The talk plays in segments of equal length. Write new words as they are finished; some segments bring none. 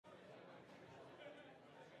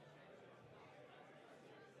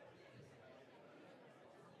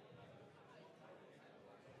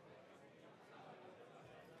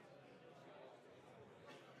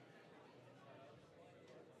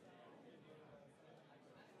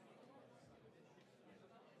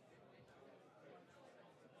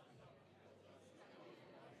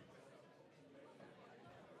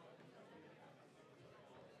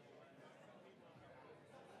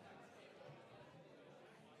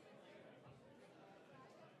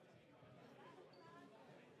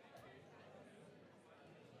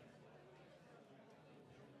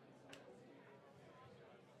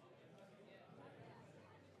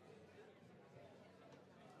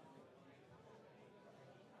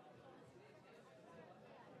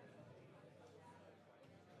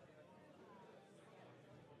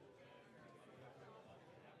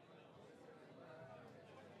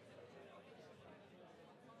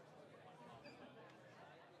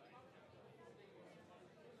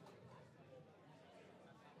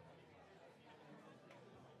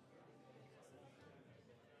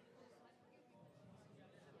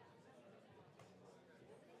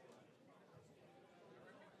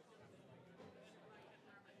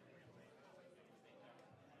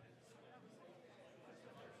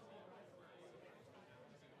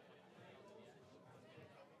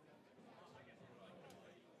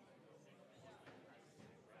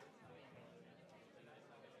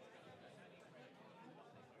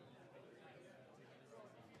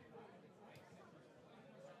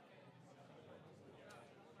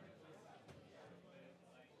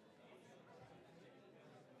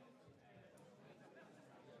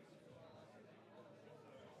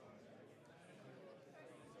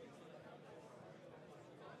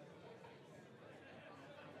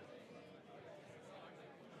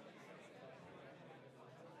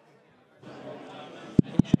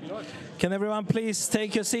Can everyone please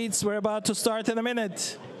take your seats? We're about to start in a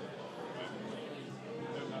minute.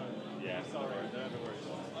 Yeah, sorry.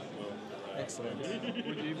 Excellent.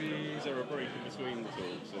 Would you be... Is there a break in between the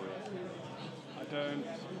talks? Or? I don't...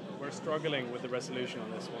 We're struggling with the resolution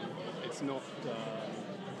on this one. It's not...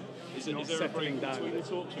 Is there a break between the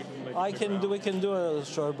talks? We can do a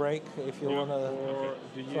short break if you want to. Or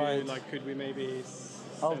do you, like, could we maybe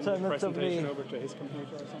send the presentation over to his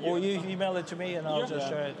computer or something? Or you email it to me and I'll just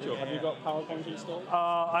share it. Sure. Have you got PowerPoint installed?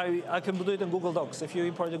 I can do it in Google Docs. If you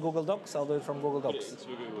import the Google Docs, I'll do it from Google Docs. It's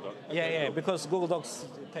Google Docs. Yeah, because Google Docs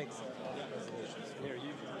takes... Here,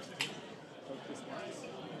 you...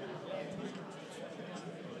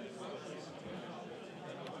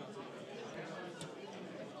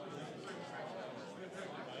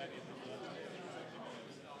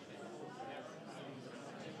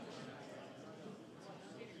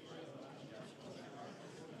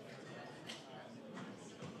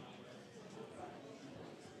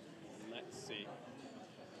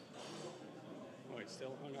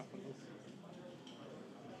 Still hung up on this.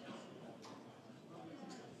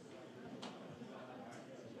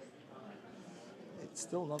 It's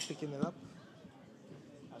still not picking it up.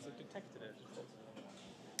 Has it detected it?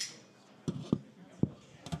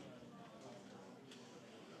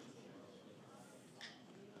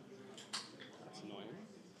 That's annoying.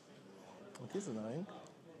 It is annoying.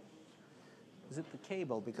 Is it the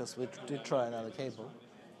cable? Because we did try another cable.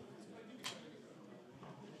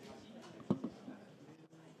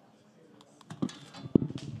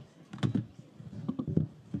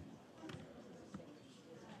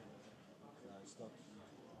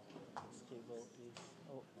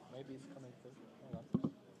 Maybe it's coming through. Hold on.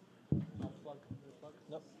 Unplug, replug.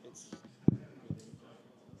 Nope, it's.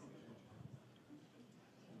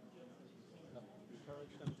 No.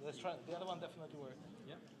 Let's try. The other one definitely worked.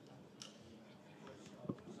 Yeah.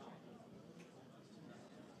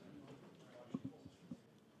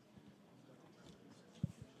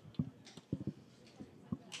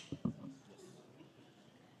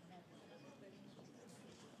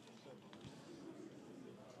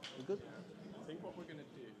 You good? I think what we're going to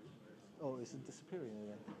do... Oh, is it disappearing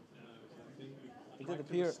again? No, I think it did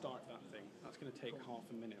appear. Start that thing. That's going to take half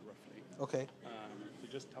a minute roughly. Okay. So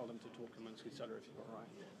just tell them to talk amongst each other if you're all right.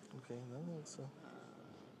 Okay, no, it's.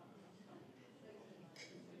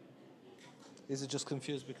 Is it just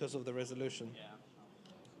confused because of the resolution? Yeah.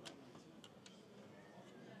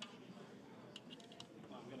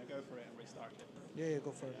 Well, I'm going to go for it and restart it. Yeah,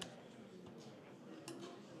 go for it.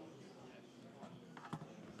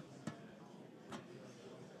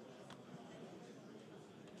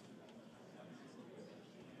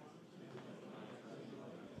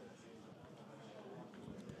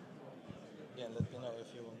 Yeah, let me know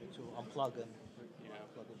if you want me to unplug and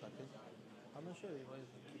plug it back in. I'm not sure why is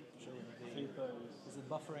it showing the... Is it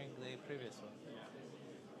buffering the previous one? Yeah.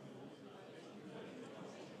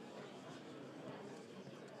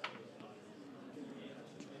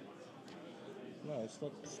 No, it's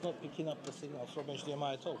not picking up the signal from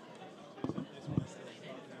HDMI at all.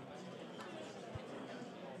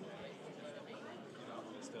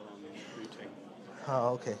 It's still on booting. Oh,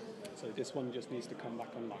 okay. So this one just needs to come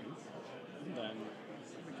back online. Then...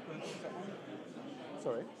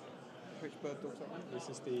 Sorry? Which bird dogs that one? This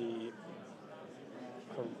is the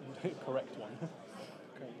correct one.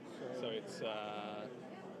 Okay, So it's...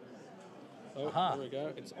 Aha. There we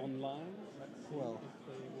go. It's online. Well,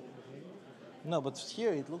 no, but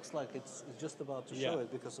here it looks like it's just about to show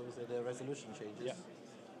it because obviously the resolution changes. Yeah.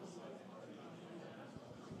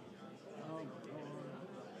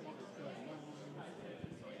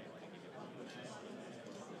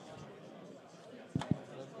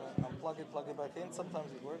 Unplug it, plug it back in.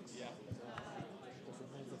 Sometimes it works. Yeah. Because it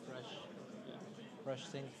needs a fresh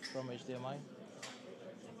sync from HDMI.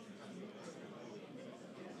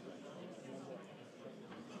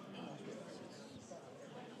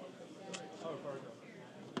 Oh, very good.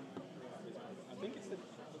 I think it's the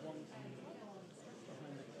one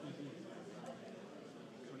behind the TV.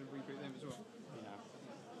 Want to reboot them as well?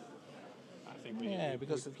 Yeah. I think we... Yeah,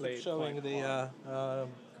 because it's showing the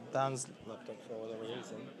Dan's laptop for whatever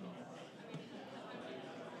reason.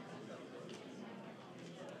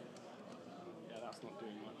 Yeah, that's not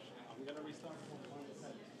doing much. I'm going to restart.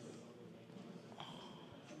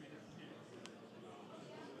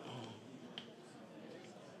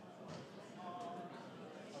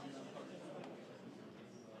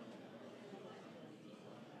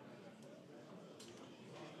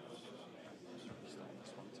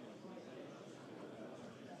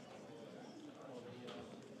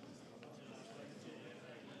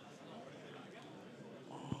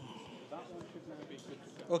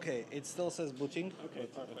 Okay, it still says booting. Okay,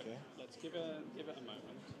 perfect. Okay. Let's give it a moment.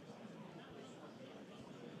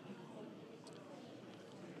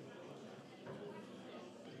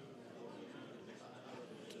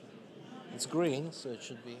 It's green, so it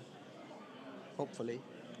should be, hopefully.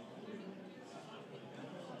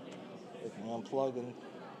 We can unplug and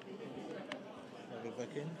plug it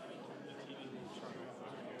back in.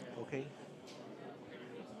 Okay.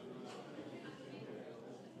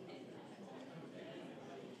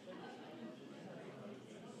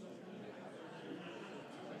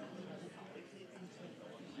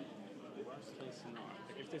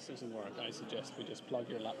 If this doesn't work, I suggest we just plug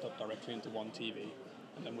your laptop directly into one TV,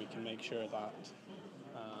 and then we can make sure that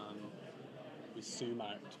we zoom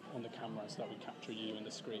out on the camera so that we capture you in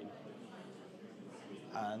the screen.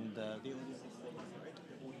 And the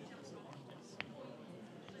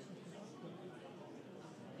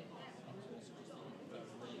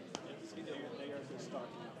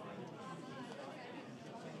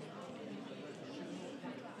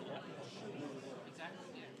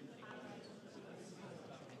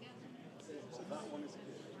So that one is good.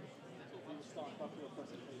 So if you start up your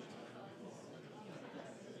presentation.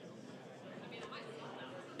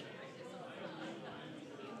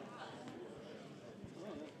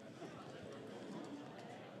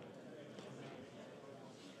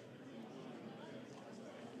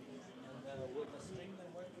 will the stream then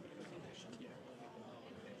work with the presentation? Yeah.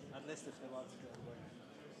 Unless if they want to work.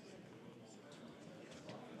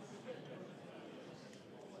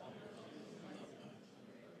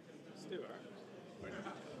 Stuart.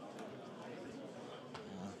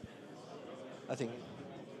 I think. Do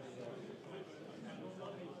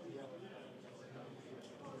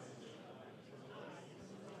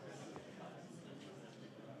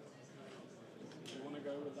you want to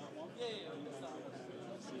go with that one? Yeah.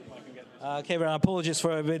 See if I can get this. Okay, everyone, apologies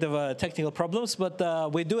for a bit of technical problems,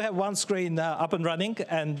 but we do have one screen up and running,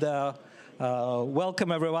 and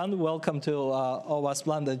welcome everyone. Welcome to OWASP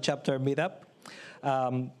London chapter meetup.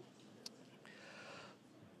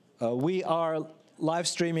 We are live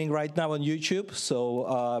streaming right now on YouTube,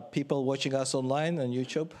 so people watching us online on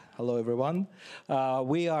YouTube, hello everyone.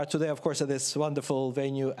 We are today, of course, at this wonderful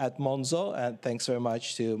venue at Monzo, and thanks very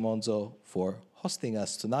much to Monzo for hosting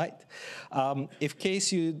us tonight. In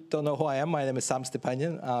case you don't know who I am, my name is Sam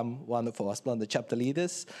Stepanian. I'm one of OWASP London chapter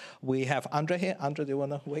leaders. We have Andra here. Andra, do you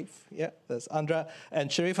want to wave? Yeah, there's Andra.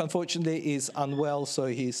 And Sharif, unfortunately, is unwell, so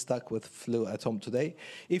he's stuck with flu at home today.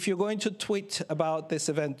 If you're going to tweet about this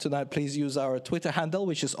event tonight, please use our Twitter handle,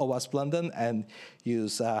 which is OWASP London, and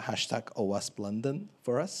use hashtag OWASP London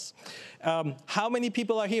for us. How many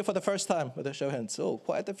people are here for the first time? With a show of hands. Oh,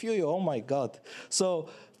 quite a few. Oh, my God. So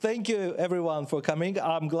thank you, everyone, for coming.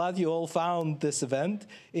 I'm glad you all found this event.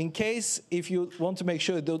 In case, if you want to make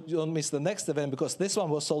sure you don't miss the next event, because this one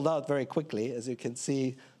was sold out very quickly, as you can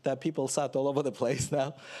see, that people sat all over the place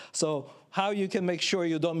now. So how you can make sure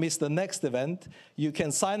you don't miss the next event, you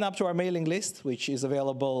can sign up to our mailing list, which is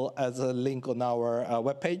available as a link on our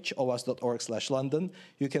webpage, owas.org/London.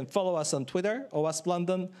 You can follow us on Twitter, OWASP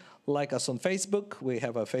London, like us on Facebook. We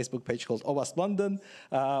have a Facebook page called OWASP London.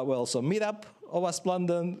 We also Meetup, OWASP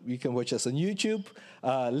London. You can watch us on YouTube,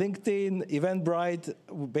 LinkedIn, Eventbrite.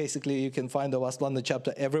 Basically, you can find OWASP London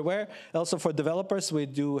chapter everywhere. Also, for developers, we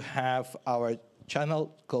do have our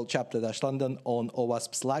channel called Chapter-London on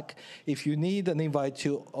OWASP Slack. If you need an invite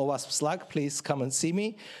to OWASP Slack, please come and see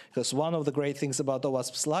me, because one of the great things about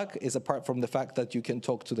OWASP Slack is, apart from the fact that you can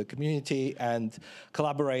talk to the community and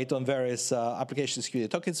collaborate on various application security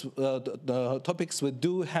topics, we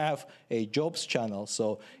do have a jobs channel,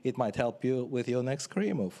 so it might help you with your next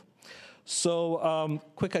career move. So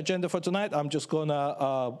quick agenda for tonight. I'm just going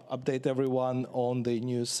to update everyone on the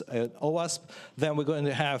news at OWASP. Then we're going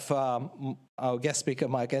to have our guest speaker,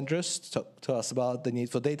 Mike Andrews, talk to us about the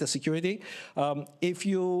need for data security. If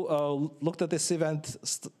you looked at this event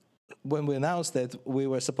when we announced that, we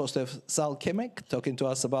were supposed to have Sal Kimek talking to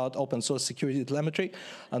us about open source security telemetry.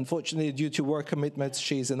 Unfortunately, due to work commitments,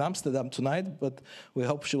 she's in Amsterdam tonight, but we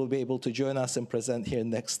hope she will be able to join us and present here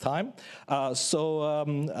next time.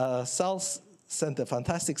 Sal sent a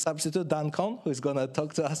fantastic substitute, Conn, who's going to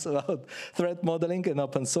talk to us about threat modeling and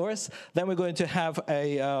open source. Then we're going to have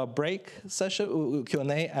a break session,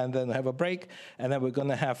 Q&A, and then have a break. And then we're going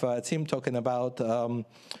to have Tim talking about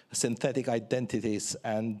synthetic identities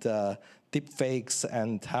and deep fakes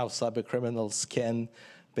and how cyber criminals can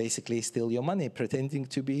basically steal your money, pretending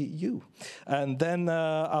to be you. And then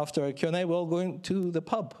after a Q&A, we're going to the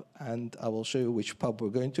pub, and I will show you which pub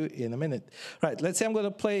we're going to in a minute. Right, let's say I'm going to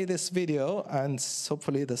play this video, and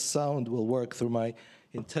hopefully the sound will work through my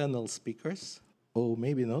internal speakers. Oh,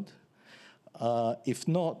 maybe not. If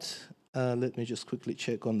not, let me just quickly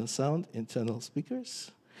check on the sound, internal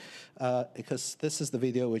speakers, because this is the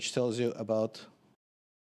video which tells you about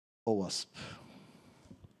OWASP.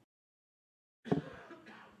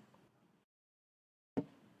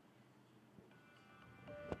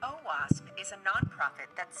 OWASP is a nonprofit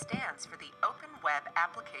that stands for the Open Web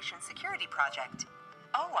Application Security Project.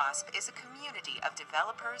 OWASP is a community of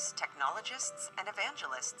developers, technologists, and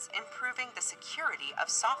evangelists improving the security of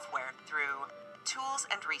software through tools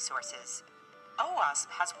and resources. OWASP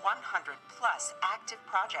has 100 plus active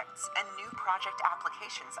projects, and new project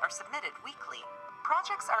applications are submitted weekly.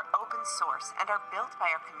 Projects are open source and are built by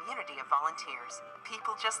our community of volunteers,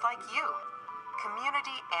 people just like you.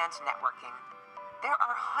 Community and networking. There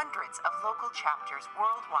are hundreds of local chapters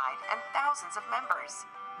worldwide and thousands of members.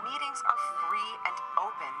 Meetings are free and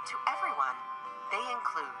open to everyone. They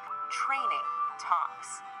include training,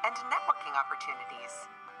 talks, and networking opportunities.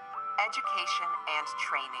 Education and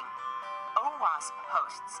training. OWASP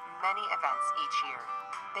hosts many events each year.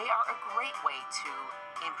 They are a great way to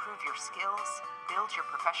improve your skills, build your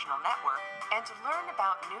professional network, and learn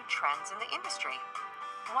about new trends in the industry.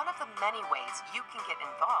 One of the many ways you can get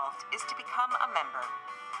involved is to become a member.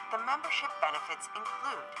 The membership benefits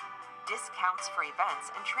include discounts for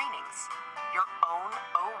events and trainings, your own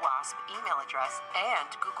OWASP email address and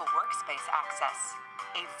Google Workspace access,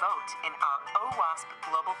 a vote in our OWASP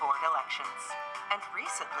Global Board elections, and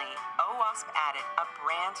recently, OWASP added a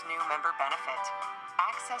brand new member benefit,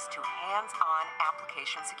 access to hands-on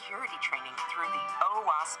application security training through the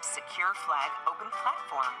OWASP Secure Flag Open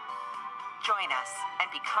Platform. Join us and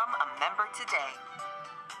become a member today.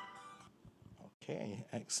 Okay,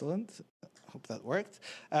 excellent. Hope that worked.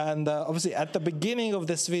 And obviously, at the beginning of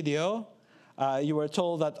this video, you were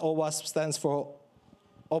told that OWASP stands for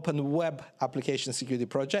Open Web Application Security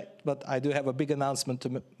Project, but I do have a big announcement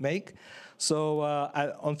to make. So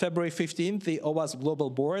on February 15th, the OWASP Global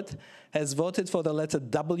Board has voted for the letter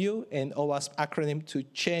W in OWASP acronym to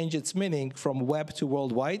change its meaning from web to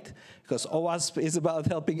worldwide, because OWASP is about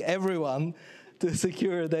helping everyone to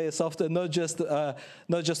secure their software, not just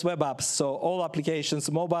web apps. So all applications,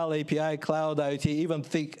 mobile API, cloud, IoT, even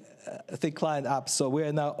thick client apps. So we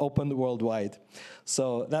are now open worldwide.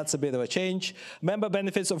 So that's a bit of a change. Member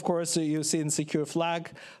benefits, of course, you see in Secure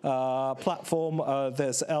Flag platform.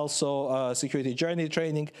 There's also security journey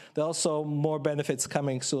training. There are also more benefits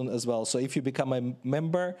coming soon as well. So if you become a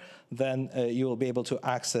member, then you will be able to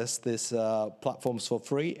access these platforms for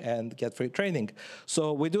free and get free training.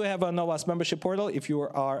 So we do have an OWASP membership portal. If you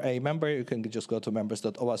are a member, you can just go to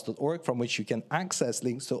members.owasp.org, from which you can access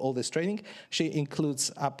links to all this training. She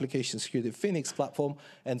includes application security Phoenix platform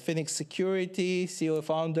and Phoenix security. CEO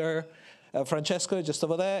founder Francesco, just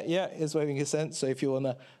over there, yeah, is waving his hand. So if you want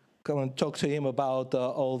to come and talk to him about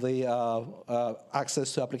all the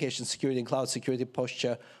access to application security and cloud security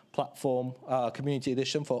posture platform community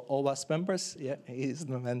edition for OWASP members, yeah, he's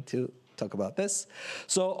the man to talk about this.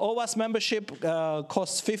 So OWASP membership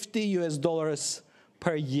costs $50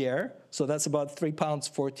 per year. So that's about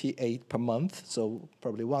 £3.48 per month. So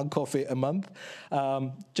probably one coffee a month,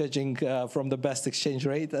 judging from the best exchange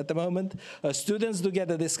rate at the moment. Students do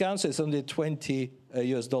get a discount, so it's only $20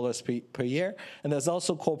 per year. And there's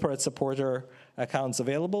also corporate supporter accounts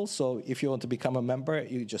available. So if you want to become a member,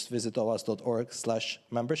 you just visit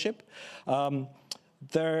owas.org/membership.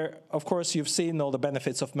 There, of course, you've seen all the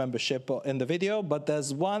benefits of membership in the video, but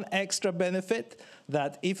there's one extra benefit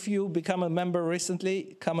that if you become a member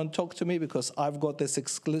recently, come and talk to me, because I've got this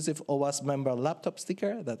exclusive OWASP member laptop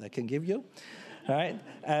sticker that I can give you. All right,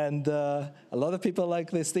 and a lot of people like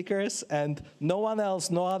these stickers, and no one else,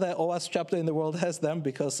 no other OWASP chapter in the world has them,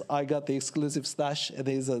 because I got the exclusive stash, and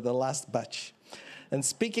these are the last batch. And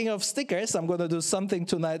speaking of stickers, I'm going to do something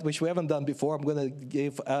tonight which we haven't done before. I'm going to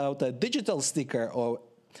give out a digital sticker or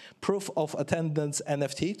proof of attendance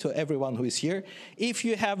NFT to everyone who is here. If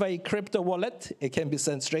you have a crypto wallet, it can be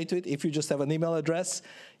sent straight to it. If you just have an email address,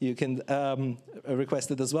 you can request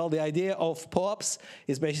it as well. The idea of POAPs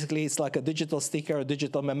is basically it's like a digital sticker, a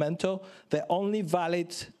digital memento. They're only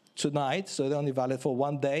valid tonight, so they're only valid for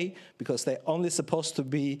one day, because they're only supposed to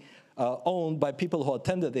be owned by people who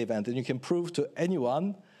attended the event, and you can prove to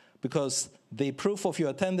anyone, because the proof of your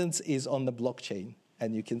attendance is on the blockchain.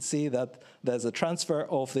 And you can see that there's a transfer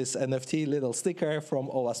of this NFT little sticker from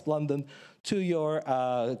OWASP London to your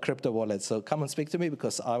crypto wallet. So come and speak to me,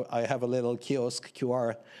 because I have a little kiosk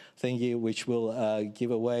QR thingy which will give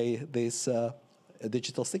away these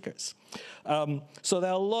digital stickers. So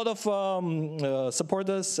there are a lot of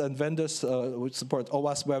supporters and vendors which support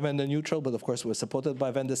OWASP. We're vendor neutral, but of course we're supported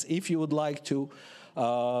by vendors. If you would like to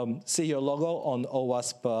see your logo on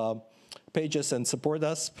OWASP pages and support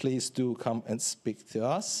us, please do come and speak to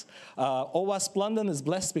us. OWASP London is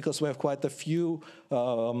blessed because we have quite a few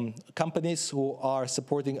companies who are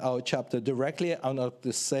supporting our chapter directly. I want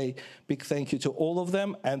to say big thank you to all of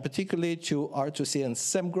them, and particularly to R2C and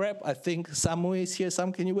SEMGREP. I think Samu is here.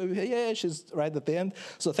 Sam, can you wave? Yeah, she's right at the end.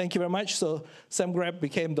 So thank you very much. So SEMGREP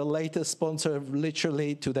became the latest sponsor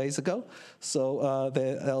literally 2 days ago. So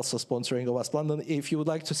they're also sponsoring OWASP London. If you would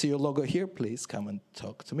like to see your logo here, please come and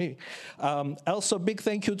talk to me. Also, big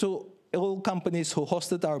thank you to all companies who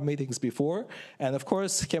hosted our meetings before. And of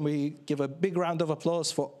course, can we give a big round of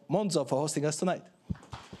applause for Monzo for hosting us tonight?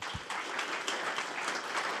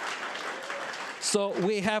 So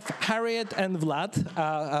we have Harriet and Vlad.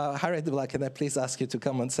 Harriet and Vlad, can I please ask you to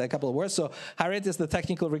come and say a couple of words? So Harriet is the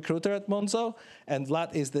technical recruiter at Monzo, and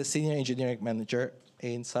Vlad is the senior engineering manager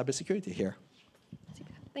in cybersecurity here.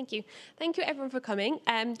 Thank you. Thank you, everyone, for coming.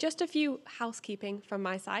 Just a few housekeeping from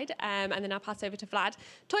my side, and then I'll pass over to Vlad.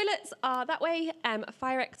 Toilets are that way.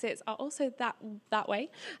 Fire exits are also that way.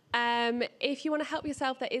 If you want to help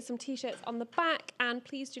yourself, there is some T-shirts on the back, and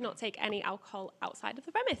please do not take any alcohol outside of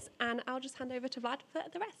the premise. And I'll just hand over to Vlad for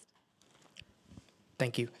the rest.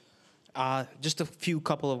 Thank you. Just a few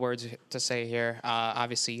couple of words to say here.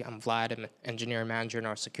 Obviously, I'm Vlad. I'm an engineering manager in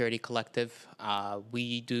our security collective.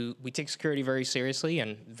 We take security very seriously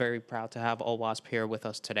and very proud to have OWASP here with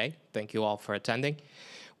us today. Thank you all for attending.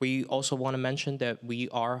 We also want to mention that we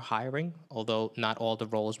are hiring, although not all the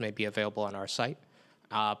roles may be available on our site.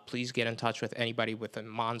 Please get in touch with anybody with a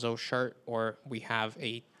Monzo shirt, or we have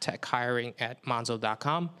a tech hiring at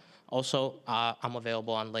monzo.com. Also, I'm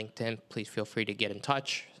available on LinkedIn. Please feel free to get in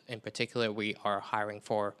touch. In particular, we are hiring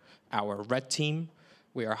for our red team.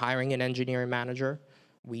 We are hiring an engineering manager.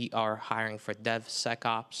 We are hiring for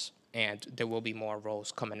DevSecOps, and there will be more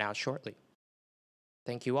roles coming out shortly.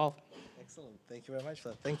 Thank you all. Excellent. Thank you very much for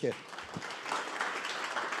that. Thank you.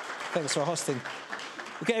 Thanks for hosting.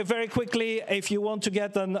 Okay, very quickly, if you want to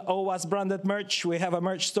get an OWASP branded merch, we have a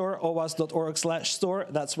merch store, owas.org/store.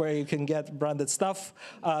 That's where you can get branded stuff.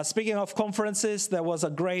 Speaking of conferences, there was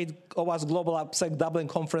a great OWASP Global AppSec Dublin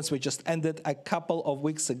conference which just ended a couple of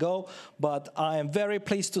weeks ago. But I am very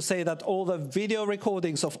pleased to say that all the video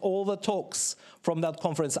recordings of all the talks from that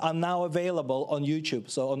conference are now available on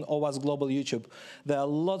YouTube, so on OWASP Global YouTube. There are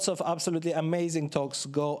lots of absolutely amazing talks.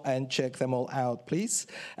 Go and check them all out, please.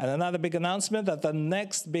 And another big announcement that the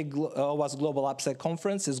next big OWASP Global AppSec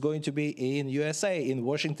conference is going to be in USA, in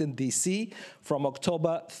Washington, D.C., from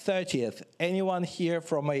October 30th. Anyone here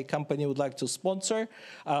from a company would like to sponsor?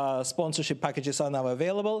 Sponsorship packages are now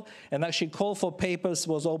available. And actually, call for papers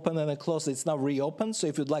was open and it closed. It's now reopened. So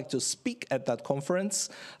if you'd like to speak at that conference,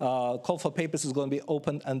 call for papers is going to be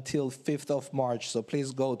open until 5th of March. So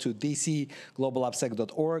please go to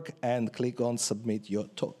dcglobalappsec.org and click on Submit Your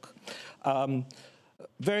Talk.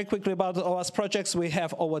 Very quickly about the OWASP projects, we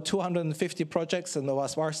have over 250 projects in the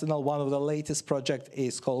OWASP Arsenal. One of the latest projects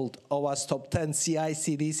is called OWASP Top 10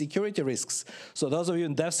 CI/CD security risks. So those of you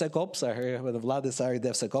in DevSecOps, I heard with Vlad is our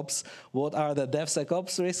DevSecOps. What are the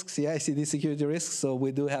DevSecOps risks, CI/CD security risks? So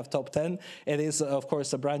we do have top 10. It is, of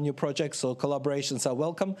course, a brand new project, so collaborations are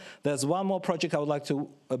welcome. There's one more project I would like to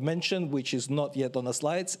mention, which is not yet on the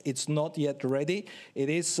slides. It's not yet ready. It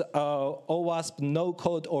is OWASP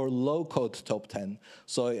no-code or low-code top 10.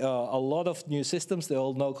 So a lot of new systems, they're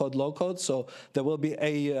all no-code, low-code. So there will be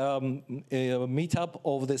a meetup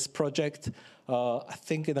of this project, I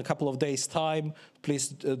think in a couple of days' time. Please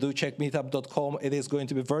do check meetup.com. It is going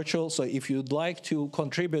to be virtual. So if you'd like to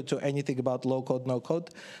contribute to anything about low-code,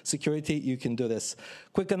 no-code security, you can do this.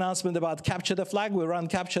 Quick announcement about Capture the Flag. We run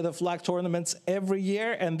Capture the Flag tournaments every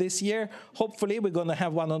year. And this year, hopefully, we're going to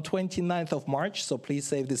have one on 29th of March. So please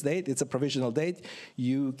save this date. It's a provisional date.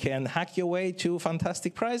 You can hack your way to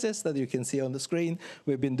fantastic prizes that you can see on the screen.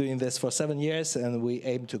 We've been doing this for 7 years, and we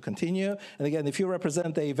aim to continue. And again, if you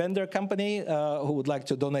represent a vendor company who would like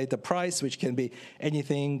to donate a prize, which can be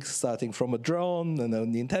anything starting from a drone, a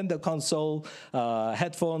Nintendo console,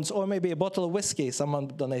 headphones, or maybe a bottle of whiskey. Someone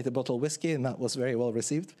donated a bottle of whiskey, and that was very well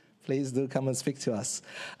received. Please do come and speak to us.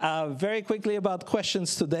 Very quickly about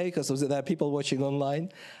questions today, because there are people watching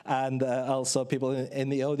online and also people in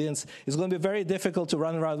the audience. It's going to be very difficult to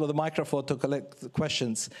run around with a microphone to collect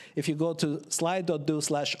questions. If you go to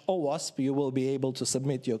slide.do/OWASP, you will be able to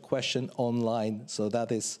submit your question online. So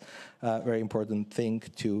that is a very important thing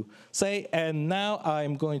to say. And now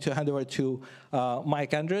I'm going to hand over to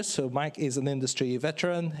Mike Andrews. So Mike is an industry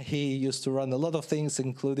veteran. He used to run a lot of things,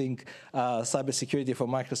 including cybersecurity for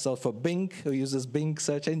Microsoft, for Bing, who uses Bing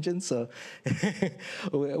search engine. So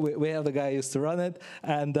we have the guy who used to run it.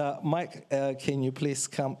 And Mike, can you please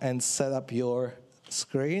come and set up your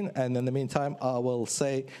screen, and in the meantime, I will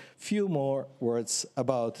say a few more words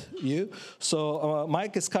about you. So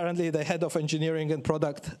Mike is currently the head of engineering and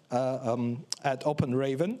product at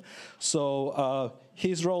OpenRaven. So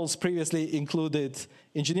his roles previously included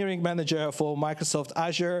engineering manager for Microsoft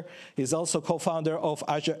Azure. He's also co-founder of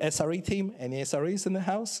Azure SRE team. Any SREs in the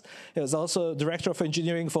house? He was also director of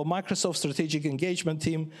engineering for Microsoft Strategic Engagement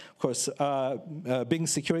team. Of course, being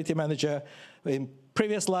security manager. In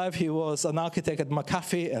previous life, he was an architect at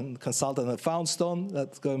McAfee and consultant at Foundstone.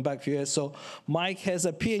 That's going back a few years. So Mike has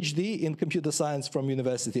a PhD in computer science from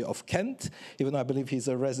University of Kent, even though I believe he's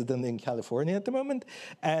a resident in California at the moment.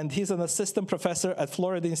 And he's an assistant professor at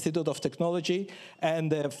Florida Institute of Technology.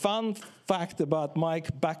 And a fun fact about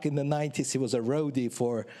Mike, back in the 90s, he was a roadie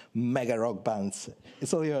for mega rock bands.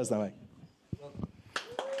 It's all yours now, Mike.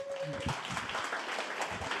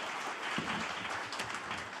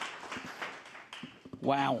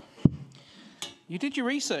 Wow. You did your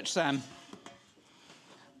research, Sam.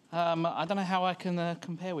 I don't know how I can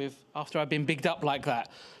compare with after I've been bigged up like that.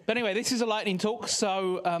 But anyway, this is a lightning talk,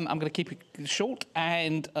 so I'm going to keep it short,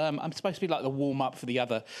 and I'm supposed to be like the warm-up for the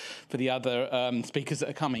other speakers that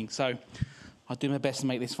are coming. So I'll do my best to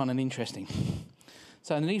make this fun and interesting.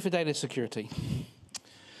 So the need for data security.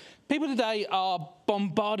 People today are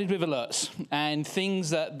bombarded with alerts and things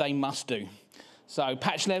that they must do. So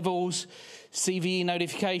patch levels, CVE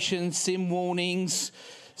notifications, SIM warnings,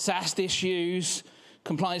 SAST issues,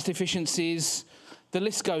 compliance deficiencies, the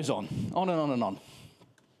list goes on and on and on.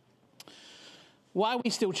 Why are we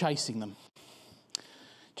still chasing them?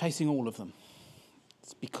 Chasing all of them?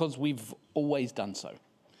 It's because we've always done so.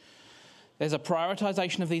 There's a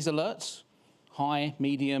prioritization of these alerts, high,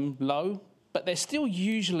 medium, low, but they're still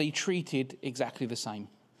usually treated exactly the same.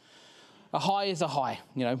 A high is a high,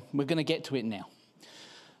 we're going to get to it now.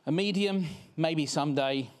 A medium, maybe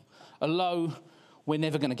someday. A low, we're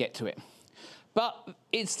never going to get to it. But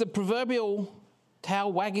it's the proverbial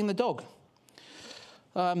tail wagging the dog.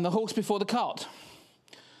 The horse before the cart.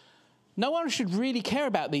 No one should really care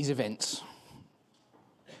about these events.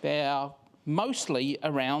 They're mostly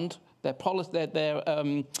around their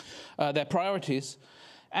priorities.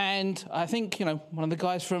 And I think, one of the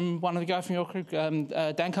guys from your group,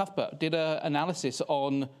 Dan Cuthbert, did an analysis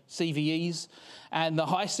on CVEs and the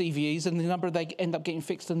high CVEs and the number they end up getting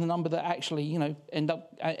fixed and the number that actually, end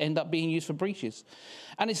up being used for breaches.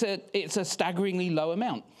 And it's a staggeringly low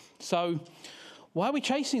amount. So why are we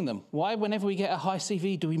chasing them? Why, whenever we get a high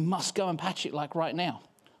CVE, do we must go and patch it like right now?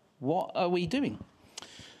 What are we doing?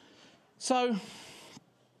 So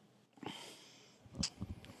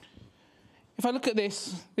if I look at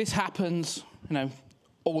this happens,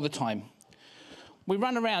 all the time. We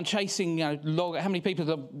run around chasing, how many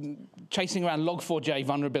people are chasing around Log4j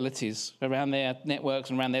vulnerabilities around their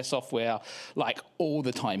networks and around their software, like all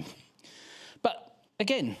the time. But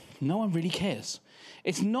again, no one really cares.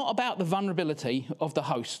 It's not about the vulnerability of the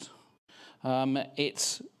host.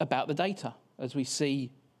 It's about the data, as we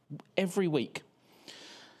see every week.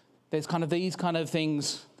 There's these kind of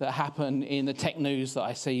things that happen in the tech news that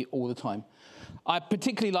I see all the time. I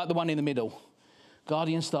particularly like the one in the middle.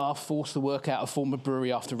 Guardian staff forced to work out a former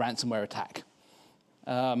brewery after ransomware attack.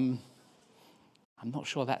 I'm not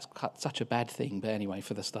sure that's such a bad thing, but anyway,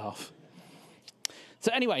 for the staff.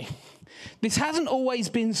 So anyway, this hasn't always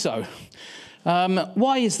been so.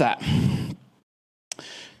 Why is that?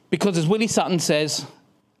 Because as Willie Sutton says,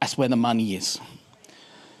 that's where the money is.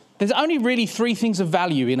 There's only really three things of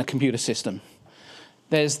value in a computer system.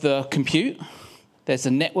 There's the compute, there's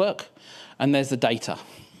the network, and there's the data.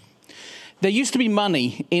 There used to be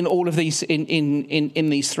money in all of these, in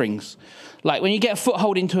these things. Like when you get a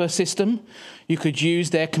foothold into a system, you could use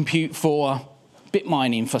their compute for bit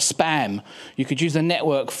mining, for spam. You could use the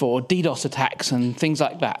network for DDoS attacks and things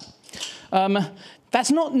like that.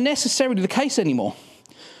 That's not necessarily the case anymore.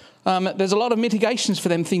 There's a lot of mitigations for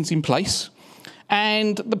them things in place.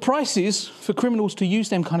 And the prices for criminals to use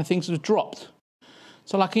them kind of things have dropped.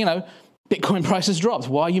 So like, Bitcoin price has dropped.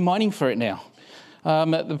 Why are you mining for it now?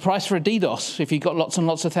 The price for a DDoS, if you've got lots and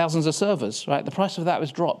lots of thousands of servers, right? The price of that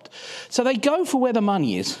was dropped. So they go for where the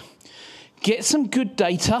money is. Get some good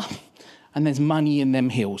data, and there's money in them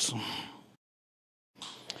hills.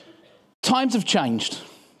 Times have changed,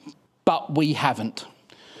 but we haven't.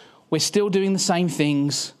 We're still doing the same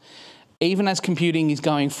things, even as computing is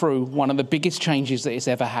going through one of the biggest changes that it's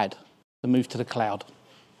ever had, the move to the cloud.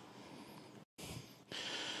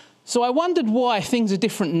 So I wondered why things are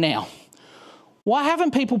different now. Why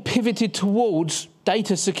haven't people pivoted towards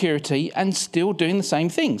data security and still doing the same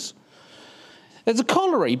things? There's a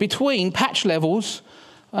corollary between patch levels,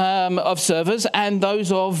 of servers and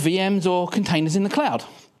those of VMs or containers in the cloud.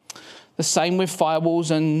 The same with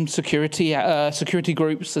firewalls and security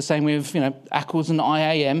groups, the same with ACLs and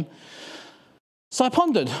IAM. So I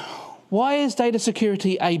pondered, why is data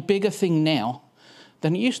security a bigger thing now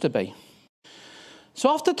than it used to be? So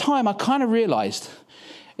after time, I kind of realized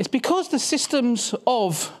it's because the systems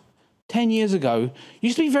of 10 years ago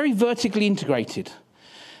used to be very vertically integrated.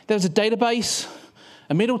 There was a database,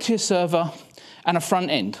 a middle tier server, and a front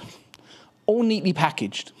end, all neatly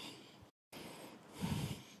packaged.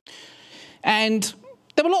 And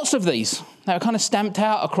there were lots of these. They were kind of stamped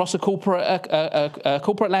out across a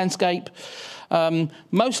corporate landscape,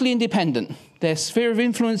 mostly independent. Their sphere of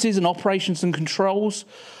influences and operations and controls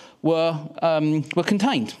were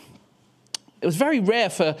contained. It was very rare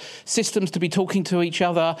for systems to be talking to each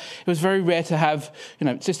other. It was very rare to have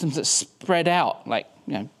systems that spread out like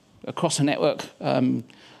across a network.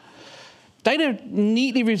 Data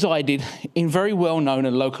neatly resided in very well-known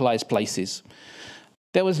and localized places.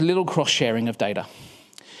 There was little cross-sharing of data.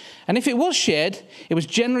 And if it was shared, it was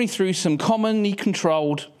generally through some commonly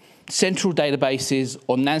controlled central databases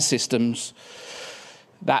or NAS systems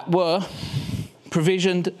that were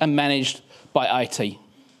provisioned and managed by IT.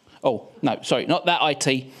 Oh, no, sorry, not that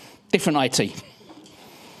IT, different IT.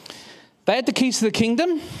 They had the keys to the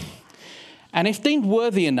kingdom, and if deemed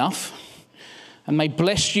worthy enough, and they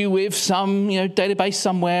blessed you with some database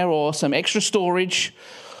somewhere or some extra storage,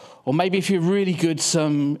 or maybe if you're really good,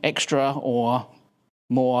 some extra or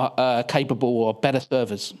more capable or better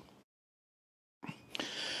servers.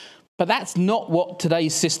 But that's not what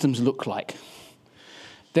today's systems look like.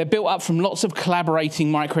 They're built up from lots of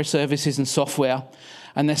collaborating microservices and software,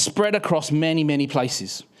 and they're spread across many, many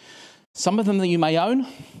places. Some of them that you may own,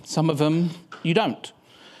 some of them you don't.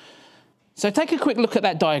 So take a quick look at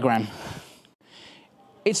that diagram.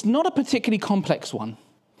 It's not a particularly complex one.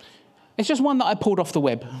 It's just one that I pulled off the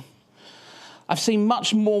web. I've seen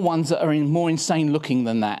much more ones that are more insane looking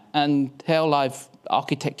than that, and hell, I've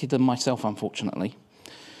architected them myself, unfortunately.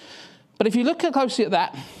 But if you look closely at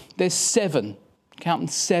that, there's 7, counting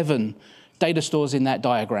 7 data stores in that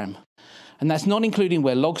diagram. And that's not including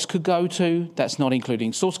where logs could go to, that's not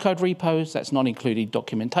including source code repos, that's not including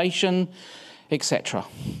documentation, etc.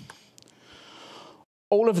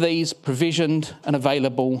 All of these provisioned and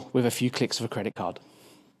available with a few clicks of a credit card.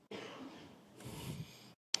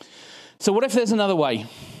 So what if there's another way?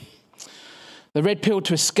 The red pill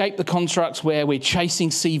to escape the constructs where we're chasing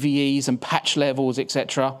CVEs and patch levels,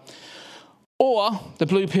 etc. Or the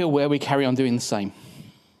blue pill where we carry on doing the same.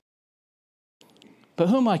 But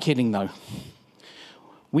who am I kidding, though?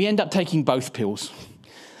 We end up taking both pills.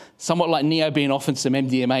 Somewhat like Neo being offered some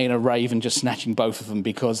MDMA in a rave and just snatching both of them,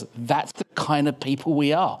 because that's the kind of people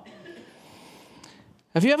we are.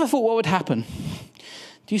 Have you ever thought what would happen?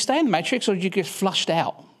 Do you stay in the Matrix or do you get flushed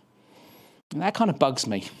out? And that kind of bugs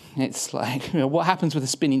me. It's like, what happens with a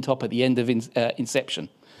spinning top at the end of Inception?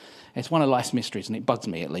 It's one of life's mysteries, and it bugs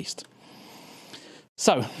me at least.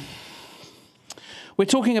 So, we're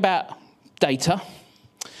talking about data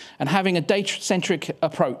and having a data-centric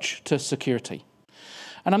approach to security.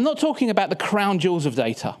 And I'm not talking about the crown jewels of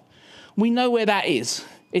data. We know where that is.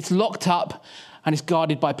 It's locked up and it's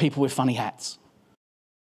guarded by people with funny hats.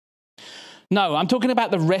 No, I'm talking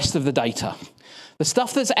about the rest of the data. The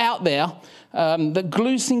stuff that's out there that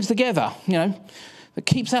glues things together, that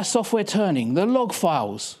keeps our software turning, the log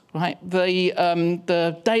files, right?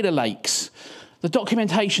 The data lakes, the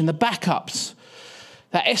documentation, the backups,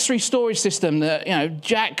 that S3 storage system that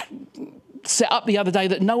Jack set up the other day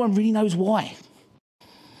that no one really knows why.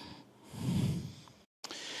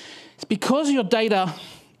 It's because your data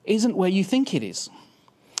isn't where you think it is.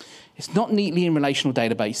 It's not neatly in relational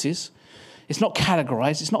databases. It's not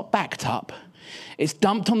categorized. It's not backed up. It's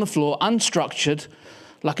dumped on the floor, unstructured,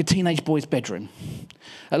 like a teenage boy's bedroom.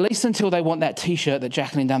 At least until they want that T-shirt that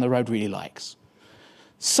Jacqueline down the road really likes.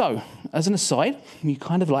 So, as an aside, you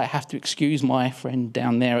kind of have to excuse my friend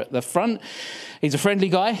down there at the front. He's a friendly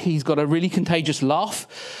guy. He's got a really contagious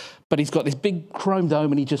laugh, but he's got this big chrome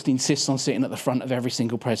dome and he just insists on sitting at the front of every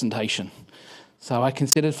single presentation. So I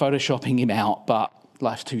considered photoshopping him out, but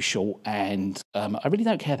life's too short and I really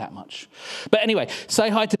don't care that much. But anyway, say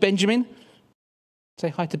hi to Benjamin. Say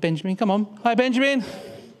hi to Benjamin. Come on. Hi, Benjamin.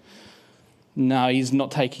 No, he's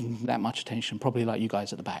not taking that much attention, probably like you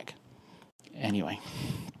guys at the back. Anyway,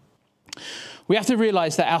 we have to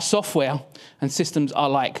realize that our software and systems are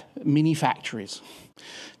like mini factories.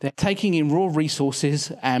 They're taking in raw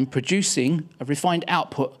resources and producing a refined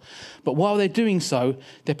output. But while they're doing so,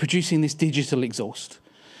 they're producing this digital exhaust.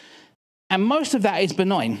 And most of that is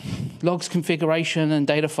benign, logs, configuration, and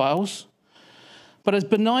data files. But as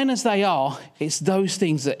benign as they are, it's those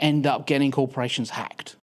things that end up getting corporations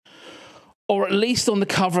hacked. Or at least on the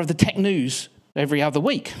cover of the tech news every other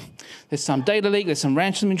week. There's some data leak, there's some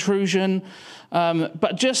ransom intrusion,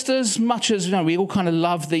 but just as much as we all kind of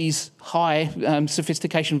love these high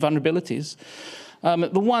sophistication vulnerabilities,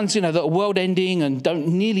 the ones that are world-ending and don't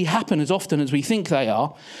nearly happen as often as we think they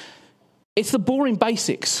are, it's the boring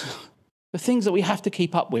basics, the things that we have to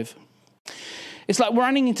keep up with. It's like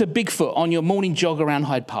running into Bigfoot on your morning jog around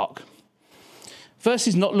Hyde Park. First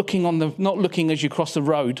is not looking as you cross the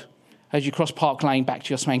road, as you cross Park Lane back to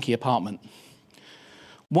your swanky apartment.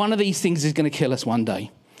 One of these things is going to kill us one day,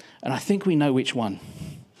 and I think we know which one.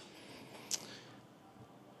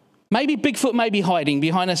 Maybe Bigfoot may be hiding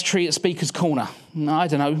behind this tree at Speaker's Corner. I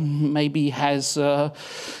don't know, maybe he has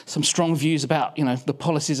some strong views about, the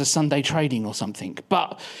policies of Sunday trading or something.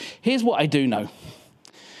 But here's what I do know.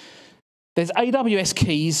 There's AWS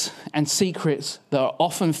keys and secrets that are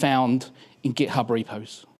often found in GitHub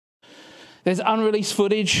repos. There's unreleased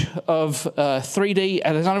footage of 3D,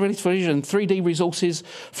 and there's unreleased footage and 3D resources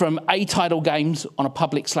from A-title games on a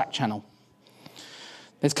public Slack channel.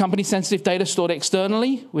 There's company-sensitive data stored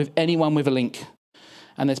externally with anyone with a link.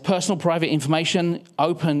 And there's personal private information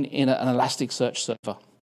open in an Elasticsearch server.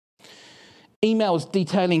 Emails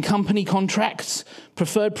detailing company contracts,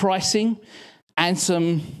 preferred pricing, and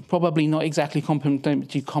some probably not exactly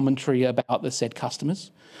complimentary commentary about the said customers,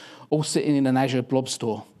 all sitting in an Azure blob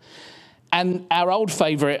store. And our old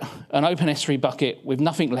favourite, an open S3 bucket with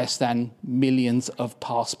nothing less than millions of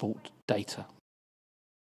passport data.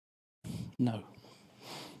 No.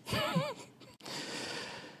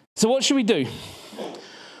 So what should we do?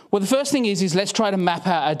 Well, the first thing is let's try to map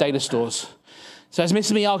out our data stores. So as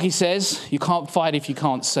Mr. Miyagi says, you can't fight if you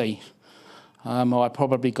can't see. I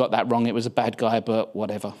probably got that wrong. It was a bad guy, but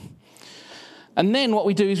whatever. And then what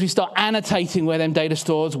we do is we start annotating where them data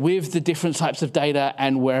stores with the different types of data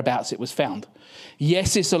and whereabouts it was found.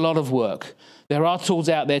 Yes, it's a lot of work. There are tools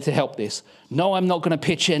out there to help this. No, I'm not going to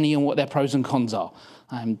pitch any on what their pros and cons are.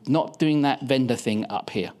 I'm not doing that vendor thing up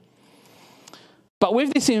here. But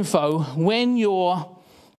with this info, when your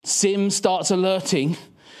SIM starts alerting,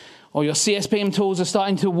 or your CSPM tools are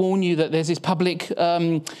starting to warn you that there's this public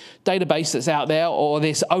database that's out there, or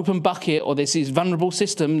this open bucket, or this vulnerable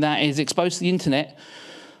system that is exposed to the internet,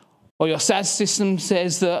 or your SaaS system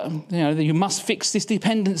says that that you must fix this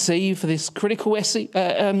dependency for this critical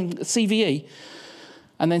CVE,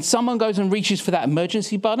 and then someone goes and reaches for that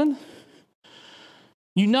emergency button,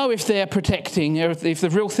 you know if they're protecting, if the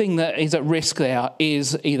real thing that is at risk there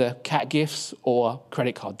is either cat gifts or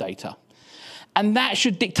credit card data. And that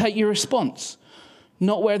should dictate your response.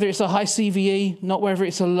 Not whether it's a high CVE, not whether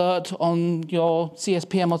it's alert on your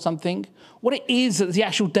CSPM or something. What it is the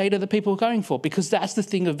actual data that people are going for, because that's the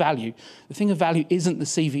thing of value. The thing of value isn't the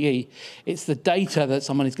CVE, it's the data that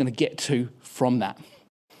someone is going to get to from that.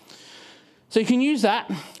 So you can use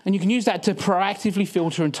that, and you can use that to proactively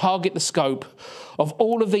filter and target the scope of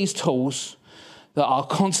all of these tools that are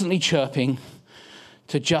constantly chirping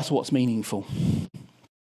to just what's meaningful.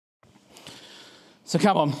 So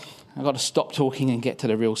come on, I've got to stop talking and get to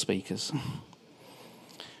the real speakers.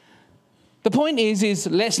 The point is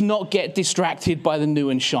let's not get distracted by the new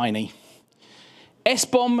and shiny.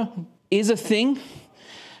 SBOM is a thing.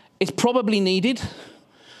 It's probably needed,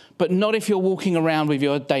 but not if you're walking around with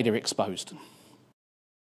your data exposed.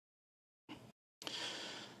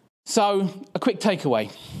 So a quick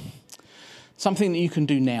takeaway, something that you can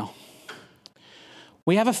do now.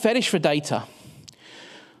 We have a fetish for data.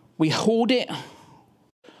 We hoard it,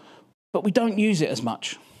 but we don't use it as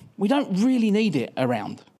much. We don't really need it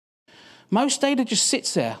around. Most data just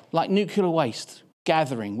sits there like nuclear waste,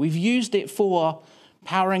 gathering. We've used it for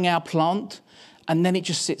powering our plant, and then it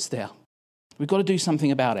just sits there. We've got to do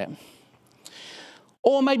something about it.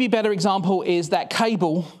 Or maybe a better example is that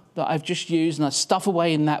cable that I've just used and I stuff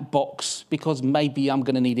away in that box because maybe I'm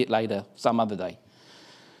going to need it later, some other day.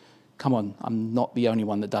 Come on, I'm not the only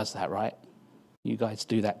one that does that, right? You guys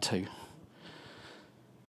do that too.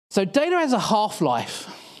 So data has a half-life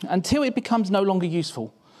until it becomes no longer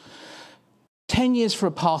useful. 10 years for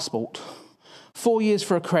a passport, 4 years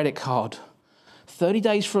for a credit card, 30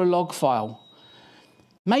 days for a log file,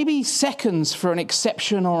 maybe seconds for an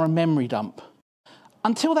exception or a memory dump.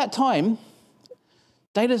 Until that time,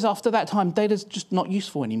 data's just not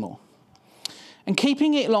useful anymore. And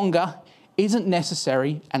keeping it longer isn't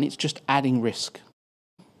necessary, and it's just adding risk.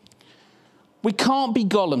 We can't be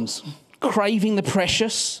golems, craving the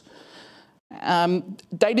precious.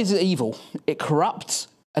 Data is evil. It corrupts,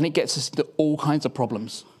 and it gets us into all kinds of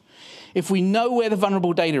problems. If we know where the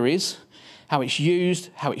vulnerable data is, how it's used,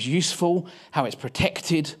 how it's useful, how it's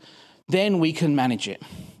protected, then we can manage it.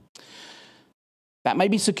 That may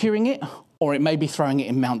be securing it, or it may be throwing it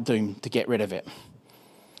in Mount Doom to get rid of it.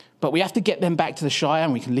 But we have to get them back to the Shire,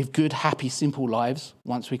 and we can live good, happy, simple lives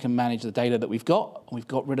once we can manage the data that we've got, and we've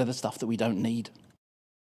got rid of the stuff that we don't need.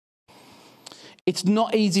 It's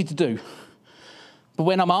not easy to do. But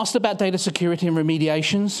when I'm asked about data security and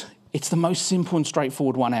remediations, it's the most simple and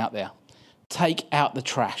straightforward one out there. Take out the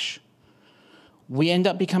trash. We end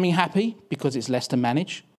up becoming happy because it's less to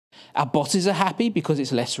manage. Our bosses are happy because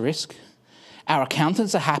it's less risk. Our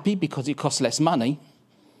accountants are happy because it costs less money.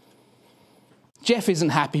 Jeff isn't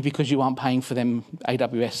happy because you aren't paying for them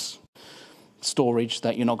AWS storage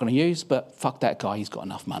that you're not going to use, but fuck that guy, he's got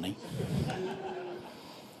enough money.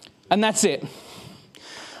 And that's it.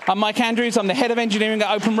 I'm Mike Andrews, I'm the head of engineering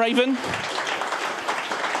at OpenRaven.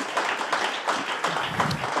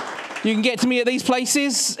 You can get to me at these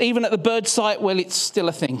places, even at the Bird site, well, it's still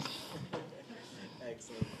a thing.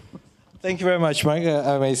 Excellent. Thank you very much, Mike.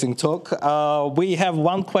 Amazing talk. We have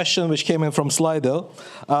one question which came in from Slido.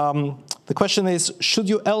 The question is, should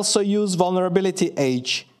you also use vulnerability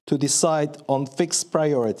age to decide on fixed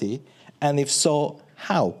priority? And if so,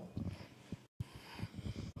 how?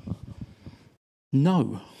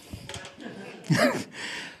 No.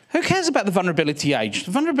 Who cares about the vulnerability age?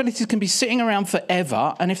 The vulnerabilities can be sitting around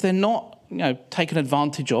forever, and if they're not taken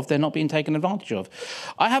advantage of, they're not being taken advantage of.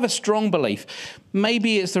 I have a strong belief.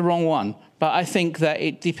 Maybe it's the wrong one, but I think that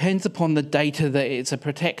it depends upon the data that it's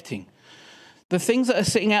protecting. The things that are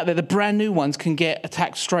sitting out there, the brand new ones, can get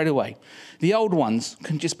attacked straight away. The old ones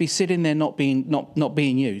can just be sitting there not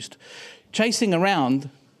being used. Chasing around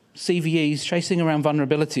CVEs, chasing around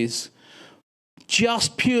vulnerabilities,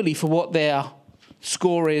 just purely for what their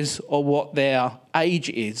score is or what their age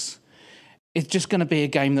is, it's just going to be a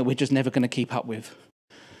game that we're just never going to keep up with.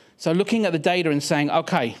 So looking at the data and saying,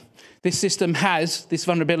 okay, this system has this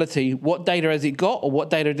vulnerability, what data has it got or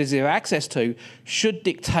what data does it have access to should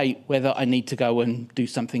dictate whether I need to go and do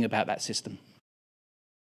something about that system.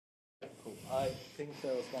 Cool. I think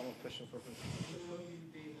there was one more question for him.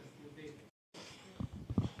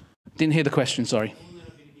 Didn't hear the question, sorry.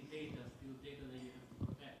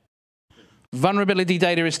 Vulnerability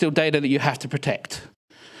data is still data that you have to protect.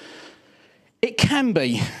 It can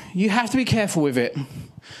be. You have to be careful with it.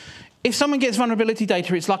 If someone gets vulnerability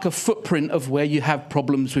data, it's like a footprint of where you have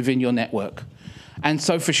problems within your network. And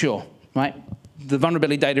so for sure, right? The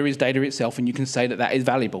vulnerability data is data itself, and you can say that that is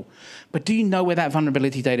valuable. But do you know where that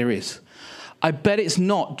vulnerability data is? I bet it's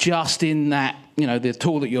not just in that, the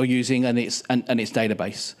tool that you're using and its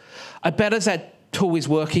database. I bet as that tool is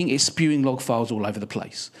working, it's spewing log files all over the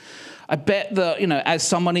place. I bet that, as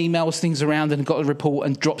someone emails things around and got a report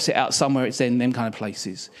and drops it out somewhere, it's in them kind of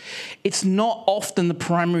places. It's not often the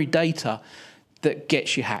primary data that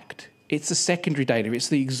gets you hacked. It's the secondary data. It's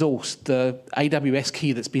the exhaust, the AWS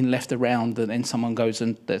key that's been left around that then someone goes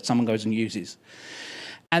and uses.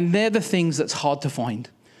 And they're the things that's hard to find.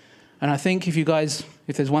 And I think if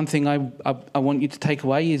there's one thing I want you to take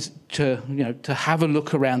away is to have a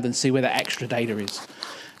look around and see where that extra data is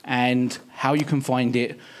and how you can find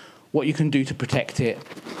it, what you can do to protect it,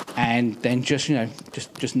 and then just know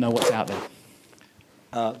what's out there.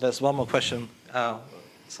 There's one more question. Yeah,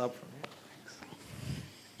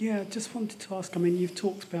 just wanted to ask, you've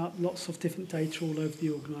talked about lots of different data all over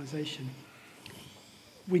the organisation.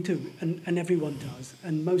 We do, and everyone does,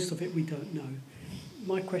 and most of it we don't know.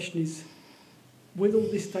 My question is, with all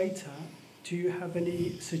this data, do you have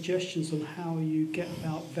any suggestions on how you get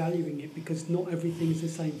about valuing it? Because not everything is the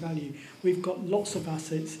same value. We've got lots of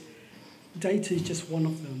assets. Data is just one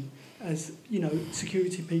of them. As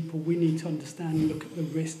security people, we need to understand and look at the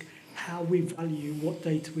risk, how we value what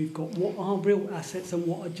data we've got, what are real assets and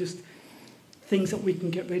what are just things that we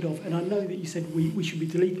can get rid of. And I know that you said we should be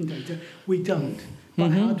deleting data. We don't.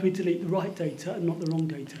 But how do we delete the right data and not the wrong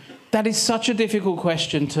data? That is such a difficult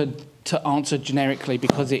question to answer generically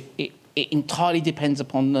because it entirely depends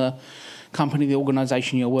upon the company, the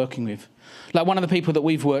organisation you're working with. Like one of the people that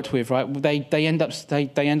we've worked with, right? They end up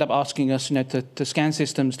asking us, to scan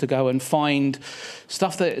systems to go and find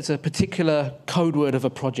stuff that is a particular code word of a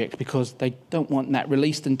project because they don't want that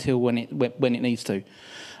released until when it needs to.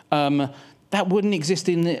 That wouldn't exist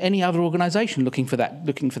in any other organisation looking for that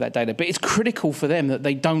data. But it's critical for them that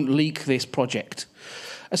they don't leak this project.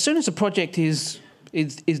 As soon as a project is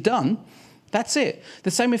done, that's it.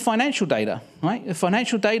 The same with financial data, right? The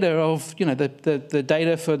financial data of the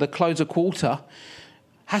data for the close of quarter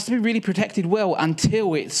has to be really protected well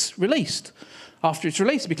until it's released. After it's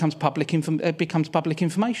released, it becomes public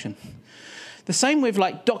information. The same with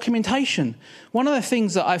like documentation. One of the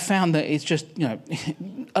things that I've found that is just,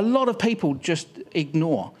 a lot of people just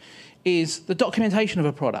ignore is the documentation of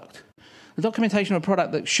a product. The documentation of a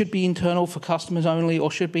product that should be internal for customers only or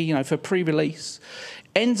should be, for pre-release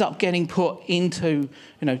ends up getting put into,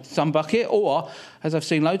 some bucket, or as I've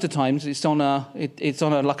seen loads of times, it's on a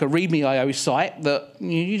like a README.io site that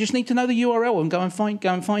you just need to know the URL and go and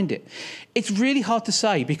find it. It's really hard to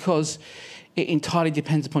say because it entirely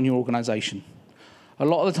depends upon your organization. A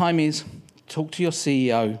lot of the time is talk to your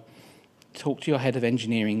CEO, talk to your head of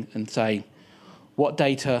engineering and say, what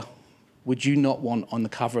data would you not want on the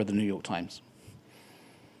cover of the New York Times?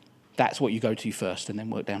 That's what you go to first and then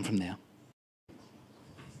work down from there.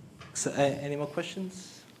 So, any more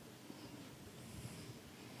questions?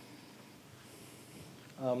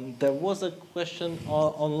 There was a question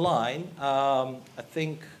online. I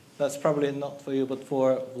think that's probably not for you, but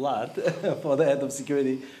for Vlad, for the head of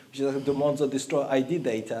security, which is the ones that destroy ID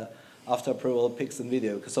data after approval of pics and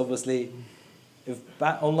video. Because obviously, if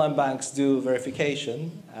online banks do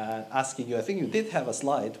verification, asking you, I think you did have a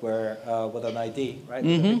slide where with an ID, right,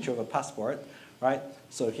 with a picture of a passport, right?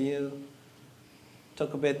 So can you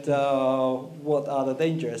talk a bit what are the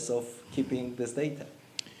dangers of keeping this data?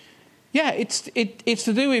 Yeah, it's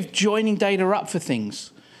to do with joining data up for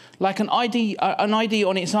things. Like an ID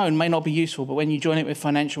on its own may not be useful, but when you join it with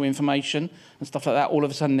financial information and stuff like that, all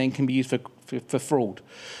of a sudden then can be used for fraud.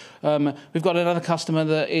 We've got another customer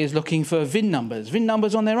that is looking for VIN numbers. VIN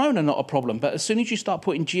numbers on their own are not a problem, but as soon as you start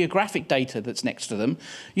putting geographic data that's next to them,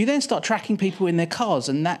 you then start tracking people in their cars,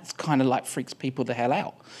 and that kind of like freaks people the hell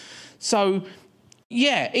out. So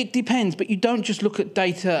yeah, it depends, but you don't just look at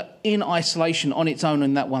data in isolation on its own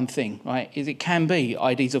and that one thing, right? It can be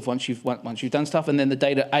IDs of once you've done stuff, and then the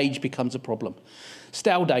data age becomes a problem.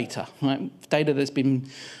 Stale data, right? Data that's been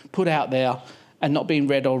put out there and not being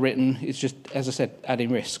read or written is just, as I said, adding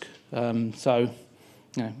risk. So,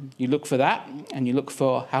 you look for that, and you look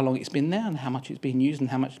for how long it's been there and how much it's been used and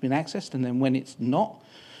how much it's been accessed, and then when it's not,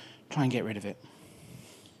 try and get rid of it.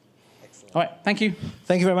 Excellent. All right, thank you.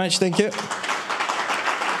 Thank you very much. Thank you.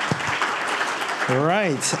 All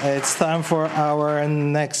right, it's time for our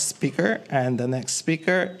next speaker, and the next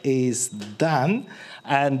speaker is Dan.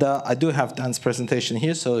 And I do have Dan's presentation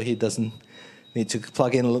here, so he doesn't need to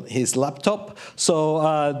plug in his laptop.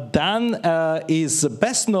 So Dan is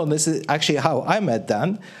best known, this is actually how I met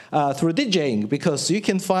Dan, through DJing, because you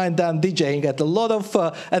can find Dan DJing at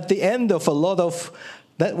at the end of a lot of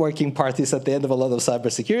networking parties, at the end of a lot of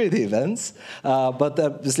cybersecurity events. But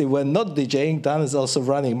obviously, when not DJing, Dan is also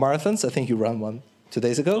running marathons. I think you ran one 2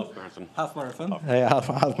 days ago. Half marathon. Yeah,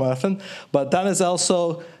 half marathon. But Dan is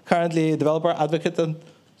also currently a developer advocate on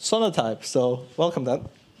Sonotype. So welcome, Dan.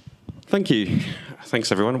 Thank you.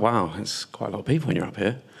 Thanks, everyone. Wow, it's quite a lot of people when you're up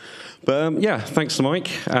here. But yeah, thanks to Mike.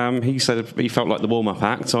 He said he felt like the warm-up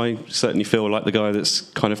act. I certainly feel like the guy that's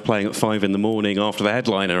kind of playing at 5 in the morning after the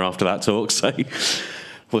headliner after that talk. So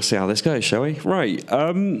we'll see how this goes, shall we? Right.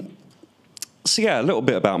 So yeah, a little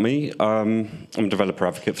bit about me. I'm a developer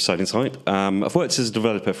advocate for Sonotype. I've worked as a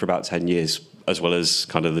developer for about 10 years, as well as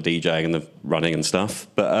kind of the DJing and the running and stuff.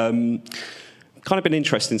 But kind of been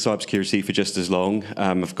interested in cybersecurity for just as long.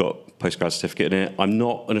 I've got a postgrad certificate in it. I'm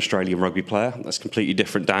not an Australian rugby player. That's completely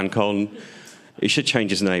different. Dan Conn. He should change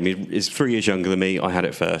his name. He's 3 years younger than me. I had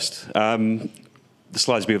it first. The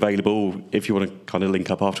slides will be available if you want to kind of link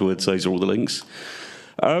up afterwards. Those are all the links.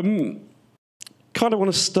 Kind of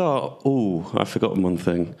want to start. Oh, I've forgotten one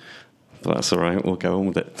thing. But that's all right. We'll go on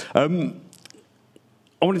with it. I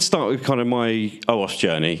wanted to start with kind of my OWASP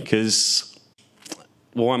journey because,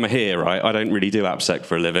 well, I'm here, right? I don't really do AppSec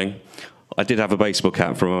for a living. I did have a baseball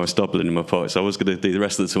cap from OWASP Dublin in my pocket, so I was going to do the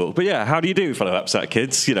rest of the talk. But yeah, how do you do, fellow AppSec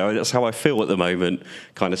kids? That's how I feel at the moment,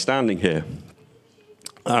 kind of standing here.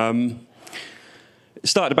 It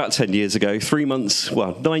started about 10 years ago. 3 months,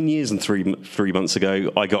 well, 9 years and three months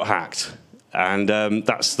ago, I got hacked. And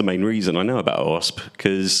that's the main reason I know about OWASP,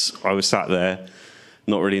 because I was sat there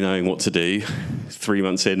not really knowing what to do, 3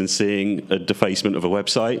 months in and seeing a defacement of a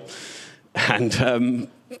website, and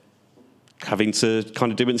having to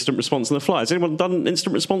kind of do instant response on the fly. Has anyone done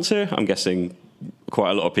instant response here? I'm guessing quite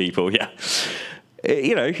a lot of people, yeah.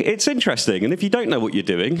 It's interesting. And if you don't know what you're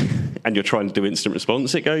doing and you're trying to do instant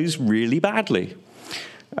response, it goes really badly.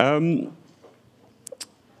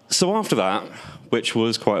 So after that, which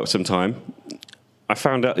was quite some time, I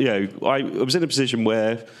found out, I was in a position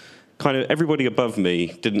where kind of everybody above me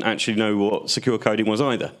didn't actually know what secure coding was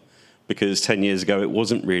either, because 10 years ago it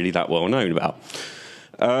wasn't really that well known about,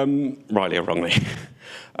 rightly or wrongly.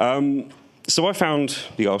 So I found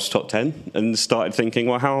the OWASP top 10 and started thinking,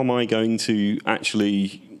 well, how am I going to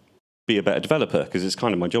actually be a better developer, because it's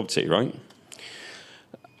kind of my job to, right?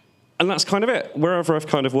 And that's kind of it. Wherever I've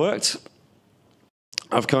kind of worked,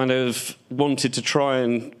 I've kind of wanted to try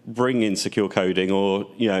and bring in secure coding, or,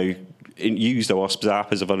 you know, used OWASP's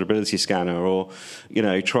app as a vulnerability scanner, or, you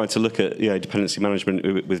know, tried to look at, you know, dependency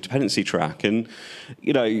management with dependency track. And,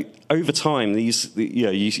 you know, over time, you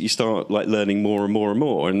start like learning more and more and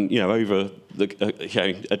more. And, you know, over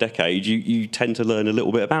a decade, you tend to learn a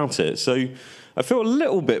little bit about it. So I feel a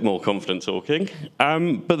little bit more confident talking.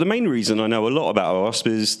 But the main reason I know a lot about OWASP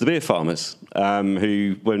is the beer farmers,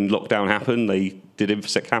 who, when lockdown happened, they did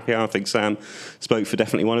InfoSec Happy Hour. I think Sam spoke for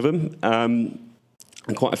definitely one of them,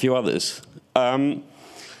 and quite a few others.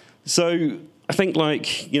 So I think,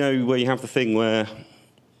 like, you know, where you have the thing where,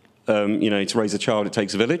 you know, to raise a child, it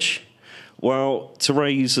takes a village. Well, to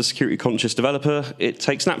raise a security-conscious developer, it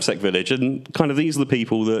takes an AppSec village. And kind of these are the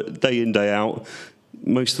people that day in, day out,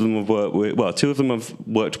 most of them have worked with, well, 2 of them I've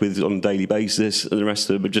worked with on a daily basis, and the rest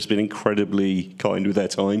of them have just been incredibly kind with their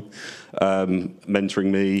time, mentoring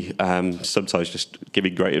me, sometimes just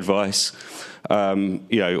giving great advice,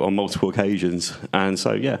 you know, on multiple occasions. And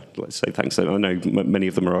so, yeah, let's say thanks. I know many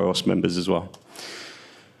of them are OWASP members as well.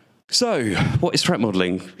 So, what is threat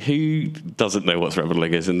modeling? Who doesn't know what threat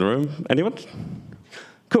modeling is in the room? Anyone?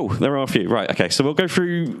 Cool, there are a few. Right, okay, so we'll go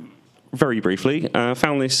through very briefly.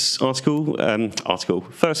 Found this article,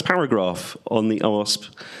 first paragraph on the OWASP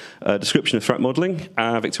description of threat modeling.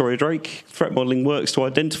 Victoria Drake, threat modeling works to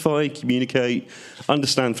identify, communicate,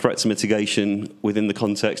 understand threats and mitigation within the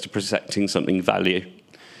context of protecting something value.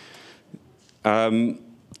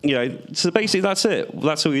 You know, so basically that's it.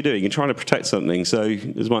 That's all you're doing. You're trying to protect something. So,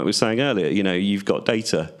 as Mike was saying earlier, you know, you've got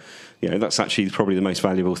data. You know, that's actually probably the most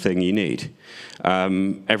valuable thing you need.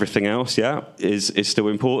 Everything else, yeah, is still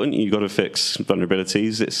important. You've got to fix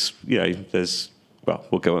vulnerabilities. It's, you know, there's, well,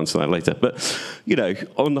 we'll go on to that later. But, you know,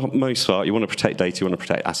 on the most part, you want to protect data, you want to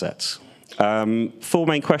protect assets. 4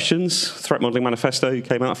 main questions. Threat Modeling Manifesto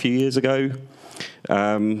came out a few years ago.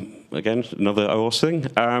 Again, another OWASP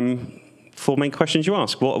thing. 4 main questions you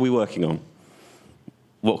ask. What are we working on?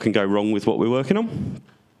 What can go wrong with what we're working on?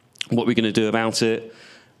 What are we going to do about it?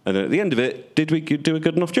 And then at the end of it, did we do a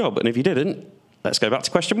good enough job? And if you didn't, let's go back to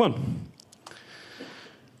question 1.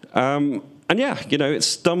 And yeah, you know,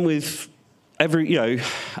 it's done with every, you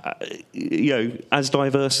know, as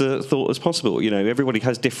diverse a thought as possible. You know, everybody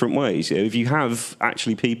has different ways. You know, if you have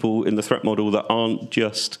actually people in the threat model that aren't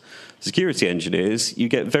just security engineers, you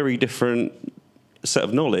get very different set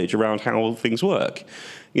of knowledge around how things work.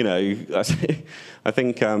 You know, I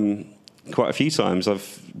think quite a few times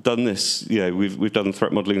I've done this. You know, we've done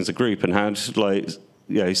threat modeling as a group and had, like,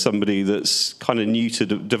 you know, somebody that's kind of new to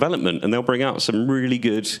development, and they'll bring out some really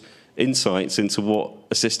good insights into what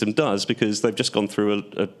a system does because they've just gone through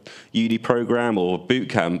a uni program or boot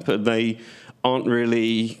camp, and they aren't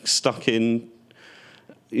really stuck in,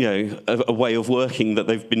 you know, a way of working that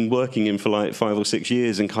they've been working in for like 5 or 6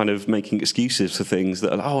 years and kind of making excuses for things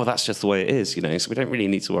that are, oh, that's just the way it is, you know, so we don't really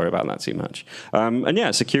need to worry about that too much. And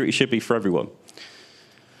yeah, security should be for everyone.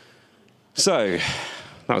 So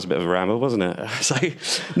that was a bit of a ramble, wasn't it? So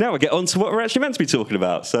now we get on to what we're actually meant to be talking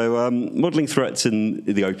about. So modeling threats in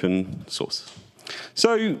the open source.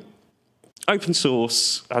 So open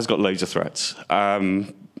source has got loads of threats.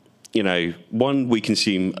 You know, one, we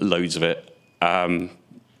consume loads of it.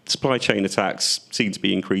 Supply chain attacks seem to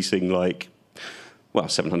be increasing like, well,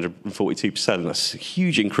 742%. That's a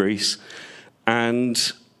huge increase.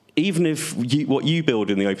 And even if what you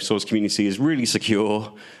build in the open source community is really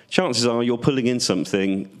secure, chances are you're pulling in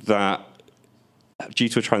something that, due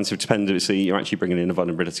to a transitive dependency, you're actually bringing in a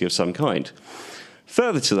vulnerability of some kind.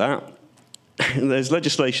 Further to that, there's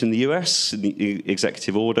legislation in the US, in the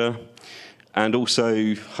executive order, and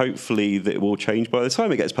also, hopefully, that will change by the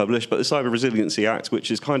time it gets published, but the Cyber Resiliency Act,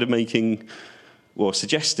 which is kind of making, well,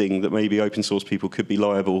 suggesting that maybe open source people could be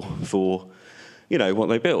liable for, you know, what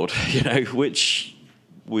they build, you know, which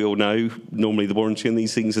we all know normally the warranty on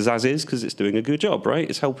these things is as is because it's doing a good job, right?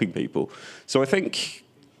 It's helping people. So I think,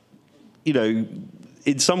 you know,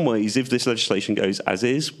 in some ways, if this legislation goes as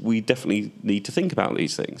is, we definitely need to think about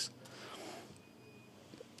these things.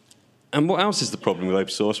 And what else is the problem with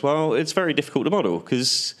open source? Well, it's very difficult to model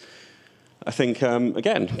because I think,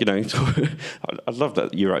 again, you know, I love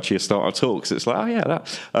that you're actually a start our talk because it's like, oh, yeah,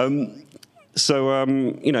 that.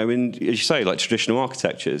 You know, as you say, like traditional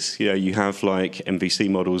architectures, you know, you have like MVC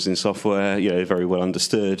models in software, you know, very well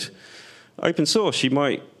understood. Open source, you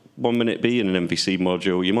might 1 minute be in an MVC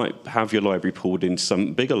module, you might have your library pulled into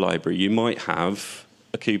some bigger library, you might have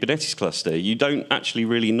a Kubernetes cluster. You don't actually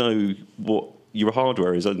really know what your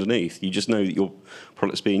hardware is underneath. You just know that your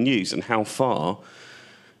product's being used, and how far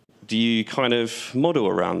do you kind of model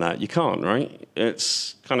around that? You can't, right?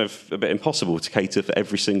 It's kind of a bit impossible to cater for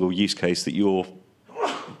every single use case that your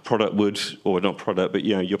product would, or not product, but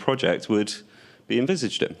your project would be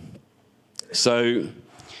envisaged in. So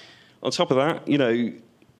on top of that,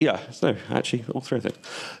 actually all three of them.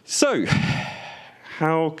 So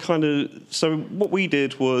so what we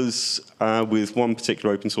did was with one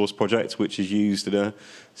particular open source project, which is used in a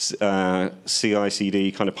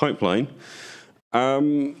CI/CD kind of pipeline.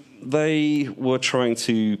 They were trying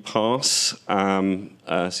to pass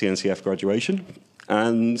CNCF graduation,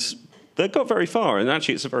 and they got very far. And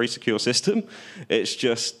actually, it's a very secure system. It's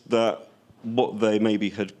just that what they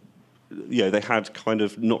maybe had, they had kind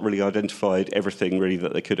of not really identified everything really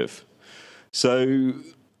that they could have. So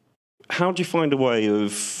how do you find a way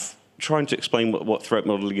of trying to explain what threat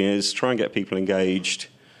modeling is, try and get people engaged,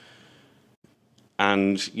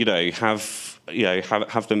 and have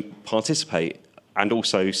them participate, and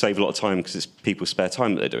also save a lot of time because it's people's spare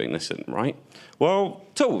time that they're doing this in, right? Well,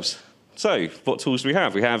 tools. So what tools do we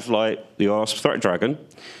have? We have like the OWASP Threat Dragon.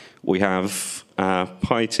 We have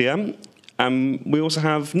PyTM. We also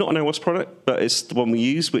have not an OWASP product, but it's the one we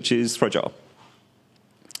use, which is Fragile.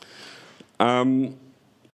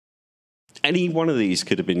 Any one of these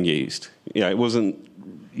could have been used. It wasn't,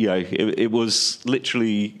 it was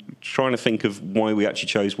literally trying to think of why we actually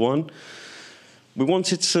chose one. We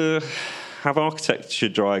wanted to have architecture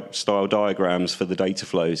style diagrams for the data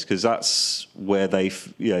flows, because that's where they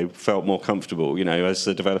felt more comfortable. As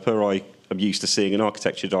a developer, I am used to seeing an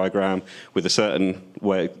architecture diagram with a certain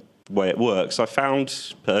way it works. I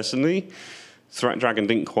found, personally, Threat Dragon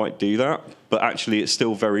didn't quite do that, but actually it's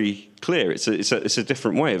still very clear. It's a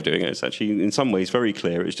different way of doing it. It's actually, in some ways, very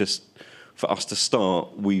clear. It's just, for us to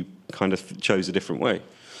start, we kind of chose a different way.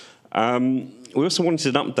 We also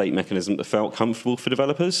wanted an update mechanism that felt comfortable for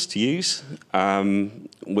developers to use,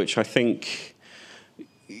 which I think,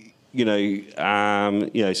 so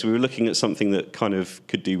we were looking at something that kind of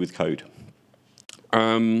could do with code.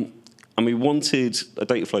 And we wanted a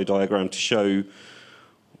data flow diagram to show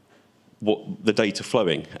what the data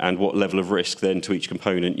flowing and what level of risk then to each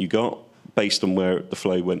component you got based on where the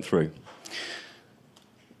flow went through.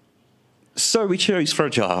 So we chose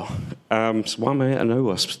Fragile. So why am I at an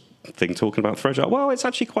OWASP thing talking about Fragile? Well, it's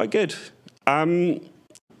actually quite good. A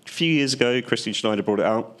few years ago, Christian Schneider brought it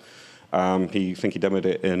out. I think he demoed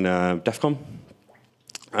it in DEF CON.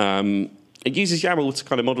 It uses YAML to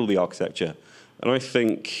kind of model the architecture. And I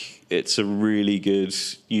think it's a really good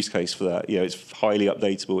use case for that. It's highly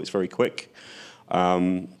updatable. It's very quick.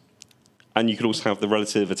 And you can also have the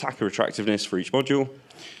relative attacker attractiveness for each module,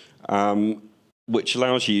 which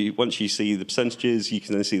allows you, once you see the percentages, you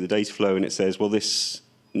can then see the data flow, and it says, well, this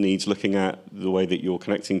needs looking at the way that you're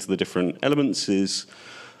connecting to the different elements is,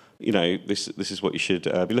 this is what you should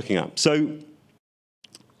be looking at. So,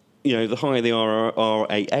 the higher the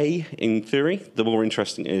RAA in theory, the more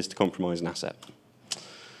interesting it is to compromise an asset.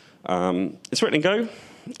 It's written in Go.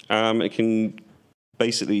 It can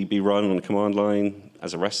basically be run on a command line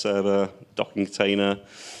as a REST server, Docker container.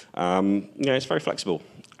 It's very flexible.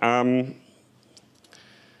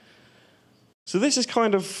 So this is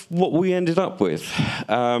kind of what we ended up with.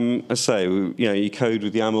 As I say, you code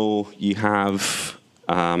with YAML. You have,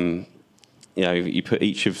 you put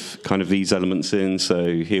each of kind of these elements in.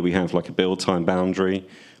 So here we have like a build time boundary.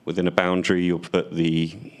 Within a boundary, you'll put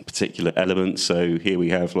the particular element. So here we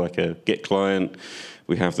have like a Git client.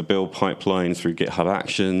 We have the build pipeline through GitHub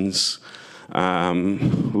Actions.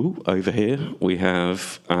 Over here, we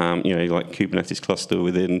have like Kubernetes cluster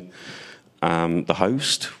within the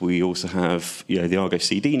host. We also have the Argo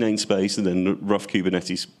CD namespace, and then the rough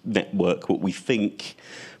Kubernetes network, what we think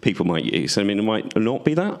people might use. I mean, it might not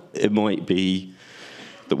be that. It might be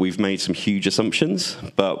that we've made some huge assumptions,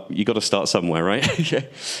 but you've got to start somewhere, right?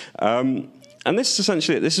 And this is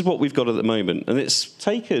essentially it. This is what we've got at the moment, and it's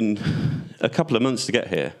taken a couple of months to get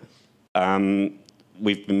here.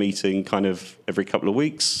 We've been meeting kind of every couple of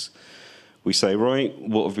weeks. We say, right,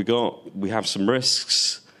 what have we got? We have some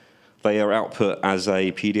risks. They are output as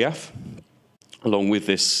a PDF, along with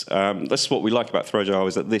this. That's what we like about Fragile,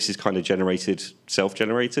 is that this is kind of generated,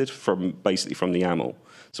 self-generated basically from the YAML.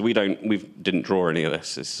 So we didn't draw any of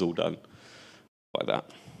this. This is all done like that.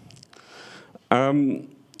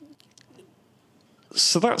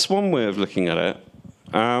 So that's one way of looking at it.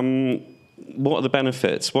 What are the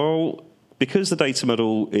benefits? Well, because the data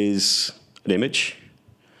model is an image,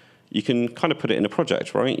 you can kind of put it in a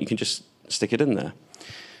project, right? You can just stick it in there.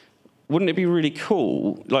 Wouldn't it be really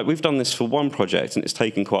cool? Like, we've done this for one project, and it's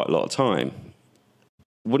taken quite a lot of time.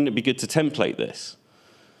 Wouldn't it be good to template this?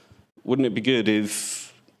 Wouldn't it be good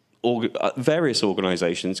if various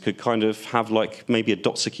organizations could kind of have like maybe a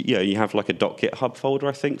you have like a .github folder,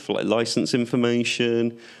 I think, for like license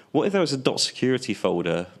information. What if there was a .security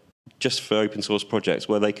folder just for open source projects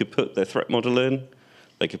where they could put their threat model in,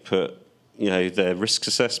 they could put, their risks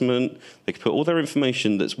assessment, they could put all their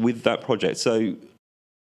information that's with that project. So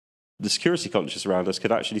the security conscious around us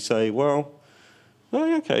could actually say, well,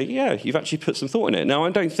 oh, okay, yeah, you've actually put some thought in it. Now,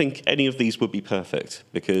 I don't think any of these would be perfect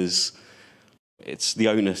because the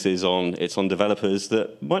onus is on developers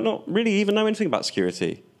that might not really even know anything about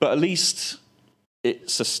security. But at least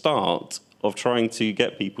it's a start of trying to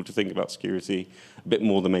get people to think about security a bit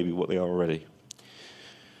more than maybe what they are already.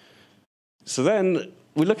 So then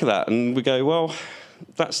we look at that and we go, well,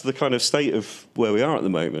 that's the kind of state of where we are at the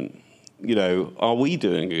moment. Are we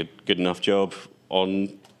doing a good enough job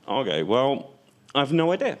on Argo? Well, I have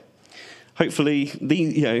no idea. Hopefully,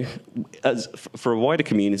 for a wider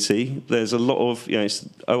community, there's a lot of,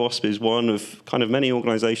 OWASP is one of kind of many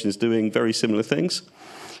organizations doing very similar things.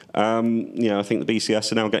 I think the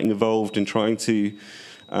BCS are now getting involved in trying to,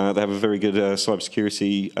 they have a very good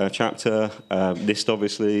cybersecurity chapter, NIST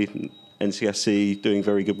obviously, NCSC doing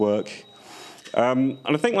very good work. And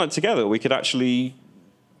I think like together we could actually,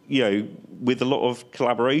 with a lot of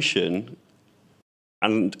collaboration,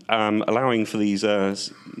 and allowing for these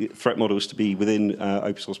threat models to be within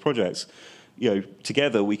open source projects,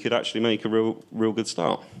 together we could actually make a real good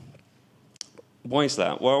start. Why is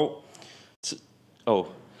that? Well,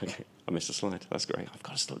 okay, I missed a slide. That's great. I've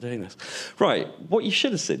got to stop doing this. Right, what you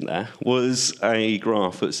should have seen there was a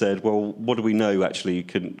graph that said, well, what do we know actually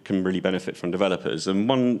can really benefit from developers? And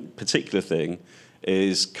one particular thing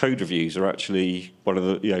is code reviews are actually one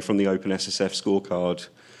of the, from the OpenSSF scorecard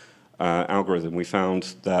algorithm, we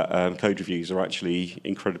found that code reviews are actually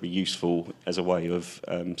incredibly useful as a way of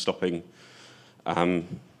stopping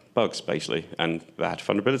bugs, basically, and bad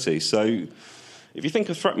vulnerabilities. So if you think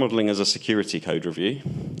of threat modeling as a security code review,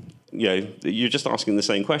 you're just asking the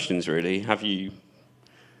same questions, really. Have you,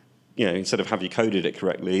 instead of have you coded it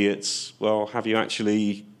correctly, it's, well, have you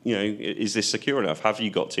actually, is this secure enough? Have you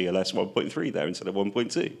got TLS 1.3 there instead of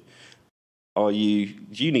 1.2? Do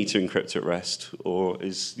you need to encrypt at rest, or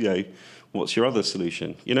is, what's your other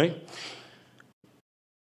solution,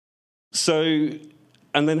 So,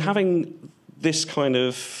 and then having this kind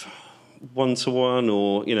of one-to-one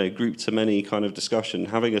or, group-to-many kind of discussion,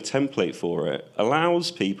 having a template for it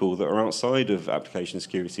allows people that are outside of application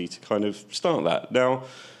security to kind of start that. Now,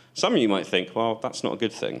 some of you might think, well, that's not a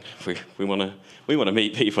good thing. We want to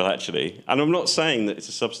meet people, actually. And I'm not saying that it's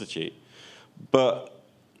a substitute, but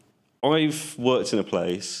I've worked in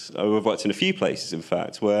a few places, in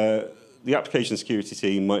fact, where the application security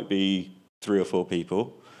team might be 3 or 4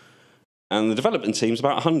 people, and the development team's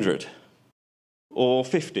about 100 or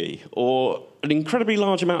 50, or an incredibly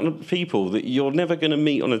large amount of people that you're never going to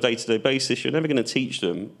meet on a day-to-day basis. You're never going to teach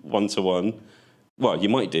them one-to-one. Well, you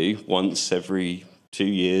might do once every 2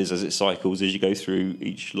 years as it cycles, as you go through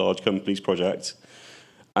each large company's project.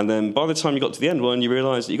 And then by the time you got to the end one, you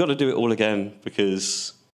realise that you've got to do it all again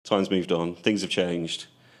because time's moved on, things have changed.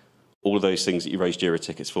 All of those things that you raised Jira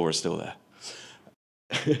tickets for are still there.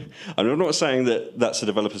 And I'm not saying that that's a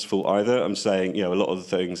developer's fault either. I'm saying, a lot of the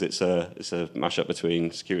things, it's a mashup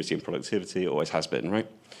between security and productivity. It always has been, right?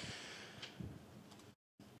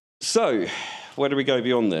 So, where do we go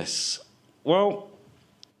beyond this? Well,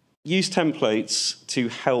 use templates to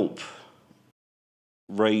help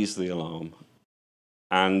raise the alarm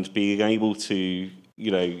and being able to,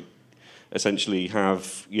 essentially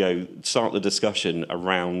have, start the discussion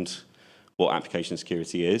around what application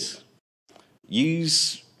security is.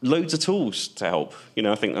 Use loads of tools to help.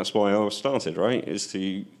 I think that's why I started, right, is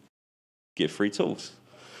to give free tools.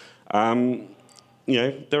 There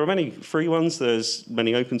are many free ones, there's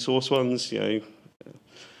many open source ones,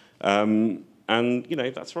 and,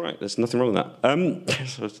 that's right, there's nothing wrong with that. I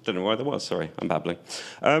don't know why there was, sorry, I'm babbling.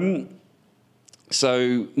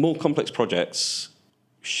 So more complex projects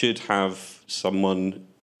should have someone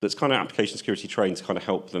that's kind of application security trained to kind of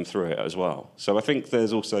help them through it as well. So I think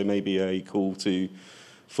there's also maybe a call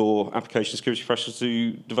for application security professionals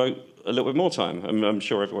to devote a little bit more time. I'm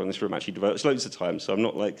sure everyone in this room actually devotes loads of time, so I'm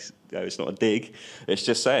not like, it's not a dig. It's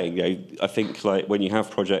just saying, I think like when you have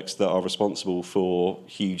projects that are responsible for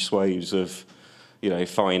huge swathes of,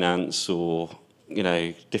 finance or,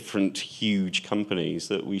 different huge companies,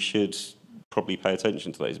 that we should probably pay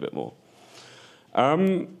attention to those a bit more.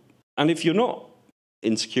 And if you're not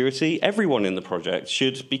in security, everyone in the project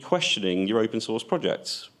should be questioning your open source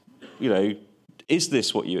projects. Is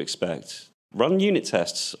this what you expect? Run unit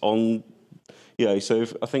tests on, so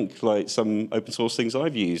I think like some open source things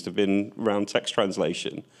I've used have been around text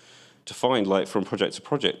translation. to find, like, from project to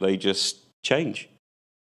project, they just change.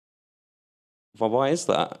 Well, why is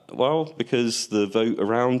that? Well, because the vote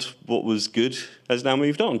around what was good has now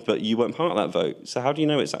moved on, but you weren't part of that vote. So how do you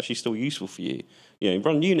know it's actually still useful for you? You know,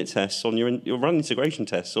 run unit tests on run integration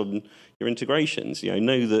tests on your integrations. You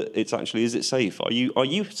know that it's actually, is it safe? Are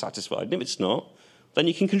you satisfied? And if it's not, then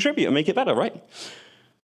you can contribute and make it better, right?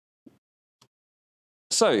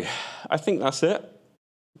 So I think that's it.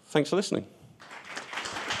 Thanks for listening.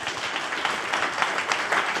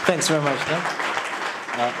 Thanks very much, Dan.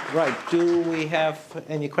 Right, do we have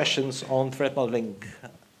any questions on threat modeling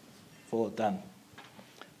for Dan?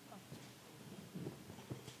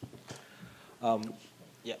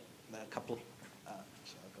 Yeah, a couple.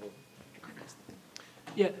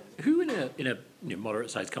 Yeah, who in a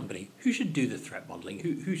moderate-sized company, who should do the threat modeling?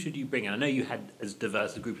 Who should you bring in? I know you had as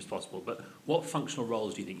diverse a group as possible, but what functional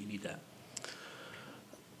roles do you think you need there?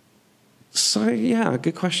 So, yeah,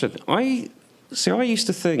 good question. I used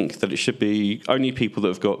to think that it should be only people that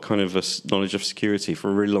have got kind of a knowledge of security for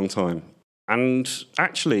a really long time. And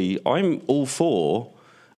actually, I'm all for,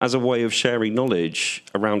 as a way of sharing knowledge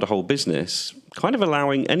around a whole business, kind of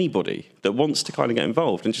allowing anybody that wants to kind of get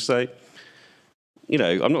involved and just say, you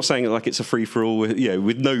know, I'm not saying it like it's a free-for-all, you know,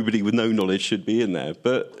 with nobody with no knowledge should be in there.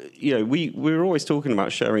 But, you know, we're always talking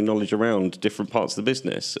about sharing knowledge around different parts of the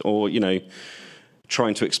business, or, you know,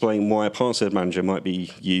 trying to explain why a password manager might be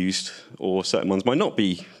used or certain ones might not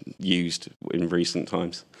be used in recent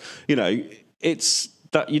times. You know, it's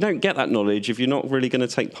that you don't get that knowledge if you're not really going to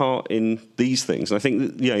take part in these things. And I think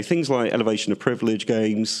that, you know, things like elevation of privilege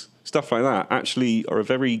games, stuff like that, actually are a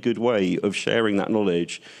very good way of sharing that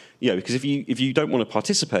knowledge. You know, because if you don't want to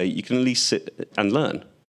participate, you can at least sit and learn.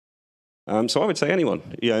 So I would say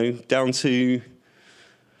anyone, you know, down to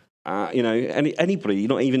you know, anybody,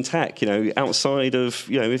 not even tech, you know, outside of,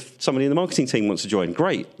 you know, if somebody in the marketing team wants to join,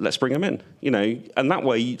 great, let's bring them in, you know, and that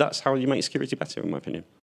way, that's how you make security better, in my opinion.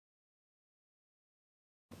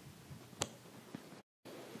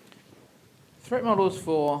 Threat models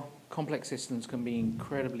for complex systems can be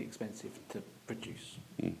incredibly expensive to produce.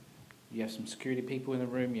 You have some security people in the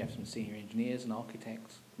room, you have some senior engineers and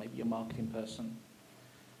architects, maybe your marketing person.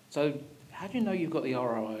 So how do you know you've got the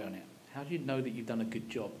ROI on it? How do you know that you've done a good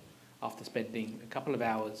job after spending a couple of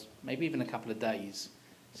hours, maybe even a couple of days,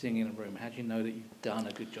 sitting in a room? How do you know that you've done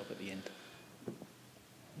a good job at the end?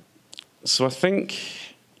 So I think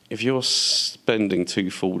if you're spending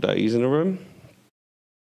 2 full days in a room,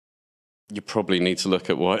 you probably need to look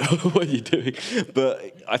at what you're doing.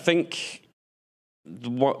 But I think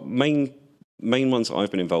what main ones that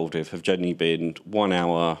I've been involved with have generally been 1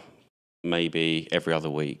 hour, maybe every other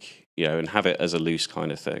week, you know, and have it as a loose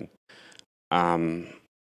kind of thing.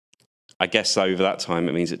 I guess over that time,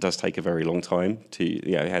 it means it does take a very long time to,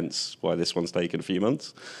 you know, hence why this one's taken a few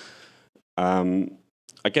months.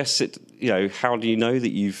 I guess you know, how do you know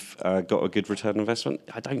that you've got a good return on investment?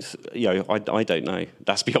 I don't know.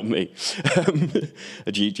 That's beyond me.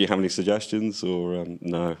 Do you have any suggestions or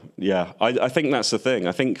no? Yeah, I think that's the thing.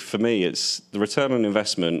 I think for me, it's the return on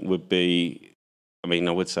investment would be, I mean,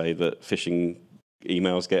 I would say that phishing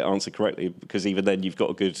emails get answered correctly, because even then you've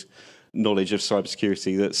got a good knowledge of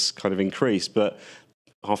cybersecurity that's kind of increased. But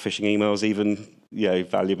are phishing emails even, you know,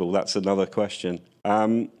 valuable? That's another question.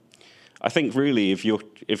 I think really, if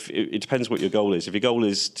it depends what your goal is. If your goal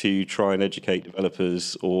is to try and educate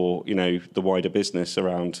developers or, you know, the wider business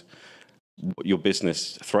around what your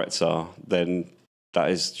business threats are, then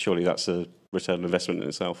surely that's a return on investment in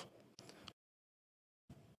itself.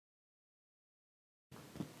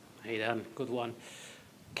 Hey Dan, good one.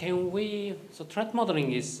 So threat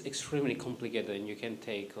modeling is extremely complicated, and you can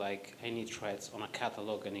take like any threats on a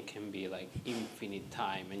catalog and it can be like infinite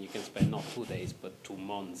time, and you can spend not 2 days but 2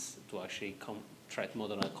 months to actually threat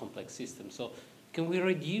model a complex system. So can we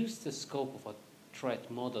reduce the scope of a threat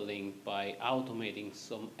modeling by automating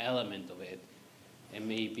some element of it and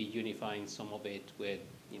maybe unifying some of it with,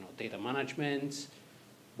 you know, data management?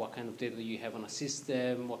 What kind of data do you have on a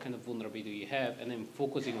system? What kind of vulnerability do you have? And then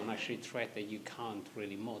focusing on actually threat that you can't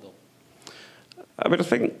really model. I mean, I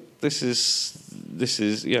think this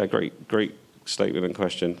is yeah, great statement and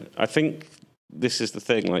question. I think this is the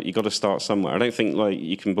thing. Like, you got to start somewhere. I don't think like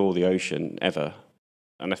you can boil the ocean ever.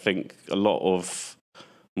 And I think a lot of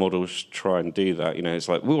models try and do that. You know, it's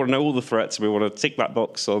like we want to know all the threats. We want to tick that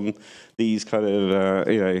box on these kind of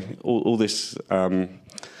you know, all this.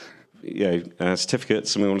 You know,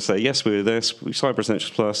 certificates, and we want to say, yes, we're this, we're Cyber Essentials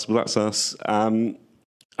Plus, well, that's us. And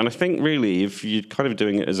I think really, if you're kind of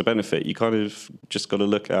doing it as a benefit, you kind of just got to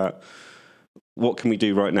look at what can we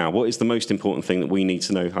do right now? What is the most important thing that we need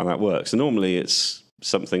to know how that works? And normally it's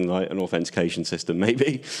something like an authentication system,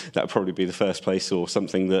 maybe. That would probably be the first place, or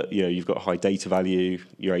something that, you've got high data value,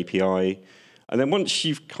 your API. And then once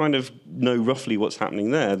you've kind of know roughly what's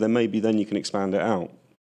happening there, then maybe then you can expand it out.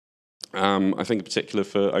 I think in particular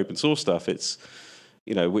for open source stuff, it's,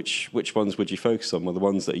 which ones would you focus on? Well, the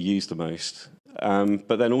ones that are used the most.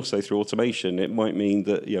 But then also through automation, it might mean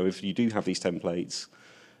that, if you do have these templates,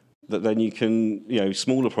 that then you can,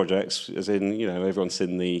 smaller projects, as in, everyone's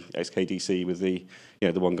seen the XKDC with the,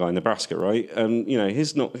 the one guy in Nebraska, right? And,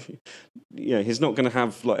 he's not going to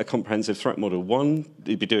have like a comprehensive threat model. One,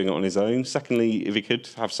 he'd be doing it on his own. Secondly, if he could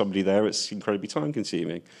have somebody there, it's incredibly time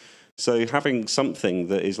consuming. So having something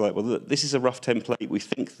that is like, well, look, this is a rough template. We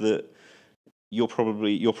think that your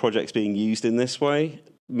project's being used in this way.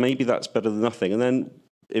 Maybe that's better than nothing. And then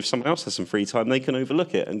if someone else has some free time, they can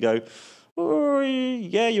overlook it and go, oh,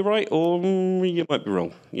 yeah, you're right, or you might be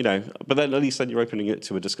wrong, But then at least then you're opening it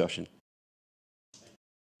to a discussion.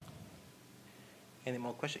 Any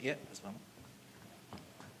more questions? Yeah, this one.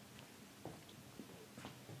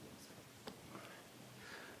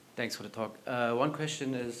 Thanks for the talk. One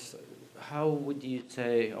question is, how would you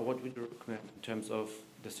say, or what would you recommend in terms of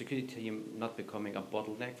the security team not becoming a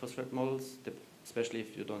bottleneck for threat models, especially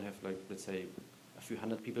if you don't have, like, let's say, a few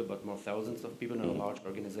hundred people, but more thousands of people in a large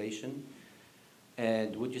organization?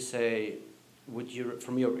 And would you say,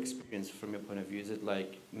 from your experience, from your point of view, is it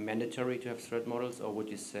like mandatory to have threat models, or would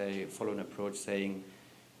you say follow an approach saying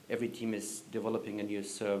every team is developing a new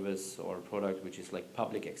service or product which is like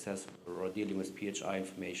public accessible, or dealing with PHI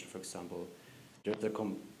information, for example? There's a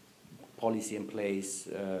policy in place,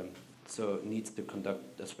 so it needs to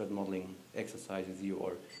conduct a threat modeling exercise with you,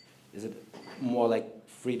 or is it more like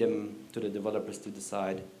freedom to the developers to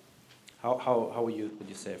decide? How would you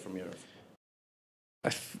say from your...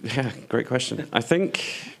 Yeah, great question. I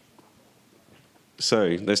think,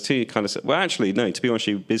 so there's two kind of, well, actually, no, to be honest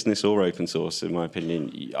with you, business or open source, in my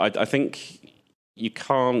opinion, I think you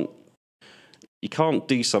can't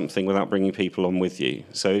do something without bringing people on with you.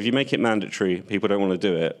 So if you make it mandatory, people don't want to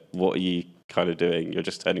do it, what are you kind of doing? You're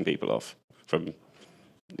just turning people off from,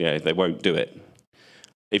 they won't do it.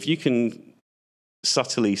 If you can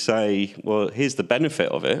subtly say, well, here's the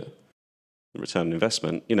benefit of it, the return on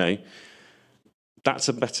investment, that's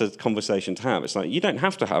a better conversation to have. It's like, you don't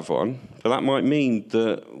have to have one, but that might mean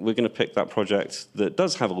that we're going to pick that project that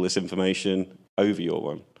does have all this information over your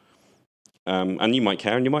one. And you might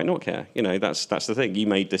care and you might not care. That's the thing. You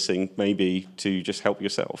made this thing maybe to just help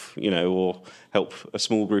yourself, or help a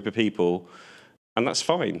small group of people. And that's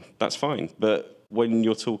fine. That's fine. But when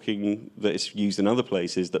you're talking that it's used in other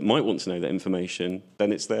places that might want to know that information,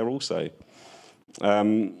 then it's there also.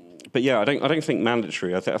 But yeah, I don't think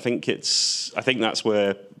mandatory. I think that's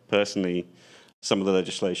where personally some of the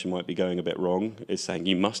legislation might be going a bit wrong. Is saying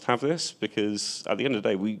you must have this, because at the end of the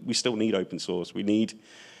day, we still need open source. We need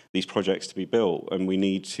these projects to be built, and we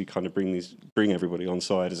need to kind of bring everybody on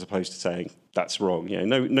side, as opposed to saying that's wrong.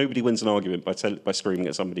 Nobody wins an argument by screaming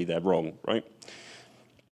at somebody they're wrong, right?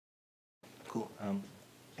 Cool.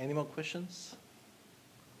 Any more questions?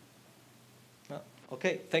 No?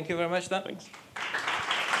 Okay. Thank you very much, Dan. Thanks.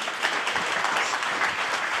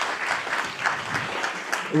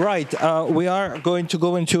 Right, we are going to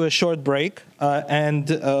go into a short break, and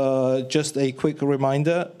just a quick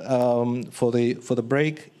reminder for the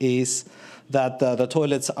break is that the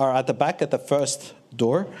toilets are at the back at the first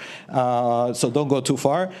door, so don't go too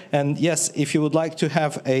far. And yes, if you would like to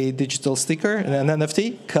have a digital sticker and an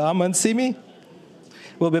NFT, come and see me.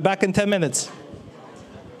 We'll be back in 10 minutes.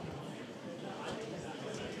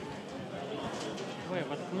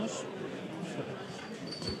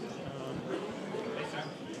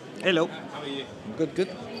 Hello. How are you? Good, good.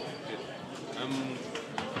 Good.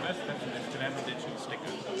 First question is to have a digital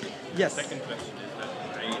sticker. Yes. Second question is that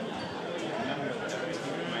I remember that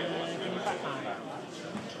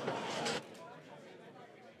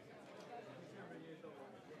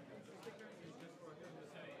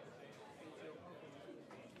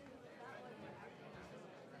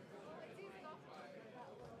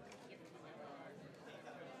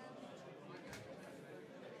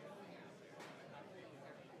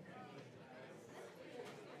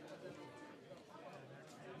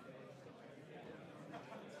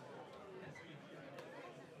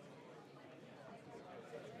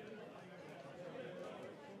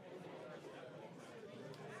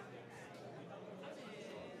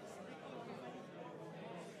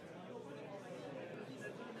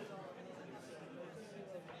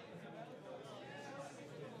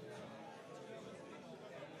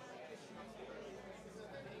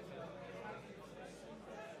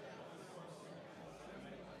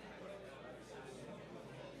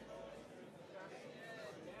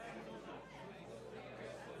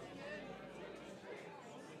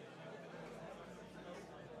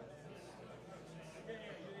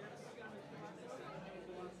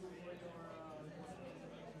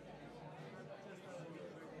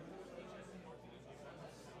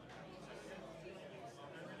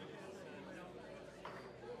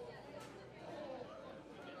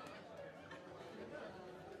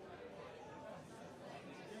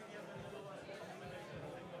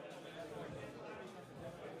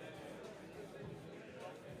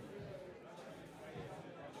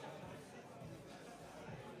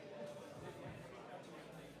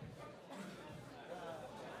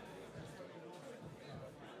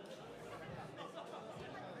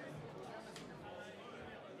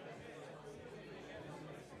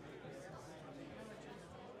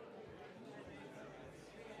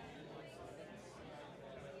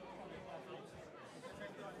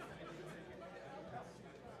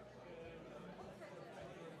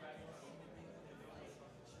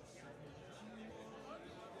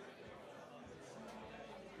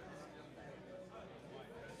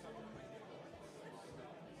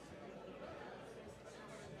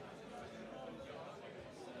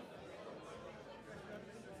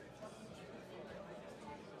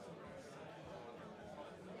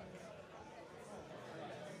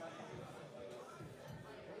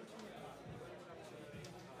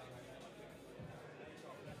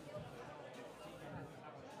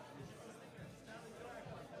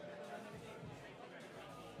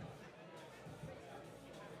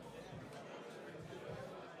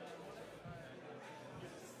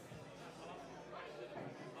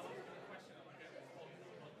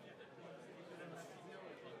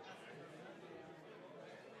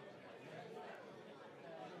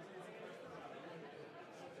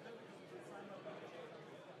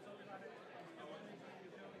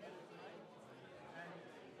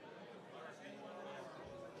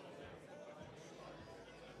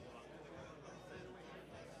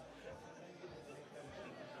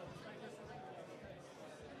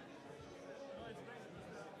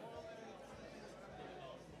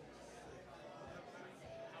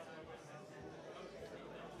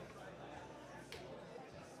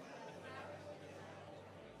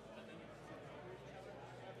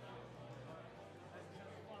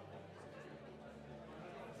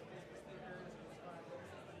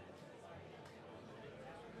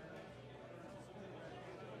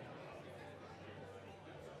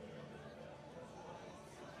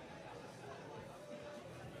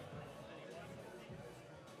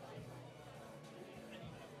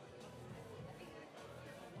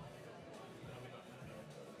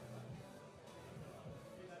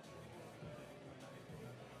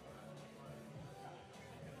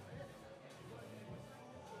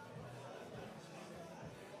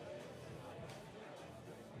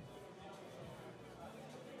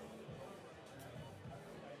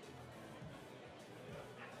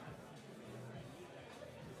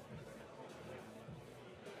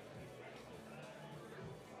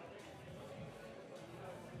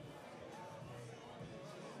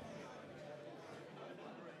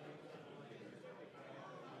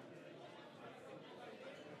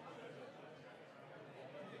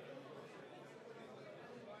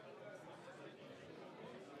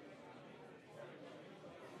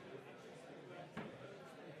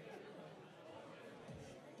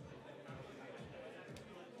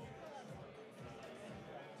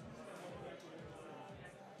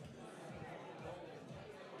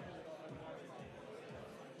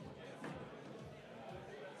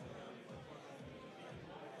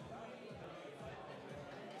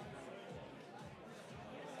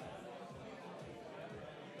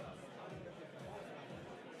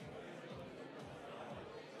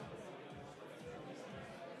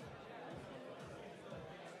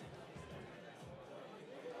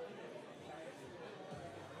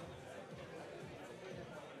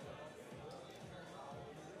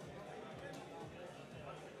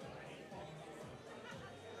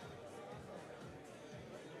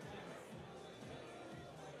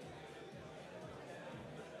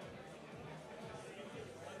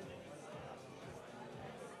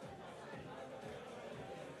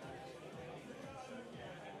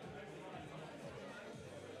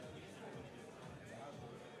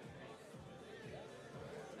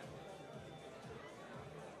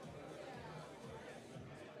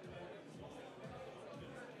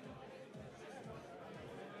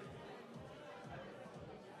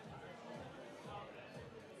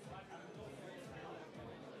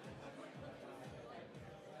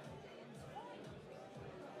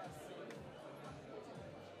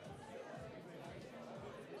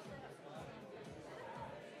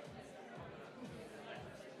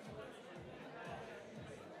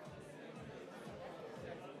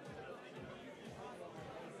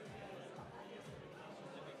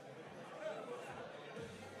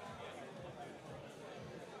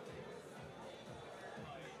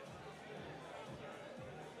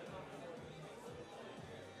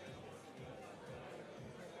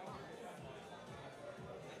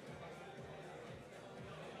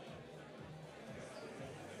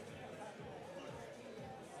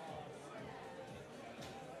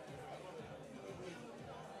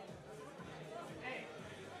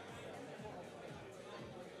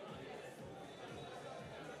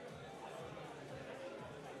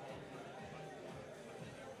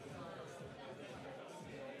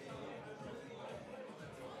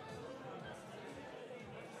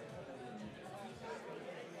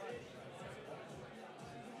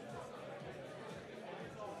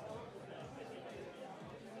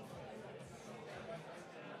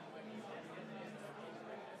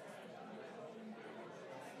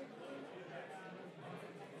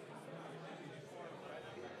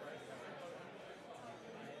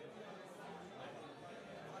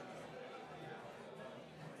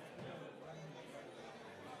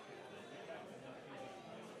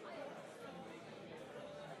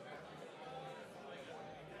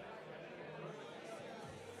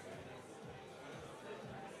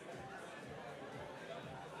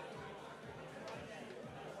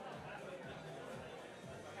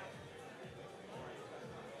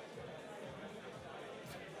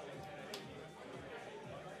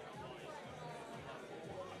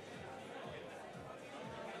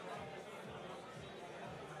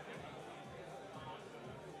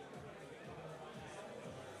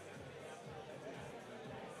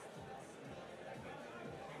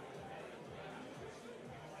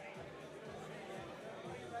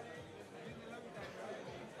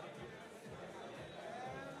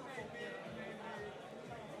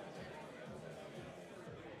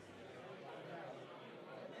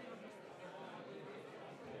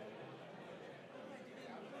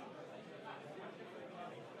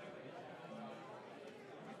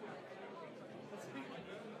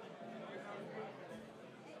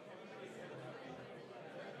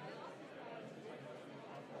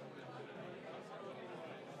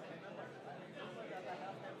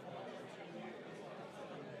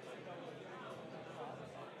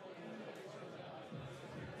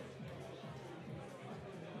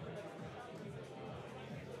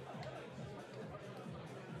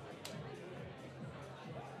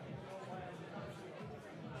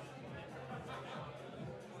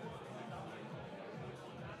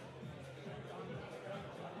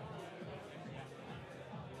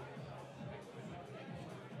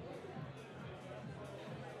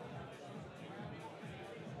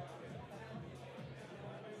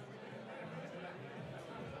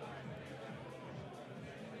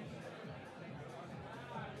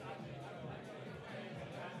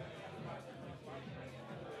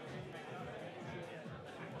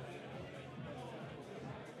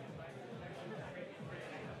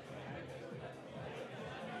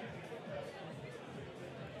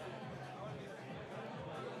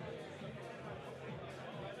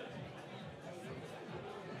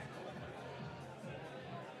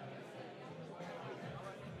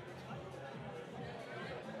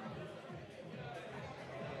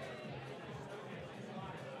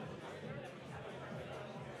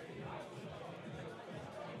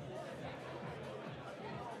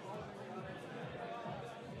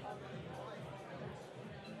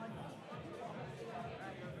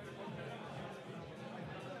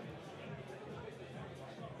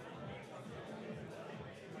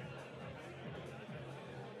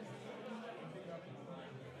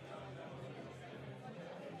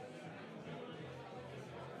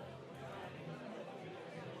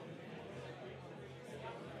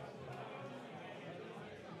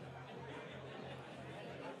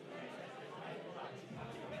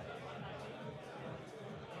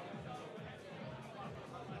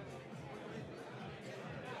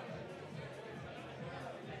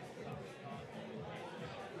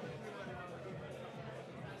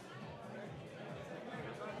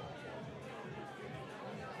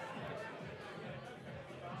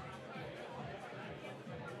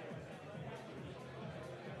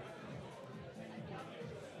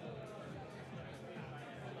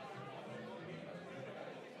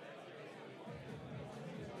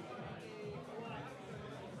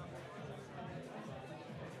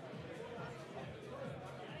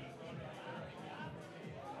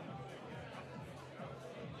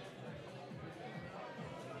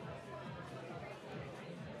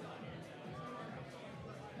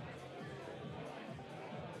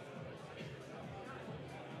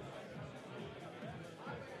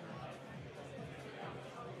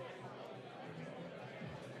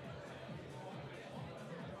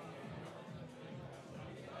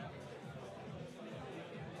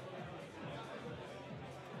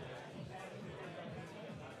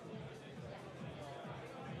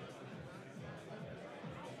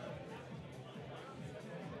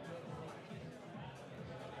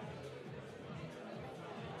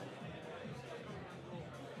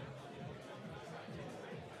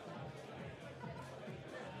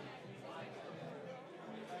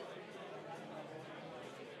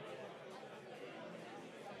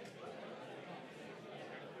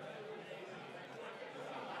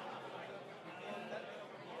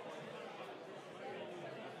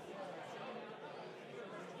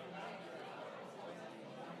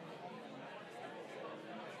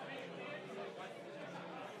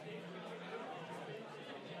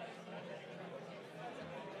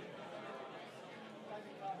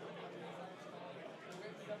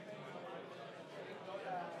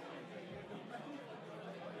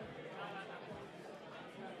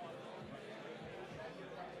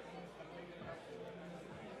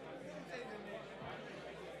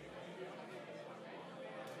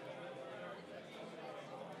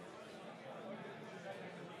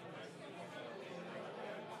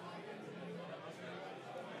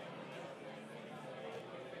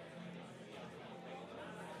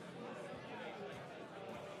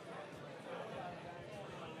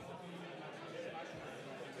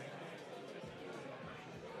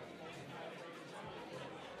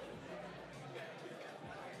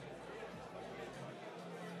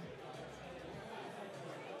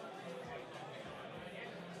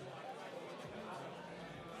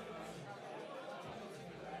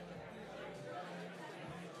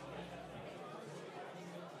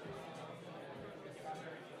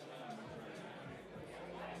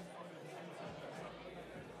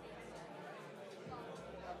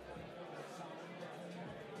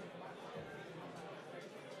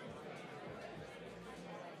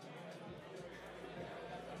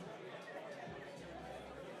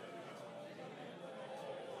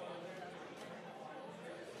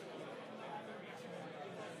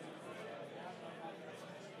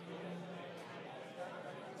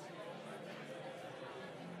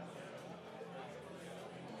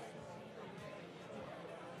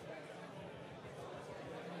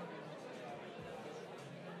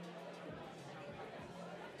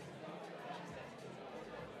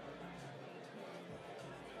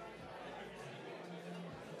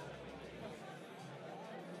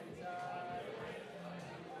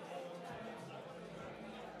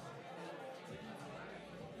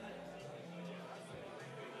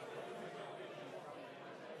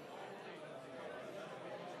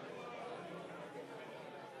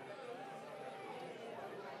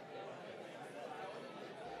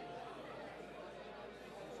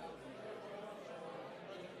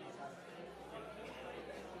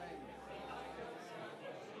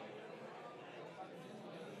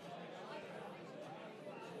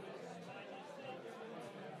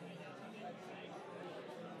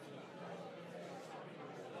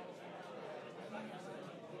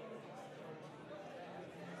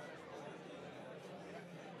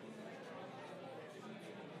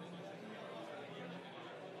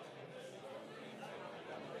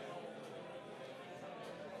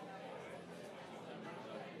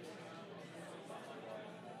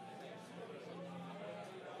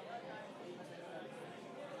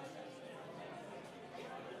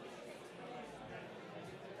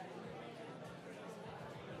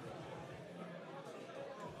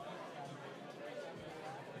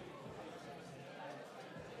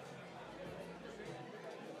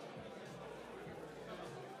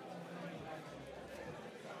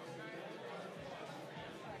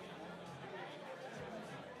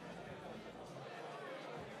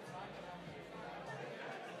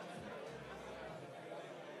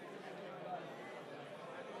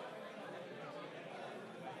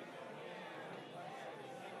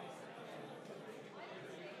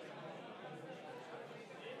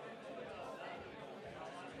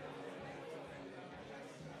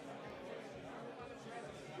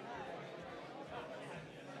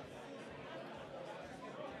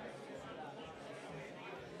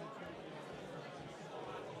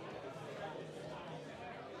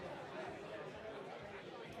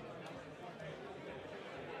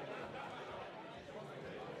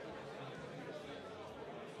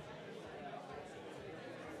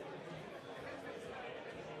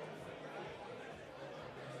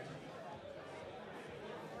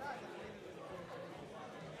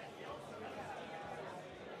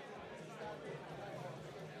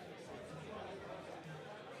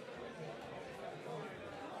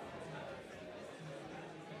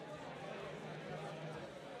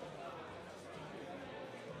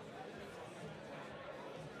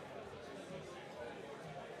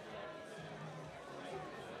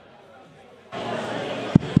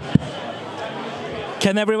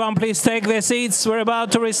Can everyone please take their seats? We're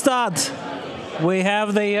about to restart. We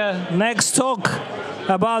have the next talk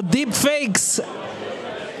about deep fakes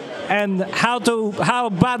and how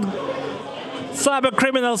bad cyber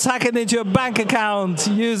criminals hack into your bank account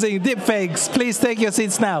using deep fakes. Please take your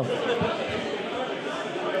seats now.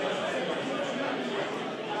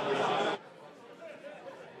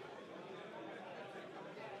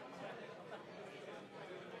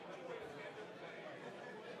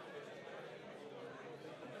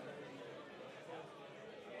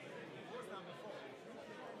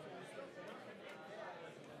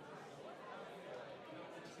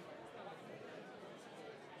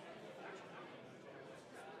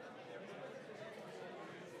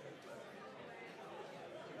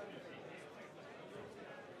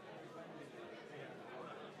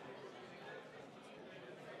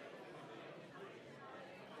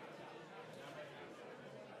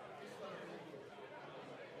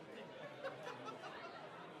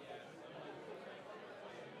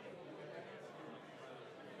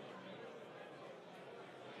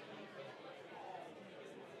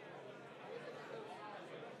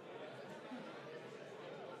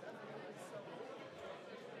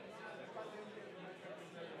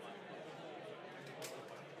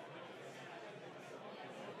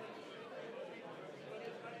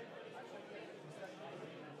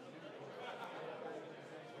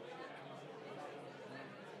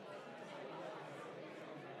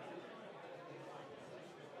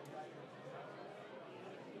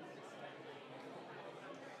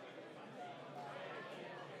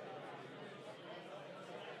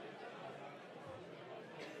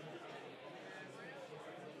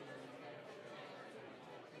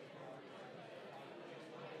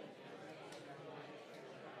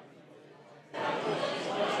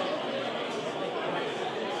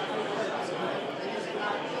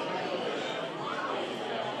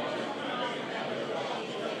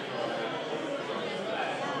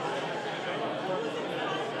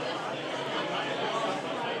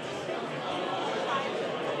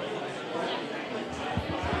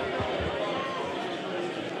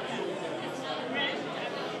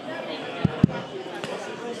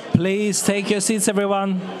 Please take your seats,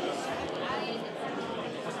 everyone.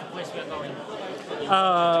 What's the place we're going?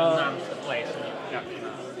 The place.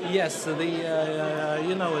 Yes, the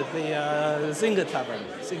you know it, the Zinger Tavern.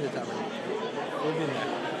 Zinger Tavern. We've been there.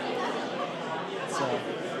 So,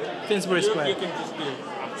 Finsbury Square. You can just do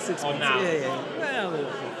 6 or months. now. Yeah.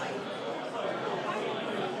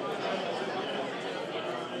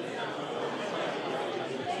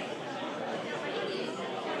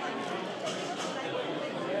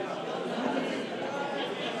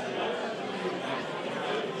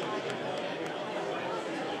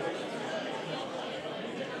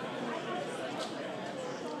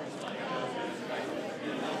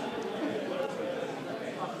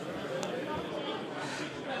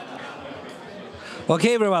 Well,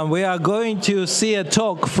 okay, everyone, we are going to see a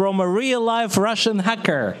talk from a real-life Russian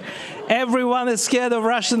hacker. Everyone is scared of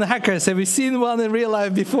Russian hackers. Have you seen one in real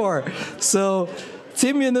life before? So,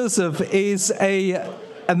 Tim Yunusov is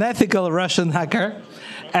an ethical Russian hacker,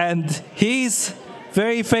 and he's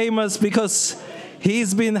very famous because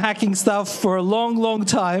he's been hacking stuff for a long, long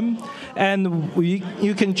time. And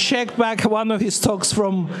you can check back one of his talks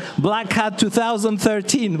from Black Hat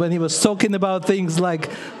 2013 when he was talking about things like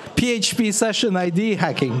PHP session ID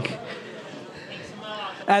hacking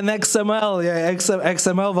and XML,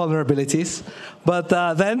 XML vulnerabilities. But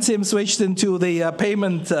then Tim switched into the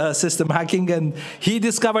payment system hacking, and he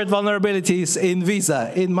discovered vulnerabilities in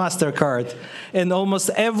Visa, in MasterCard, in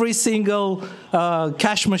almost every single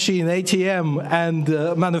cash machine, ATM, and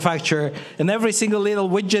manufacturer, and every single little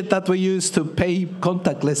widget that we use to pay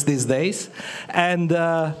contactless these days. And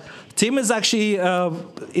Tim is actually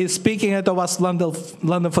is speaking at OWASP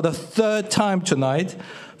London for the third time tonight.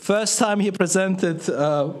 First time he presented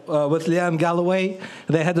with Leanne Galloway.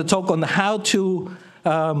 They had a talk on how to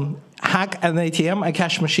hack an ATM, a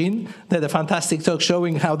cash machine. They had a fantastic talk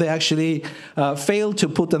showing how they actually failed to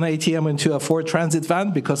put an ATM into a Ford Transit van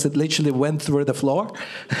because it literally went through the floor.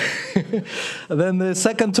 Then the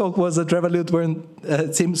second talk was at Revolut where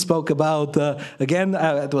Tim spoke about, again,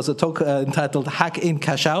 it was a talk entitled Hack In,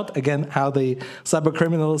 Cash Out. Again, how the cyber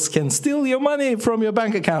criminals can steal your money from your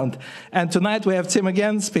bank account. And tonight we have Tim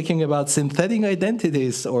again speaking about synthetic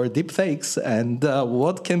identities or deep fakes and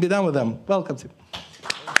what can be done with them. Welcome, Tim.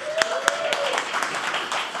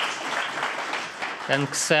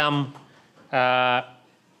 Thanks, Sam. Thank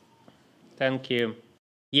you.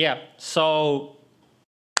 Yeah, so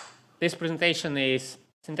this presentation is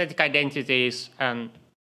synthetic identities and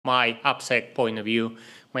my AppSec point of view.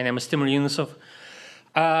 My name is Timur Yunusov.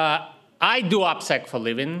 I do AppSec for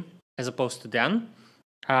living as opposed to Dan.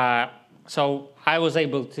 So I was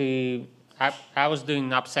able to, I was doing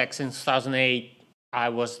AppSec since 2008. I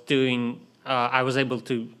was able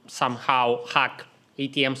to somehow hack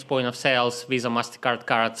ATM's point of sales, Visa, MasterCard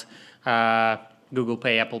cards, Google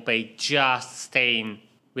Pay, Apple Pay, just staying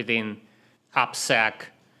within AppSec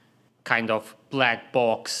kind of black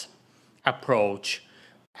box approach.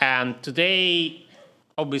 And today,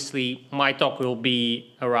 obviously, my talk will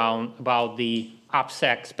be about the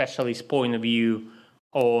AppSec specialist point of view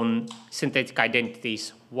on synthetic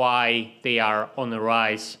identities, why they are on the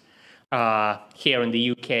rise here in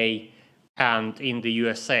the UK and in the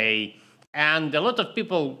USA. And a lot of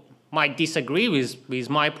people might disagree with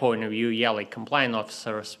my point of view. Yeah, like compliance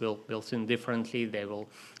officers will think differently. They will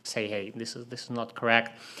say, hey, this is not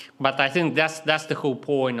correct. But I think that's the whole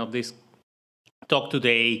point of this talk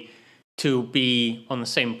today, to be on the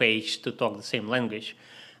same page, to talk the same language.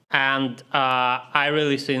 And I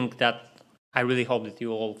really think that, I really hope that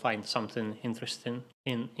you all find something interesting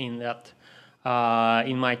in that,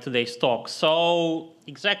 in my today's talk. So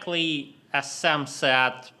exactly as Sam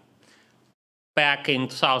said, back in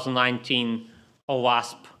 2019,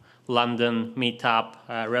 OWASP, London, Meetup,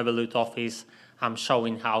 Revolut office, I'm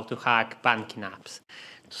showing how to hack banking apps.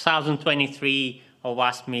 2023,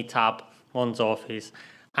 OWASP, Meetup, Mon's office,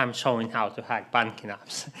 I'm showing how to hack banking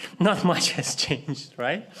apps. Not much has changed,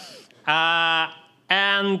 right?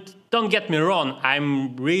 And don't get me wrong, I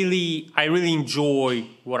really enjoy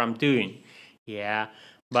what I'm doing, yeah.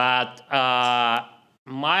 But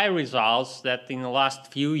my results that in the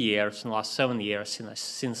last few years, in the last 7 years,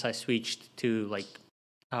 since I switched to like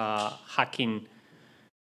hacking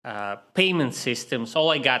payment systems, all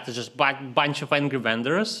I got is just a bunch of angry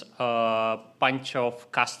vendors, a bunch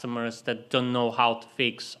of customers that don't know how to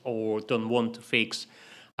fix or don't want to fix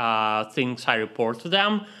things I report to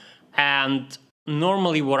them. And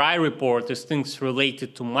normally what I report is things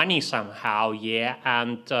related to money somehow, yeah,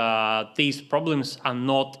 and these problems are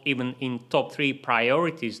not even in top 3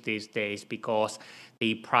 priorities these days, because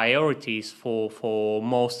the priorities for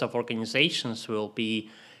most of organizations will be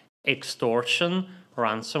extortion,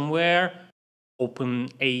 ransomware, open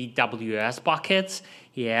AWS buckets,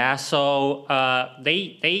 yeah, so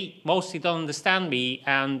they mostly don't understand me,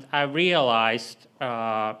 and I realized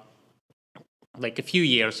like a few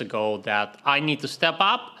years ago that I need to step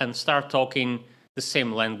up and start talking the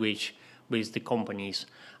same language with the companies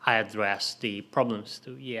I address the problems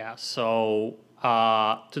to. Yeah, so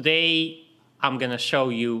today I'm gonna show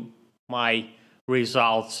you my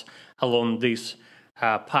results along this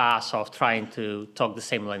path of trying to talk the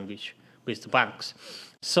same language with the banks.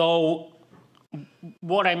 So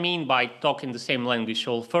what I mean by talking the same language,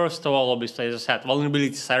 well, first of all, obviously, as I said,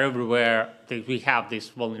 vulnerabilities are everywhere. We have this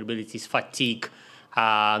vulnerabilities fatigue.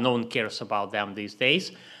 No one cares about them these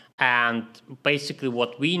days. And basically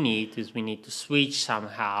what we need is we need to switch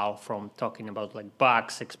somehow from talking about like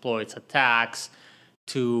bugs, exploits, attacks,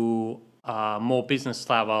 to more business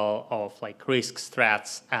level of like risks,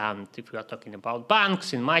 threats. And if we are talking about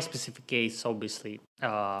banks, in my specific case, obviously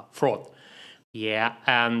fraud. Yeah,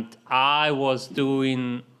 and I was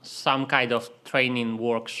doing some kind of training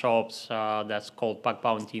workshops that's called bug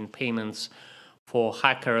bounty in payments for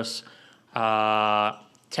hackers,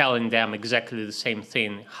 telling them exactly the same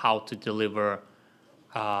thing, how to deliver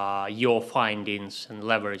your findings and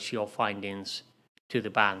leverage your findings to the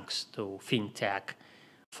banks, to fintech,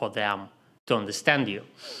 for them to understand you.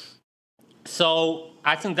 So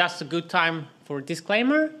I think that's a good time for a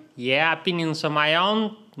disclaimer. Yeah, opinions of my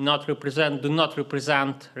own, do not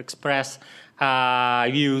represent or express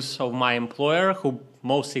views of my employer, who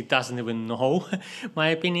mostly doesn't even know my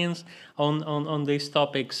opinions on these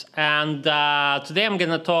topics. And today I'm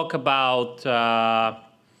going to talk about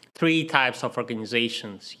 3 types of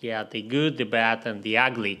organizations. Yeah, the good, the bad, and the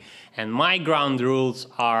ugly. And my ground rules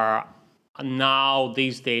are, now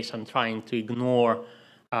these days I'm trying to ignore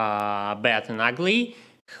bad and ugly,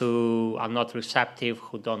 who are not receptive,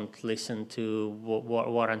 who don't listen to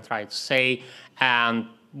what I'm trying to say, and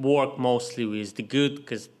work mostly with the good,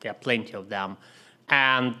 because there are plenty of them.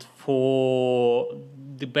 And for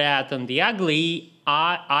the bad and the ugly,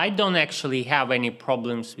 I don't actually have any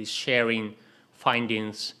problems with sharing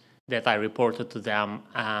findings that I reported to them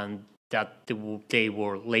and that they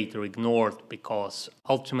were later ignored, because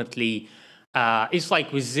ultimately it's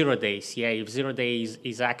like with 0 days. Yeah, if 0 days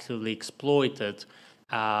is actively exploited,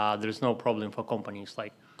 there's no problem for companies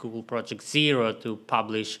like Google Project Zero to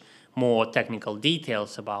publish more technical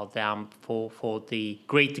details about them for the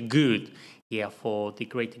greater good, yeah, for the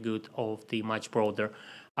greater good of the much broader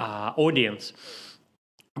audience.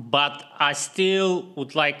 But I still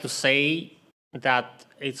would like to say that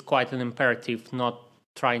it's quite an imperative not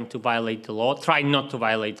trying to violate the law. Try not to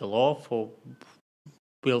violate the law for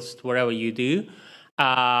whilst whatever you do.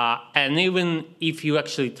 And even if you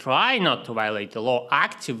actually try not to violate the law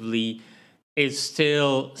actively, it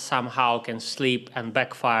still somehow can slip and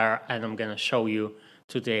backfire. And I'm going to show you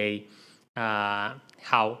today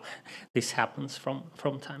how this happens from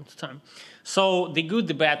time to time. So the good,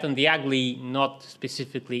 the bad, and the ugly, not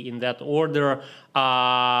specifically in that order.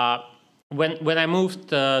 When I moved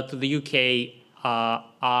to the UK,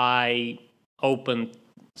 I opened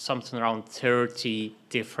something around 30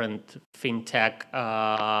 different fintech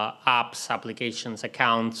apps, applications,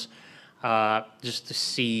 accounts, just to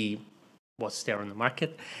see what's there on the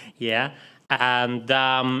market. Yeah, and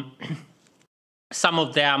some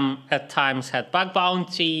of them at times had bug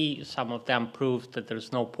bounty. Some of them proved that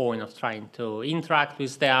there's no point of trying to interact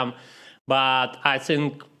with them. But I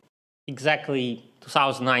think exactly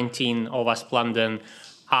 2019, OWASP London,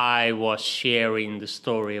 I was sharing the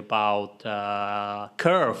story about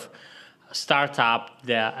Curve, a startup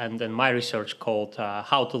there, and then my research called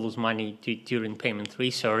How to Lose Money During Payment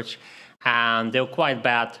Research. And they were quite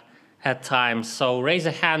bad at times. So raise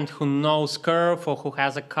a hand who knows Curve or who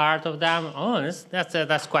has a card of them. Oh,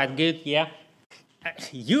 that's quite good, yeah.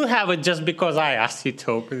 You have it just because I asked you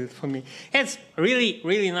to open it for me. It's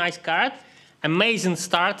really nice card. Amazing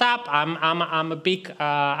startup. I'm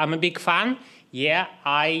a big fan. Yeah,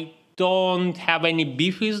 I don't have any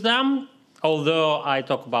beef with them, although I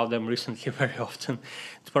talk about them recently very often.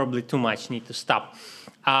 It's probably too much. Need to stop.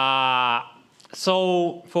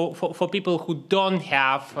 So for people who don't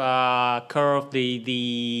have Curve,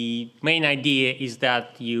 the main idea is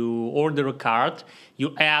that you order a card,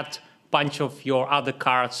 you add a bunch of your other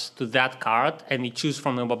cards to that card, and you choose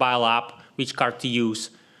from the mobile app which card to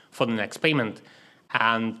use for the next payment.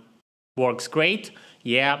 And works great.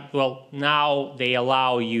 Yeah, well, now they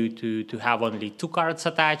allow you to have only 2 cards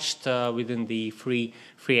attached within the free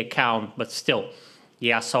account, but still.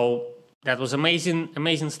 Yeah, so that was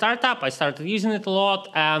amazing startup. I started using it a lot,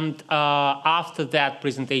 and after that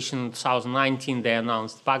presentation in 2019, they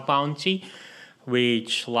announced bug bounty,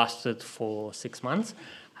 which lasted for 6 months.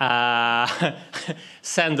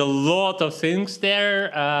 Sent a lot of things there.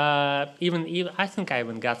 Even I think I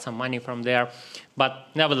even got some money from there, but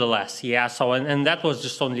nevertheless, yeah. So and that was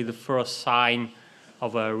just only the first sign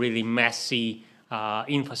of a really messy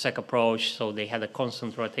InfoSec approach. So they had a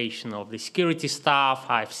constant rotation of the security staff.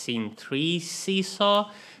 I've seen 3 CISO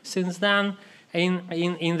since then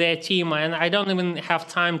in their team, and I don't even have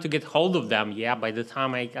time to get hold of them. Yeah, by the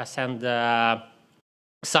time I send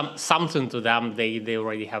something to them, they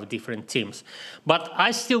already have different teams. But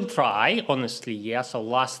I still try, honestly. Yeah. So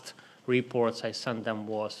last reports I sent them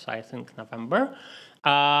was, I think, November.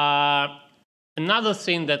 Another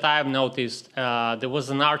thing that I've noticed, there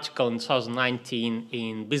was an article in 2019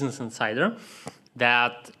 in Business Insider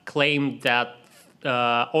that claimed that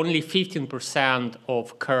only 15%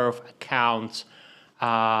 of Curve accounts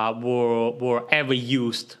were ever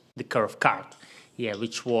used the Curve card. Yeah,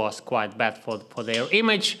 which was quite bad for their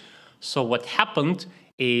image. So what happened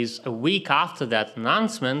is a week after that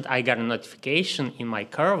announcement, I got a notification in my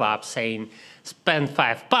Curve app saying, spend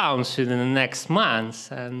 £5 within the next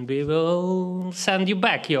month and we will send you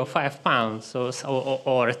back your £5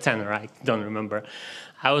 or a tenner, I don't remember.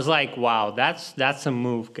 I was like, wow, that's a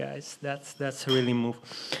move, guys. That's a really move.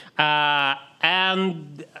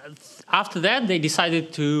 And after that, they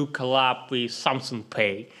decided to collab with Samsung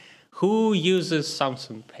Pay. Who uses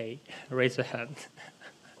Samsung Pay? Raise a hand.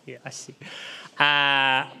 Yeah, I see.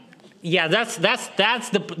 Yeah, that's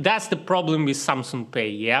the problem with Samsung Pay.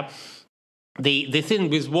 Yeah, the thing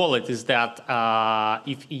with wallet is that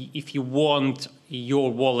if you want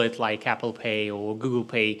your wallet like Apple Pay or Google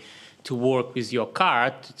Pay to work with your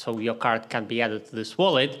card, so your card can be added to this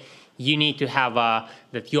wallet, you need to have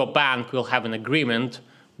that your bank will have an agreement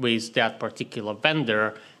with that particular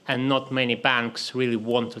vendor. And not many banks really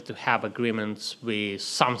wanted to have agreements with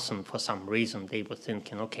Samsung for some reason. They were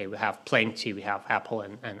thinking, okay, we have plenty, we have Apple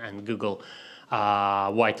and Google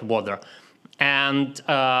white water. And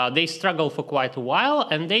they struggled for quite a while,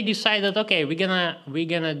 and they decided, okay, we're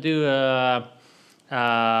gonna do a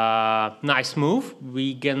nice move.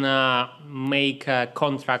 We're gonna make a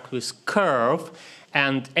contract with Curve,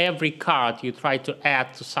 and every card you try to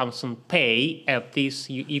add to Samsung Pay,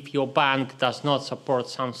 if your bank does not support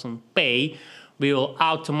Samsung Pay, we will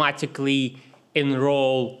automatically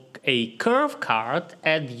enroll a Curve card,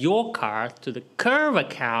 add your card to the Curve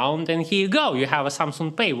account, and here you go. You have a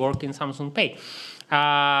Samsung Pay, working Samsung Pay.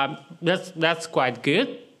 That's quite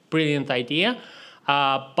good. Brilliant idea.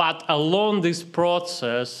 But along this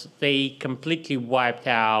process, they completely wiped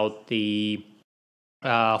out the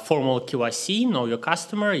formal KYC, know your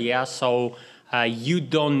customer. Yeah, so you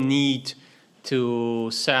don't need to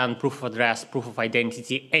send proof of address, proof of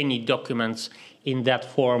identity, any documents in that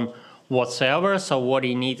form whatsoever. So what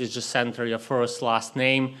you need is just enter your first, last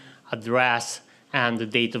name, address, and the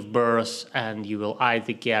date of birth, and you will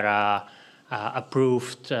either get a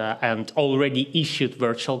approved and already issued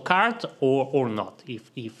virtual card or not,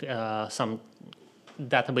 if some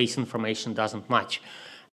database information doesn't match.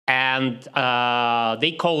 And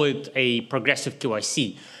they call it a progressive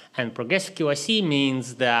KYC. And progressive KYC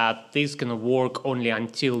means that this is going to work only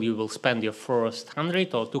until you will spend your first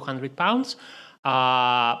 100 or 200 pounds.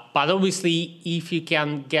 But obviously, if you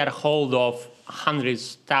can get a hold of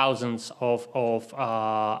hundreds, thousands of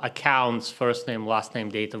accounts, first name, last name,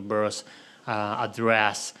 date of birth,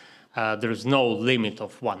 address, there is no limit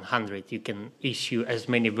of 100. You can issue as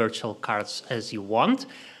many virtual cards as you want.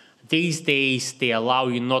 These days, they allow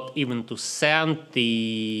you not even to send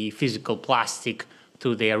the physical plastic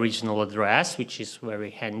to the original address, which is very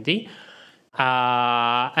handy.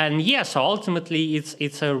 And yeah, so ultimately,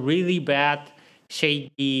 it's a really bad,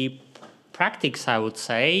 shady practice, I would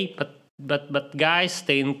say. But guys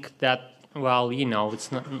think that, well, you know, it's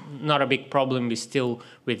not a big problem. We're still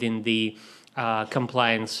within the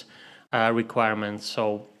compliance requirements.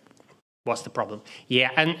 So what's the problem? Yeah,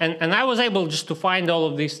 and I was able just to find all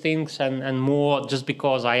of these things and more just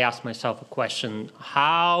because I asked myself a question: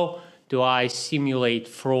 how do I simulate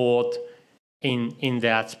fraud in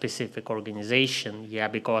that specific organization? Yeah,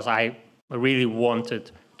 because I really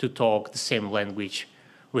wanted to talk the same language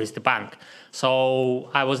with the bank. So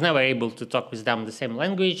I was never able to talk with them the same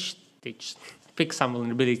language. They just fixed some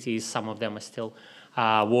vulnerabilities. Some of them are still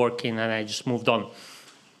working, and I just moved on.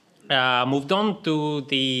 Moved on to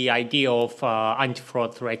the idea of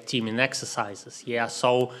anti-fraud threat teaming exercises. Yeah,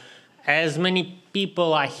 so as many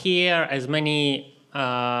people are here, as many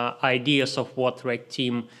ideas of what red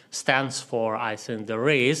team stands for, I think there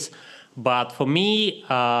is. But for me,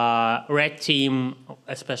 red team,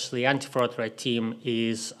 especially anti-fraud red team,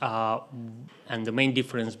 is and the main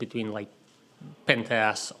difference between like pen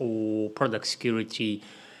tests or product security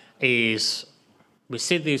is we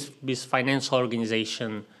see this financial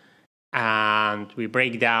organization and we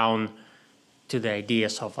break down to the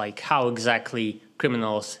ideas of like how exactly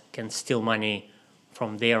criminals can steal money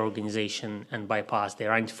from their organization and bypass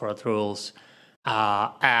their anti-fraud rules.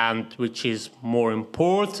 And which is more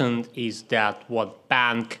important is that what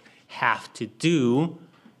bank have to do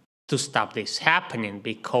to stop this happening.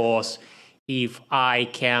 Because if I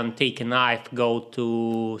can take a knife, go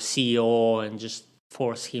to CEO and just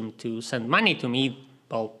force him to send money to me,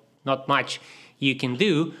 well, not much you can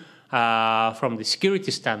do from the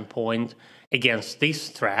security standpoint against this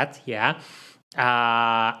threat, yeah.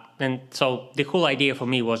 And so the whole idea for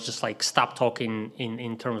me was just like stop talking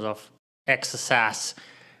in terms of XSS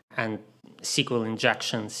and SQL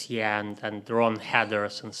injections, yeah, and run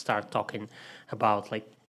headers and start talking about like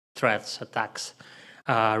threats, attacks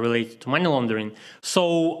related to money laundering.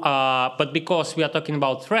 So, but because we are talking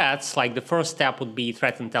about threats, like the first step would be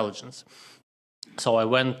threat intelligence. So I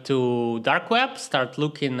went to dark web, start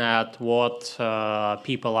looking at what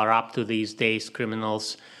people are up to these days,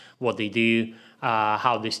 criminals, what they do,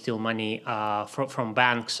 how they steal money from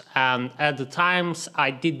banks. And at the times,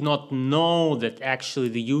 I did not know that actually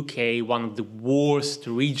the UK, one of the worst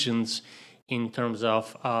regions in terms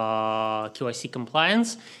of KYC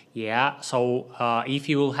compliance. Yeah, so if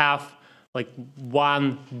you will have like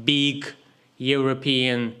one big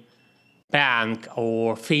European bank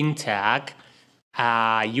or fintech,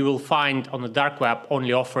 you will find on the dark web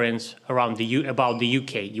only offerings around about the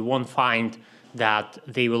UK. You won't find that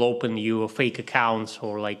they will open you fake accounts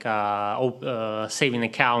or like saving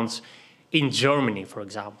accounts in Germany, for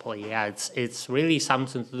example. Yeah, it's really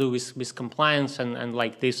something to do with compliance and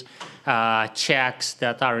like these checks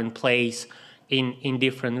that are in place in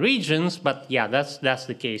different regions. But yeah, that's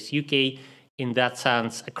the case. UK, in that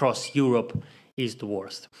sense, across Europe, is the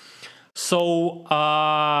worst. So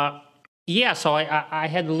yeah, so I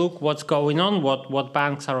had a look what's going on, what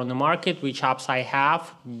banks are on the market, which apps I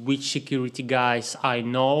have, which security guys I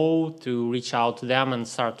know, to reach out to them and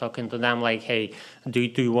start talking to them like, hey, do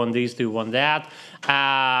you want this, do you want that?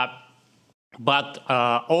 But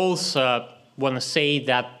also want to say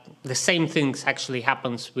that the same things actually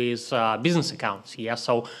happens with business accounts. Yeah,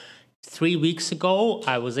 so 3 weeks ago,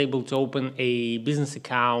 I was able to open a business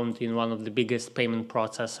account in one of the biggest payment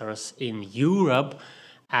processors in Europe.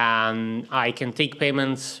 and I can take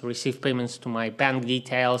payments, receive payments to my bank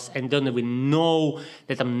details, and don't even know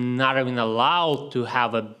that I'm not even allowed to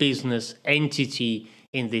have a business entity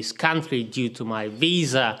in this country due to my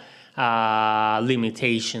visa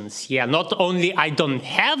limitations. Yeah, not only I don't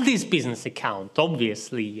have this business account,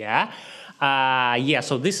 obviously, yeah.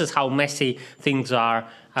 So this is how messy things are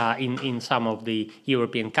in some of the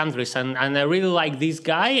European countries. And I really like this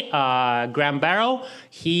guy, Graham Barrow.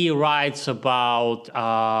 He writes about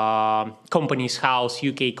Companies House,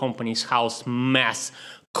 UK Companies House mess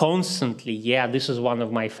constantly. Yeah, this is one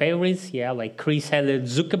of my favorites. Yeah, like Chris Elliott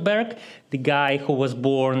Zuckerberg, the guy who was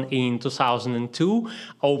born in 2002,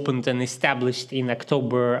 opened and established in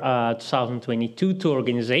October 2022 two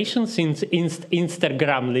organizations,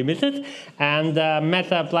 Instagram Limited and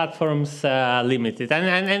Meta Platforms Limited.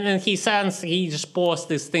 And he just posts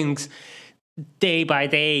these things day by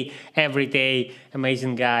day, every day.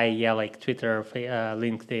 Amazing guy. Yeah, like Twitter,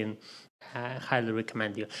 LinkedIn. Highly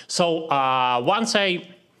recommend you. So once I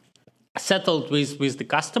settled with the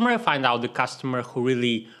customer, find out the customer who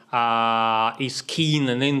really is keen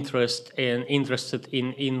and interested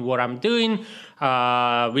in what I'm doing.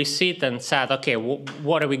 We sit and said, okay,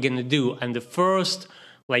 what are we gonna do? And the first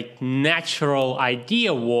natural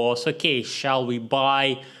idea was, okay, shall we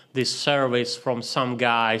buy this service from some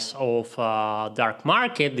guys of dark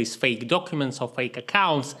market, these fake documents or fake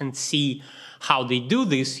accounts, and see how they do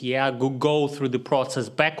this, go through the process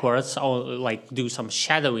backwards or do some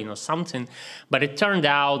shadowing or something. But it turned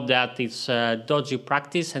out that it's a dodgy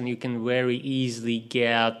practice and you can very easily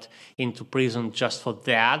get into prison just for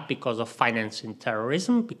that because of financing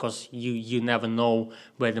terrorism, because you never know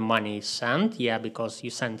where the money is sent, because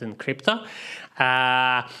you sent in crypto.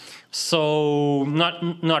 So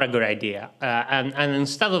not a good idea. And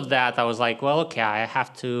instead of that, I was like, well, okay, I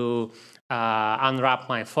have to unwrap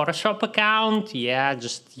my Photoshop account,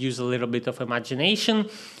 just use a little bit of imagination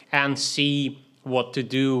and see what to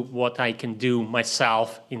do, what I can do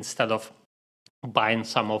myself instead of buying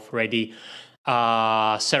some of ready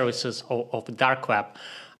services of the dark web.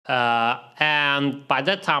 And by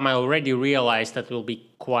that time, I already realized that it will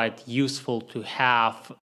be quite useful to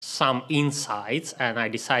have some insights, and I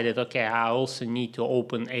decided, okay, I also need to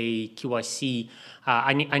open a QIC.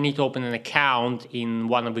 I need to open an account in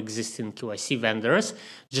one of the existing QIC vendors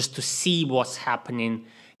just to see what's happening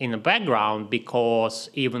in the background, because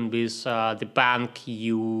even with the bank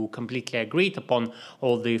you completely agreed upon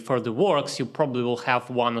all the further works, you probably will have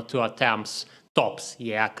 1 or 2 attempts tops,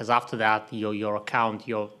 because after that your account,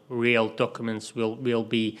 your real documents will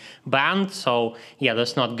be banned. So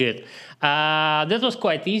that's not good. That was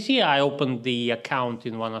quite easy. I opened the account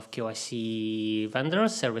in one of QIC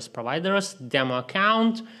vendors, service providers, demo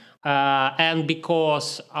account, and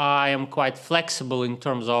because I am quite flexible in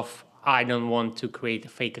terms of I don't want to create a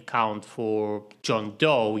fake account for John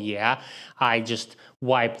Doe, I just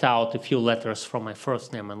wiped out a few letters from my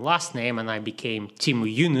first name and last name, and I became Timur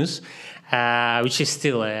Yunus, which is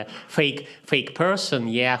still a fake person,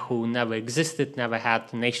 who never existed, never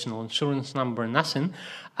had a national insurance number, nothing.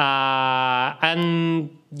 And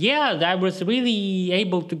I was really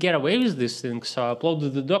able to get away with this thing. So I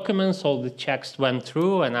uploaded the documents, all the checks went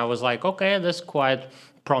through, and I was like, okay, that's quite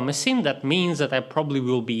promising. That means that I probably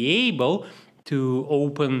will be able to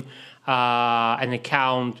open an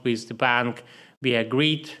account with the bank. We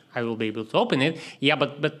agreed I will be able to open it.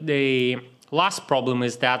 But the last problem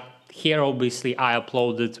is that here obviously I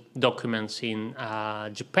uploaded documents in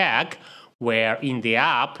JPEG, where in the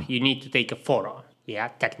app you need to take a photo.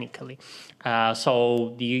 Technically.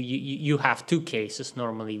 So you have 2 cases.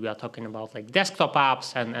 Normally we are talking about desktop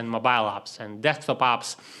apps and mobile apps. And desktop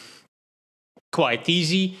apps, quite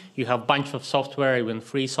easy. You have a bunch of software, even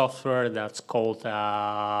free software, that's called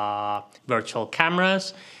virtual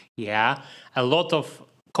cameras. A lot of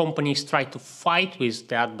companies try to fight with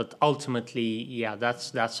that, but ultimately,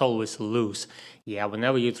 that's always a lose.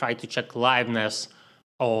 Whenever you try to check liveness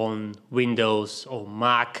on Windows or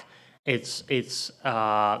Mac,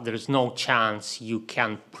 there's no chance you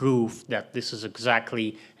can prove that this is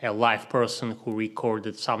exactly a live person who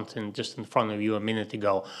recorded something just in front of you a minute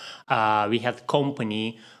ago. We had a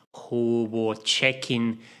company who were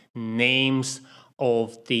checking names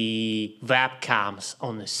of the webcams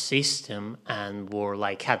on the system and were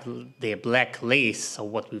had their blacklist. So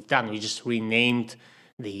what we've done, we just renamed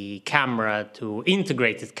the camera to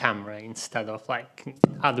integrated camera instead of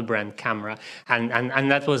other brand camera, and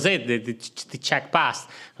that was it. The check passed.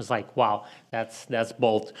 I was like, wow, that's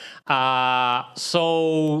bold.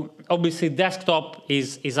 So obviously desktop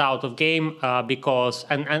is out of game because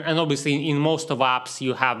and obviously in most of apps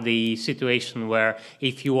you have the situation where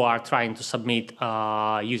if you are trying to submit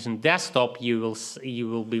using desktop, you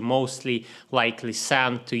will be mostly likely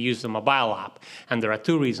sent to use the mobile app, and there are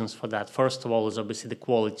two reasons for that. First of all is obviously the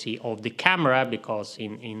quality of the camera, because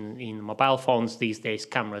in mobile phones these days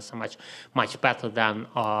cameras are much better than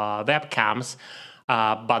webcams.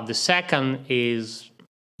 But the second is,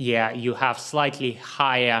 you have slightly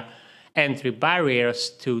higher entry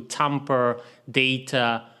barriers to tamper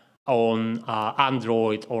data on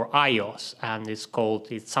Android or iOS, and it's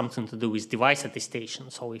something to do with device attestation.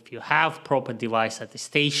 So if you have proper device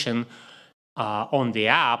attestation on the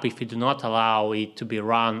app, if you do not allow it to be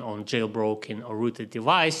run on jailbroken or rooted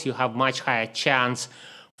device, you have much higher chance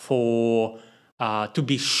for to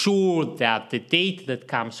be sure that the data that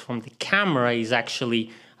comes from the camera is actually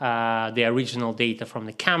the original data from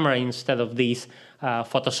the camera instead of this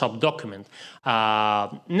Photoshop document.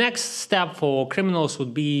 Next step for criminals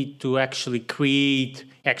would be to actually create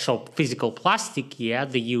actual physical plastic. Yeah,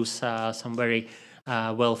 they use some very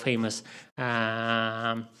well-famous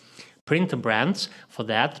printer brands for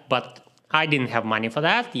that, but I didn't have money for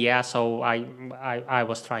that. Yeah, so I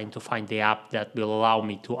was trying to find the app that will allow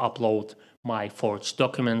me to upload my forged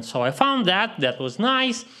documents. So I found that was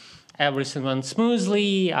nice. Everything went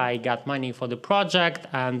smoothly. I got money for the project,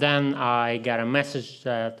 and then I got a message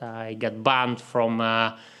that I got banned from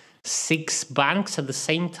 6 banks at the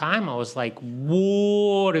same time. I was like,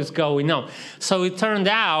 what is going on? So it turned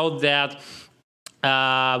out that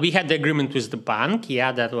we had the agreement with the bank.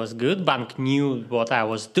 Yeah, that was good. Bank knew what I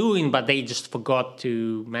was doing, but they just forgot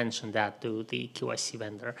to mention that to the QIC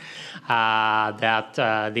vendor, that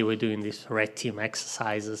they were doing these red team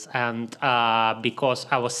exercises. And because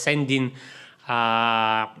I was sending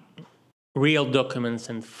real documents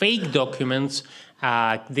and fake documents,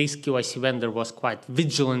 this QIC vendor was quite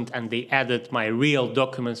vigilant, and they added my real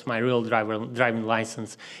documents, my real driving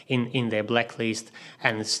license in their blacklist,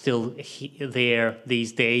 and it's still there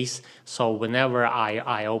these days. So whenever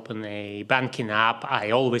I open a banking app,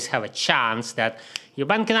 I always have a chance that your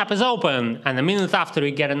banking app is open, and a minute after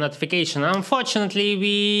you get a notification, unfortunately,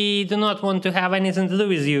 we do not want to have anything to do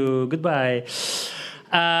with you. Goodbye.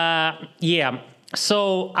 Yeah.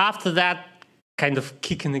 So after that kind of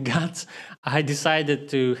kick in the guts, I decided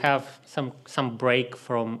to have some break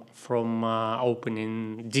from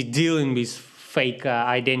dealing with fake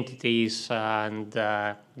identities, and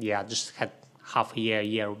just had half a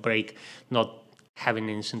year break, not having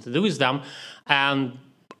anything to do with them. And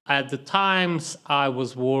at the times, I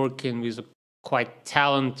was working with a quite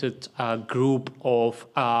talented group of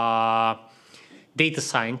data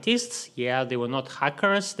scientists. Yeah, they were not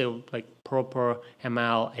hackers; they were like proper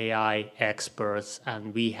ML AI experts,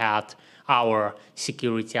 and we had our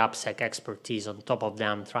security AppSec expertise on top of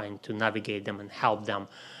them, trying to navigate them and help them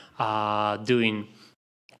doing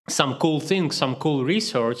some cool things, some cool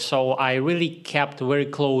research. So I really kept a very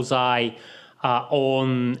close eye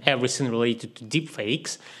on everything related to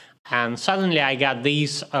deepfakes. And suddenly I got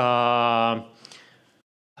these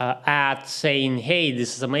ad saying, hey,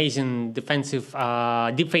 this is amazing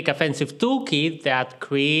deepfake offensive toolkit that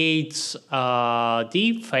creates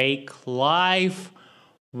deepfake live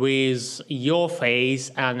with your face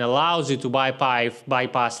and allows you to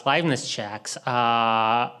bypass liveness checks.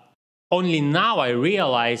 Only now I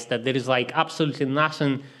realized that there is like absolutely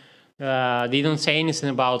nothing. They don't say anything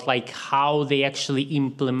about like how they actually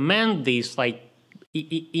implement this, like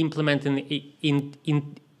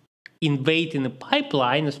invade in the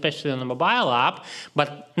pipeline, especially on a mobile app.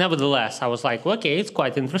 But nevertheless, I was like, okay, it's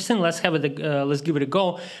quite interesting. Let's give it a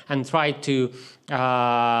go and try to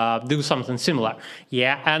do something similar.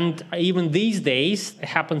 Yeah, and even these days it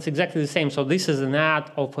happens exactly the same. So this is an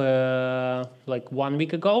ad of like 1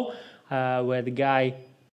 week ago, where the guy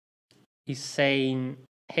is saying,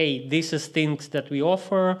 hey, this is things that we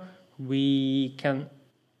offer. We can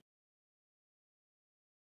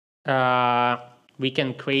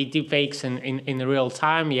create deepfakes in real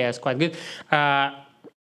time. Yeah, it's quite good.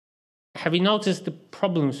 Have you noticed the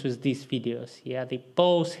problems with these videos? Yeah, they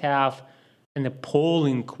both have an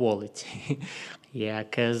appalling quality. Yeah,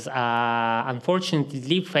 because unfortunately,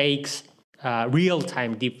 deepfakes,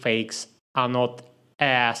 real-time deepfakes, are not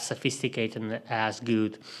as sophisticated and as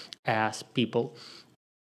good as people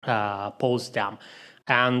post them.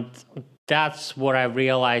 And that's what I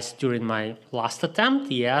realized during my last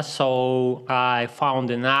attempt. Yeah, so I found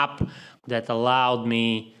an app that allowed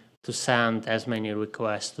me to send as many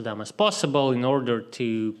requests to them as possible in order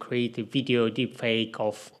to create a video deepfake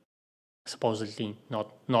of supposedly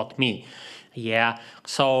not me. Yeah,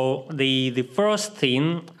 so the first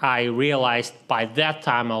thing I realized by that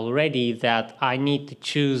time already that I need to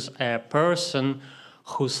choose a person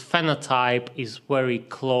whose phenotype is very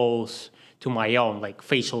close to my own, like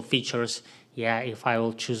facial features. Yeah, if I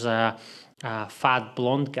will choose a fat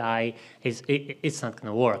blonde guy, it's not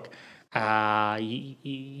gonna work.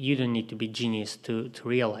 You don't need to be genius to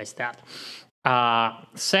realize that.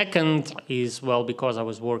 Second is, well, because I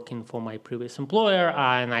was working for my previous employer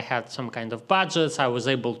and I had some kind of budgets, I was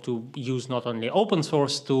able to use not only open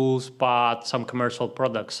source tools, but some commercial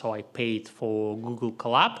products. So I paid for Google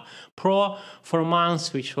Colab Pro for a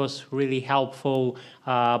month, which was really helpful.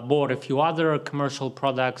 Bought a few other commercial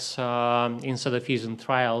products instead of using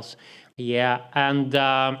trials. Yeah, and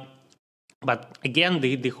but again,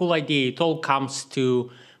 the whole idea, it all comes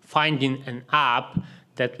to finding an app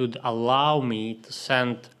that would allow me to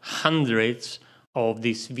send hundreds of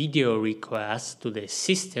these video requests to the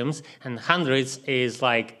systems, and hundreds is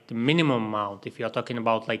like the minimum amount. If you're talking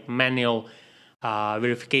about like manual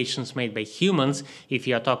verifications made by humans, if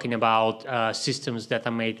you're talking about systems that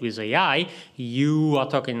are made with AI, you are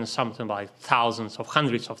talking something like thousands of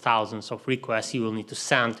hundreds of thousands of requests you will need to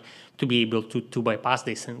send to be able to bypass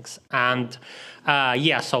these things. And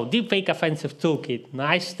yeah, so deepfake offensive toolkit,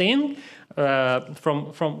 nice thing.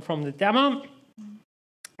 From the demo,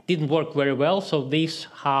 didn't work very well. So this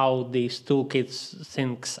how these toolkits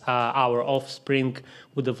thinks our offspring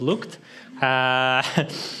would have looked.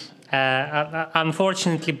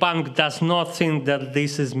 Unfortunately, Bank does not think that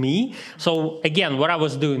this is me. So again, what I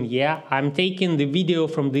was doing, yeah, I'm taking the video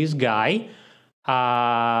from this guy,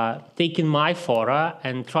 taking my photo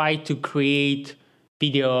and try to create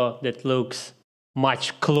video that looks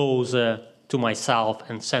much closer to myself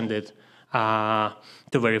and send it to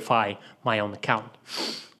verify my own account.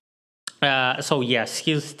 So yes,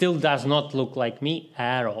 he still does not look like me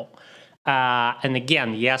at all. And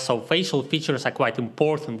again, yeah, so facial features are quite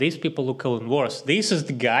important. These people look even worse. This is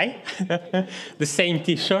the guy, the same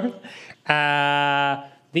t-shirt.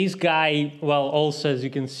 This guy, well, also, as you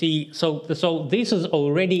can see, so this is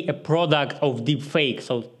already a product of deepfake.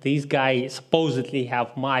 So this guy supposedly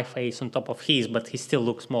have my face on top of his, but he still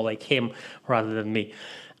looks more like him rather than me.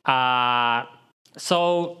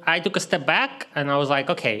 So I took a step back and I was like,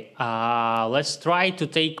 okay, let's try to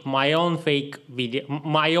take my own fake video,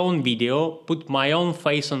 my own video, put my own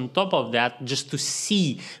face on top of that just to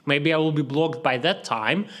see. Maybe I will be blocked by that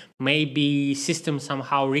time. Maybe systems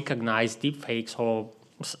somehow recognize deepfakes or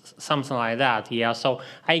something like that. Yeah, so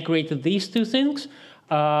I created these two things.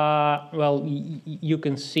 Well, you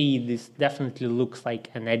can see this definitely looks like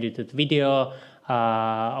an edited video.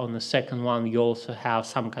 On the second one, you also have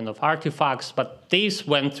some kind of artifacts, but these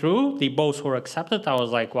went through. They both were accepted. I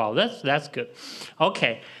was like, wow, that's good.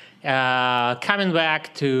 Okay, coming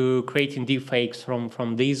back to creating deepfakes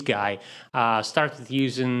from this guy, started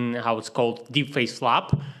using how it's called Deepface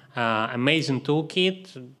Lab. Amazing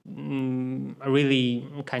toolkit, really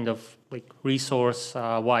kind of like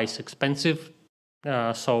resource-wise expensive.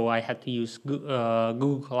 So I had to use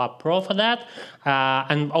Google Colab Pro for that.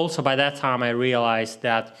 And also by that time I realized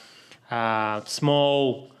that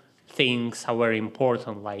small things are very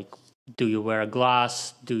important, like do you wear a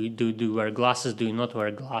glass? Do you wear glasses? Do you not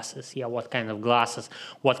wear glasses? Yeah, what kind of glasses?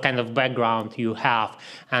 What kind of background you have?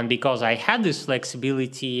 And because I had this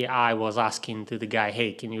flexibility, I was asking to the guy,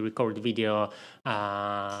 hey, can you record the video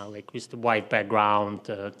like with the white background?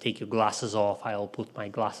 Take your glasses off. I'll put my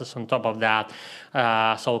glasses on top of that.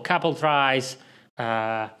 So a couple tries.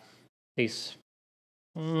 This.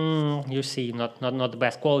 You see, not the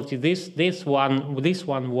best quality. This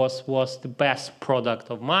one was the best product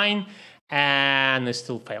of mine, and it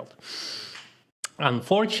still failed,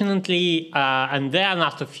 unfortunately. And then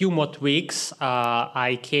after a few more tweaks,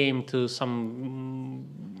 I came to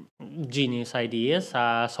some genius ideas.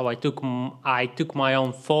 So I took my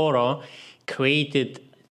own photo, created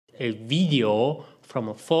a video from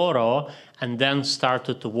a photo, and then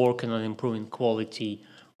started to work on improving quality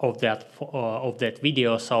of that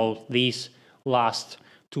video. So these last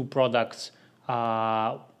two products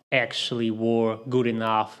actually were good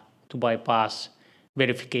enough to bypass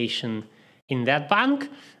verification in that bank.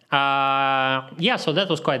 Yeah, so that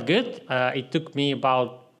was quite good. It took me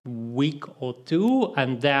about a week or two,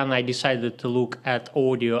 and then I decided to look at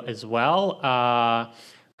audio as well. I'm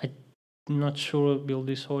not sure will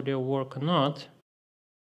this audio work or not.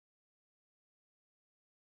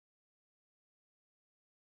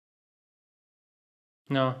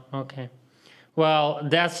 No, okay. Well,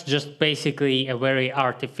 that's just basically a very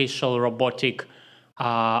artificial robotic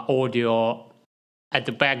audio at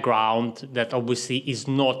the background that obviously is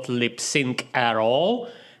not lip sync at all.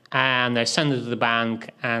 and I sent it to the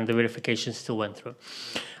bank, and the verification still went through.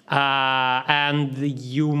 And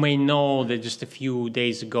you may know that just a few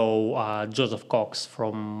days ago, Joseph Cox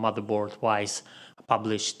from Motherboard-Wise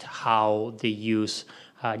published how they use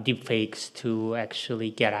deepfakes to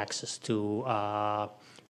actually get access to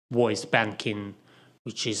voice banking,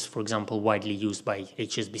 which is, for example, widely used by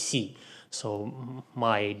HSBC. So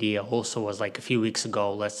my idea also was like a few weeks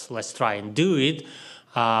ago, let's try and do it,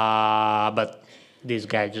 but this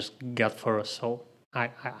guy just got first, so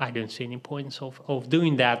I don't see any points of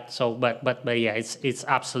doing that. So, but yeah, it's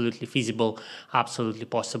absolutely feasible, absolutely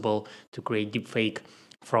possible to create deepfake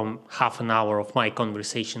from half an hour of my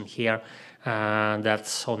conversation here.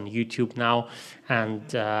 That's on YouTube now, and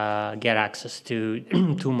get access to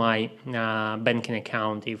to my banking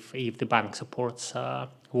account if the bank supports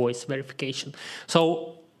voice verification.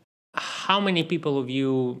 So how many people of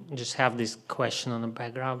you just have this question on the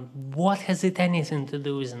background? What has it anything to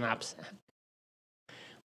do with an AppSec?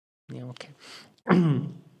 Yeah, okay.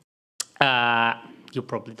 You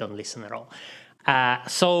probably don't listen at all.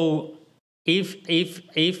 So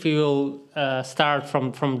if you'll start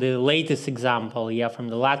from the latest example, yeah, from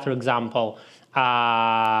the latter example,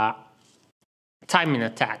 timing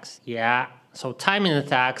attacks, yeah. So timing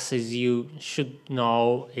attacks, as you should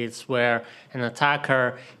know, it's where an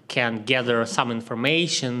attacker can gather some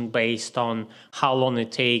information based on how long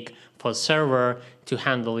it takes for the server to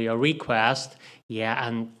handle your request. Yeah,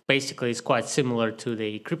 and basically it's quite similar to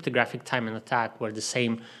the cryptographic timing attack, where the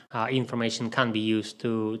same information can be used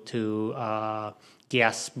to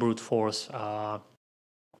guess, brute force,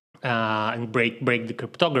 and break the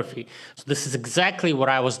cryptography. So this is exactly what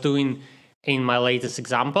I was doing in my latest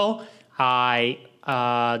example. I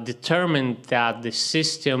determined that the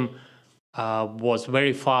system was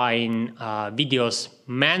verifying videos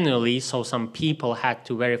manually, so some people had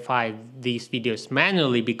to verify these videos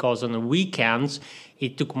manually because on the weekends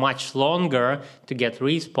it took much longer to get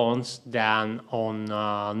response than on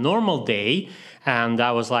a normal day. And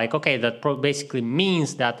I was like, okay, that basically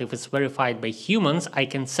means that if it's verified by humans, I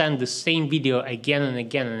can send the same video again and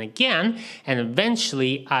again and again, and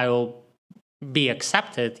eventually I will be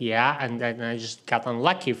accepted, yeah, and then I just got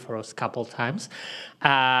unlucky for a couple times.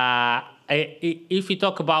 If you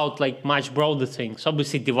talk about like much broader things,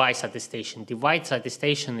 obviously device attestation. Device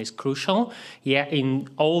attestation is crucial. Yeah, in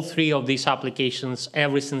all three of these applications,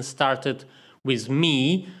 everything started with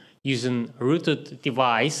me using a rooted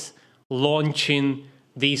device, launching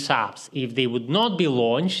these apps. If they would not be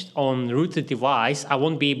launched on rooted device, I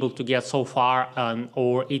won't be able to get so far,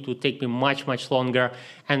 or it would take me much longer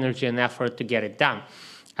energy and effort to get it done.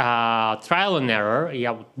 Trial and error,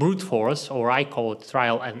 yeah, brute force, or I call it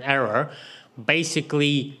trial and error.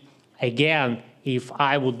 Basically, again, if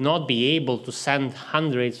I would not be able to send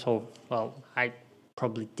hundreds of, well, I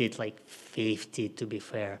probably did like 50 to be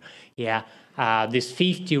fair, yeah, these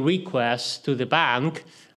 50 requests to the bank,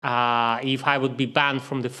 if I would be banned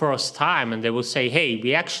from the first time and they will say, hey,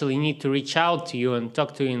 we actually need to reach out to you and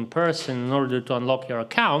talk to you in person in order to unlock your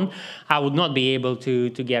account, I would not be able to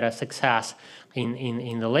get a success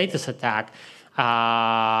in the latest attack.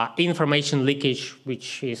 Information leakage,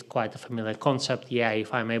 which is quite a familiar concept. Yeah,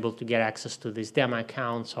 if I'm able to get access to these demo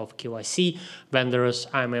accounts of QIC vendors,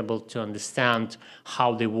 I'm able to understand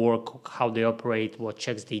how they work, how they operate, what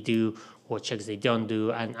checks they do, what checks they don't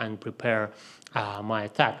do, and prepare my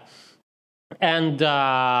attack. And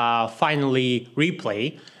finally,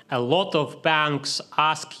 replay. A lot of banks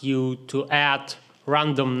ask you to add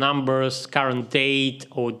random numbers, current date,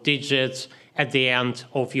 or digits at the end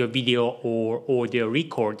of your video or audio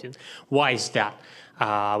recording. Why is that?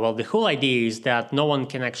 Well, the whole idea is that no one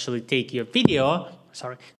can actually take your video,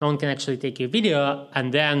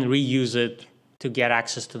 and then reuse it to get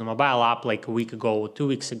access to the mobile app like a week ago or 2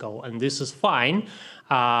 weeks ago. And this is fine.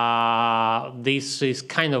 This is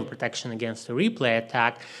kind of protection against a replay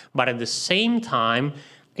attack. But at the same time,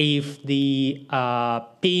 if the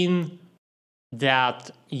PIN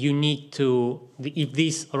that you need to, if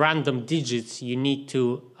these random digits you need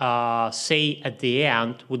to say at the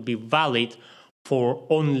end would be valid for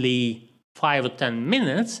only 5 or 10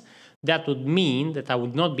 minutes, that would mean that I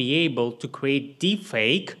would not be able to create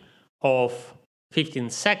deepfake of 15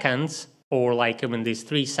 seconds or like even these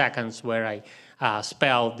 3 seconds where I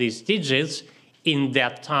spell these digits in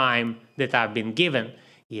that time that I've been given.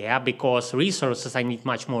 Yeah, because resources, I need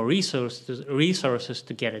much more resources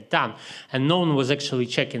to get it done. And no one was actually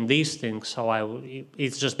checking these things, so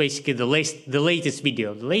it's just basically the latest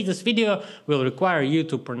video. The latest video will require you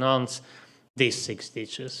to pronounce these 6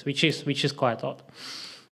 digits, which is quite odd.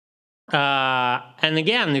 And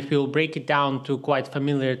again, if you'll break it down to quite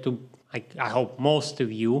familiar to I hope most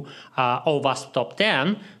of you, OWASP top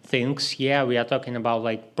 10 things, yeah, we are talking about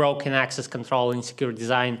like broken access control, insecure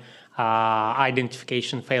design,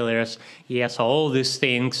 identification failures. Yeah, so all these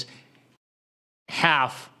things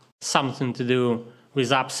have something to do with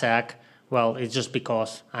AppSec. Well, it's just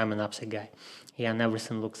because I'm an AppSec guy. Yeah, and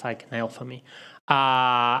everything looks like an L for me.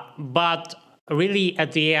 But really,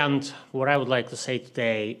 at the end, what I would like to say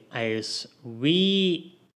today is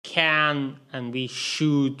we can and we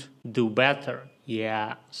should do better.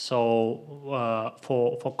 Yeah, so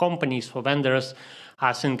for companies, for vendors,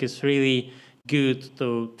 I think it's really good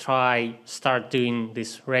to start doing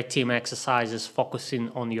these red team exercises, focusing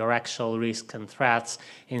on your actual risks and threats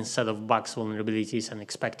instead of bugs, vulnerabilities, and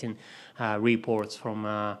expecting reports from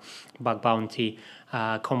bug bounty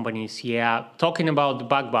companies. Yeah, talking about the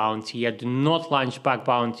bug bounty, yeah, do not launch bug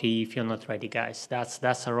bounty if you're not ready, guys.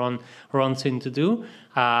 That's a wrong thing to do.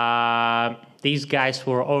 These guys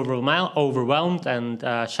were overwhelmed and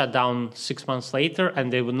shut down 6 months later,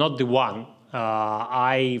 and they were not the one.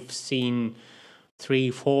 I've seen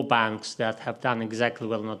 3-4 banks that have done exactly,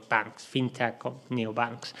 well, not banks, fintech or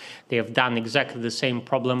neobanks. They have done exactly the same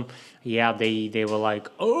problem. Yeah, they were like,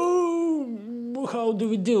 oh, how do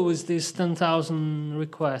we deal with these 10,000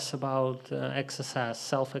 requests about XSS,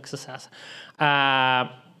 self-XSS?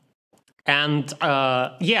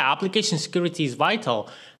 Yeah, application security is vital,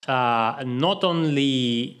 not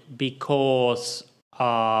only because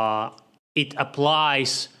it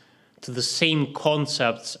applies to the same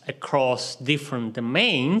concepts across different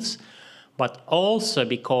domains, but also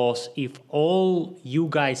because if all you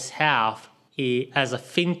guys have as a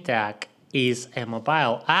fintech is a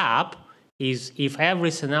mobile app, if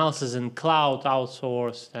everything else is in cloud,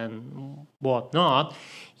 outsourced, and whatnot,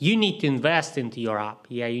 you need to invest into your app.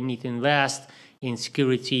 Yeah, you need to invest in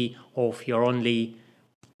security of your only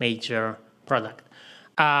major product.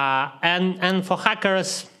 And for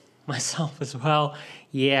hackers, myself as well,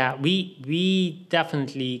 yeah, we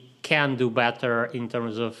definitely can do better in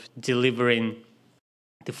terms of delivering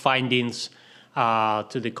the findings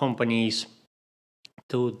to the companies,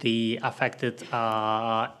 to the affected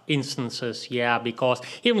instances. Yeah, because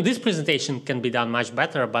even this presentation can be done much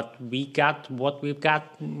better, but we got what we've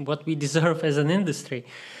got, what we deserve as an industry.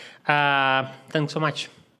 Thanks so much.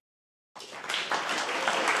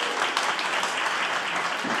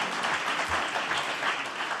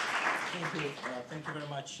 Thank you very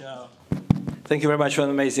much. Thank you very much for an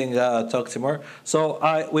amazing talk, Timur. So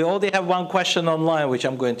we already have one question online, which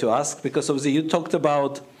I'm going to ask, because obviously you talked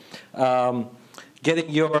about getting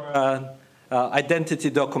your identity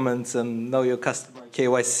documents and know your customer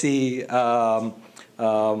KYC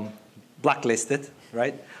blacklisted,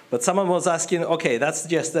 right? But someone was asking, okay, that's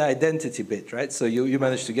just the identity bit, right? So you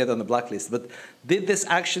managed to get on the blacklist. But did this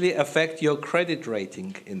actually affect your credit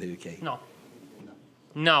rating in the UK? No.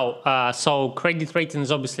 No, so credit rating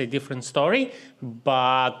is obviously a different story,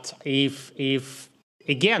 but if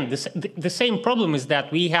again, the same problem is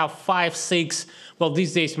that we have 5, 6, well,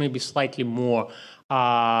 these days maybe slightly more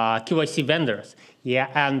KYC vendors, yeah,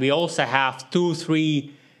 and we also have 2,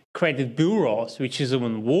 3 credit bureaus, which is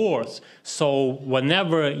even worse. So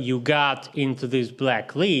whenever you got into this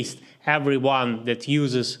blacklist, everyone that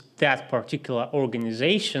uses that particular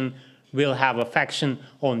organization will have affection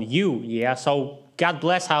on you, yeah, so God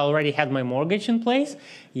bless, I already had my mortgage in place,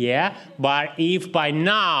 yeah, but if by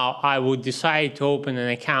now I would decide to open an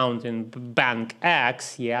account in Bank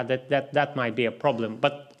X, yeah, that might be a problem.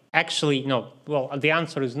 But actually, no, well, the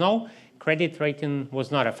answer is no, credit rating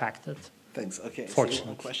was not affected. Thanks, okay. Fortunately.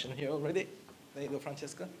 One question here already. There you go,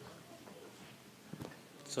 Francesca.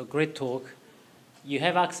 So great talk. You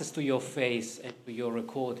have access to your face and to your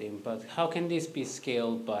recording, but how can this be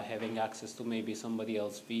scaled by having access to maybe somebody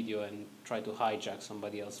else's video and try to hijack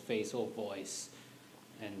somebody else's face or voice?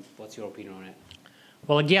 And what's your opinion on it?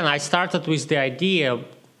 Well, again, I started with the idea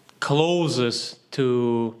closest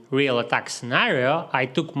to real attack scenario. I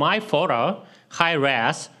took my photo, high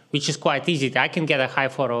res, which is quite easy. I can get a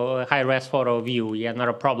high res photo of you, yeah, not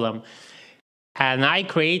a problem. And I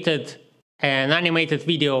created an animated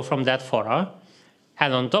video from that photo.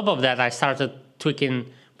 And on top of that, I started tweaking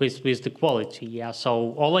with the quality. Yeah,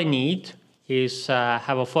 so all I need is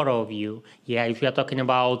have a photo of you. Yeah, if you're talking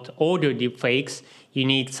about audio deepfakes, you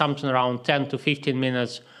need something around 10 to 15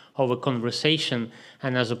 minutes of a conversation.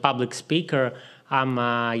 And as a public speaker, I'm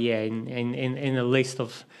yeah in a list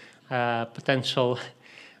of potential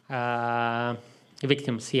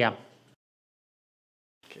victims. Yeah.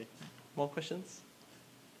 Okay. More questions?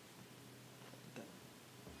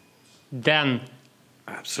 Dan.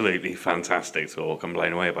 Absolutely fantastic talk. I'm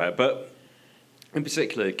blown away by it. But in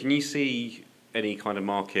particular, can you see any kind of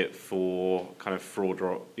market for kind of fraud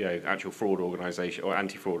or actual fraud organisation or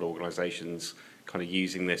anti-fraud organisations kind of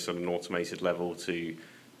using this on an automated level to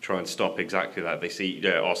try and stop exactly that? They see,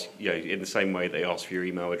 ask, in the same way they ask for your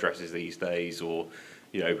email addresses these days, or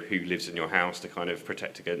who lives in your house, to kind of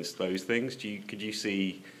protect against those things. Could you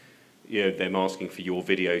see them asking for your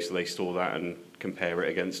video so they store that and compare it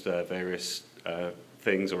against various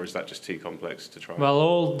things, or is that just too complex to try? Well,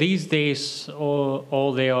 all these days,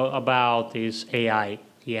 all they are about is AI,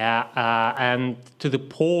 and to the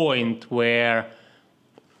point where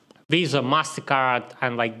Visa, MasterCard,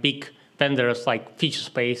 and like big vendors like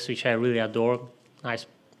Featurespace, which I really adore, nice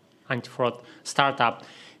anti-fraud startup,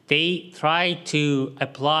 they try to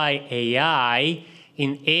apply AI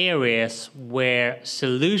in areas where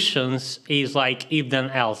solutions is like if then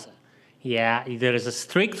else. There is a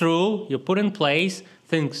strict rule you put in place,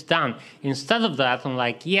 things done. Instead of that, I'm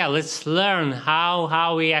like, let's learn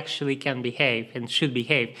how we actually can behave and should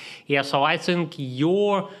behave. So I think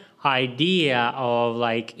your idea of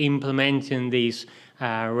like implementing these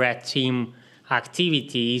red team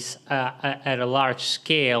activities at a large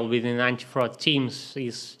scale within anti-fraud teams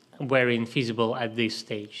is very infeasible at this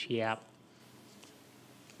stage. Yeah,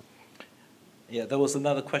 there was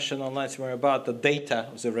another question online somewhere about the data.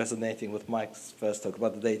 Was it resonating with Mike's first talk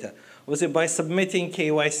about the data? Was it by submitting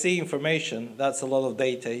KYC information? That's a lot of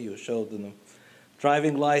data you showed them.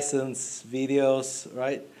 Driving license, videos,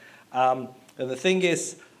 right? And the thing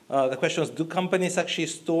is, the question is, do companies actually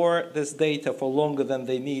store this data for longer than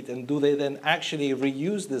they need? And do they then actually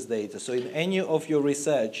reuse this data? So in any of your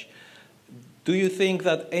research, do you think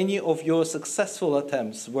that any of your successful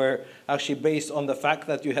attempts were actually based on the fact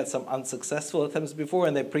that you had some unsuccessful attempts before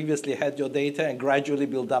and they previously had your data and gradually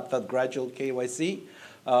build up that gradual KYC?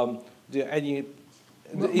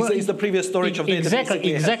 Is the previous storage of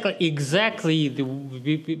data exactly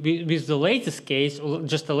with the latest case,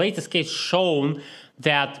 just the latest case shown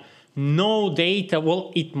that no data,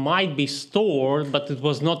 well, it might be stored, but it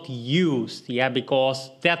was not used,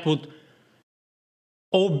 because that would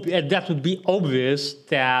be obvious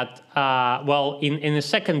that, in the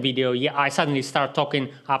second video, I suddenly start talking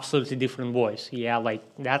absolutely different voice. Like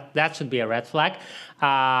that should be a red flag.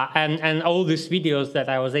 And all these videos that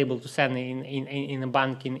I was able to send in a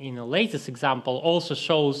bank in the latest example also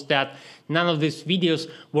shows that none of these videos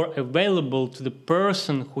were available to the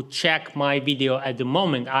person who checked my video at the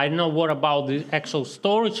moment. I don't know what about the actual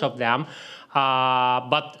storage of them.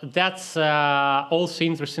 But that's also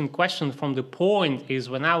interesting question from the point is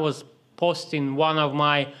when I was posting one of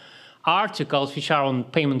my articles, which are on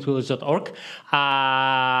paymentvillage.org,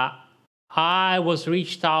 I was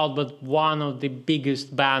reached out by one of the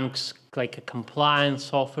biggest banks, like a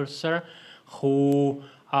compliance officer, who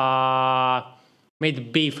made a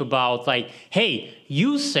beef about like, hey,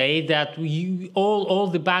 you say that all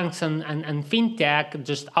the banks and fintech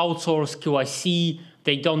just outsource QIC,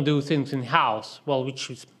 they don't do things in-house, well, which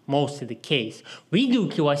is mostly the case. We do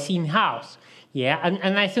QIC in-house,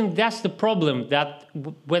 and I think that's the problem, that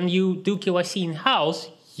when you do QIC in-house,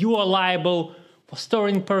 you are liable for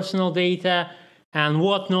storing personal data and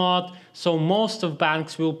whatnot, so most of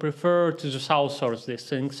banks will prefer to just outsource these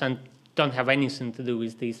things and don't have anything to do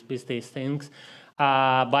with these things.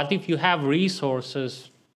 But if you have resources,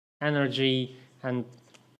 energy, and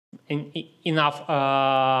enough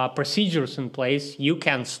procedures in place, you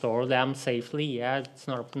can store them safely. It's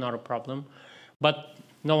not a problem, but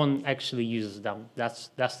no one actually uses them. That's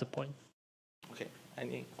the point. Okay.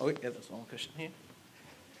 There's one question here.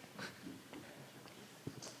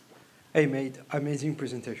 Hey mate, amazing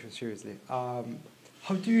presentation. Seriously, how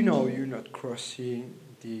do you know you're not crossing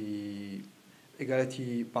the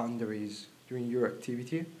legality boundaries during your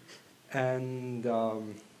activity? And are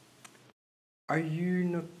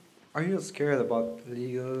you not scared about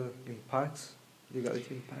legality impacts?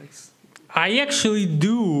 I actually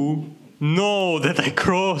do know that I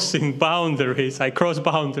cross boundaries. I cross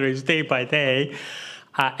boundaries day by day,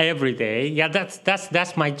 every day.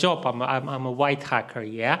 That's my job. I'm a white hacker.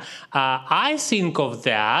 I think of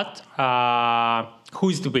that. Who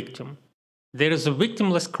is the victim? There is a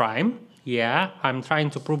victimless crime. I'm trying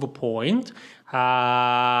to prove a point.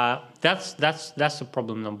 That's the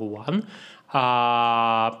problem number one.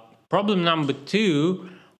 Problem number two,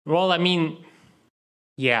 well, I mean,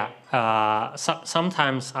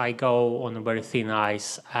 sometimes I go on a very thin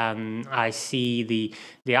ice and I see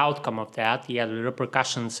the outcome of that. The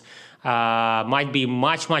repercussions might be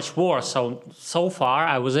much worse. So far,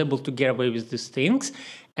 I was able to get away with these things.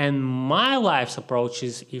 And my life's approach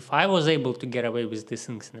is, if I was able to get away with these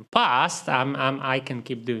things in the past, I can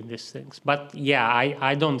keep doing these things. But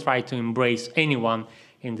I don't try to embrace anyone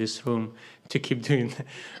in this room to keep doing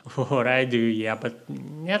what I do. Yeah, but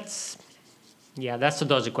that's a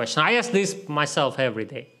dodgy question. I ask this myself every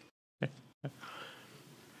day.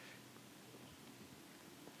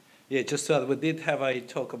 Yeah, just to add, we did have a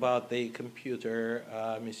talk about the Computer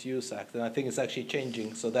Misuse Act, and I think it's actually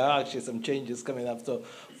changing. So there are actually some changes coming up. So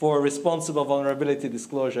for responsible vulnerability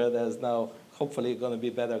disclosure, there's now hopefully going to be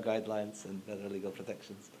better guidelines and better legal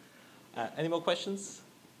protections. Any more questions?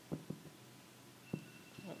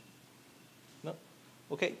 No?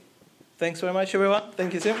 Okay. Thanks very much, everyone.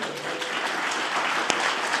 Thank you, Tim.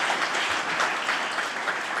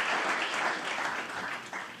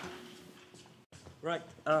 Right.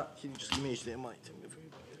 Can you just give me HDMI?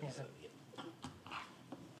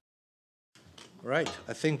 Right.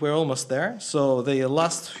 I think we're almost there. So the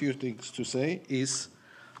last few things to say is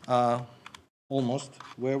almost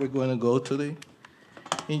where we're going to go to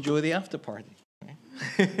enjoy the after party.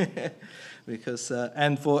 Because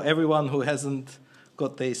and for everyone who hasn't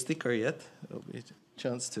got the sticker yet, there'll be a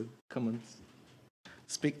chance to come and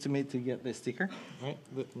speak to me to get the sticker. Right.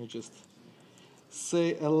 Let me just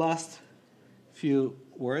say a last few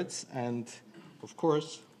words, and of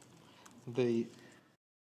course the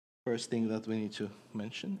first thing that we need to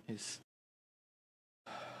mention is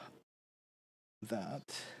that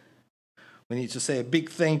we need to say a big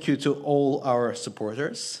thank you to all our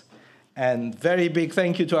supporters, and very big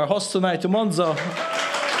thank you to our host tonight, to Monzo,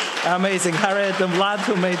 amazing Harriet and Vlad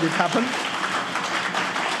who made it happen.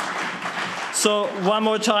 So one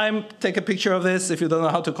more time, take a picture of this if you don't know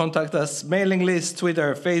how to contact us. Mailing list,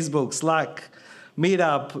 Twitter, Facebook, Slack,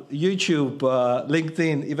 Meetup, YouTube,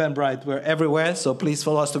 LinkedIn, Eventbrite, we're everywhere. So please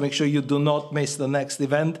follow us to make sure you do not miss the next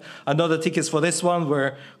event. I know the tickets for this one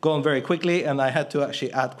were going very quickly, and I had to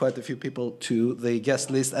actually add quite a few people to the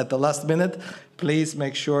guest list at the last minute. Please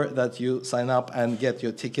make sure that you sign up and get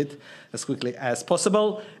your ticket as quickly as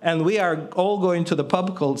possible. And we are all going to the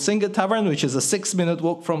pub called Singer Tavern, which is a 6-minute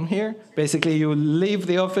walk from here. Basically, you leave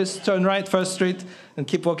the office, turn right, First Street, and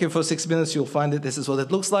keep walking for 6 minutes. You'll find it. This is what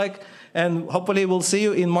it looks like. And hopefully we'll see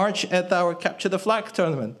you in March at our Capture the Flag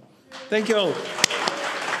tournament. Thank you all.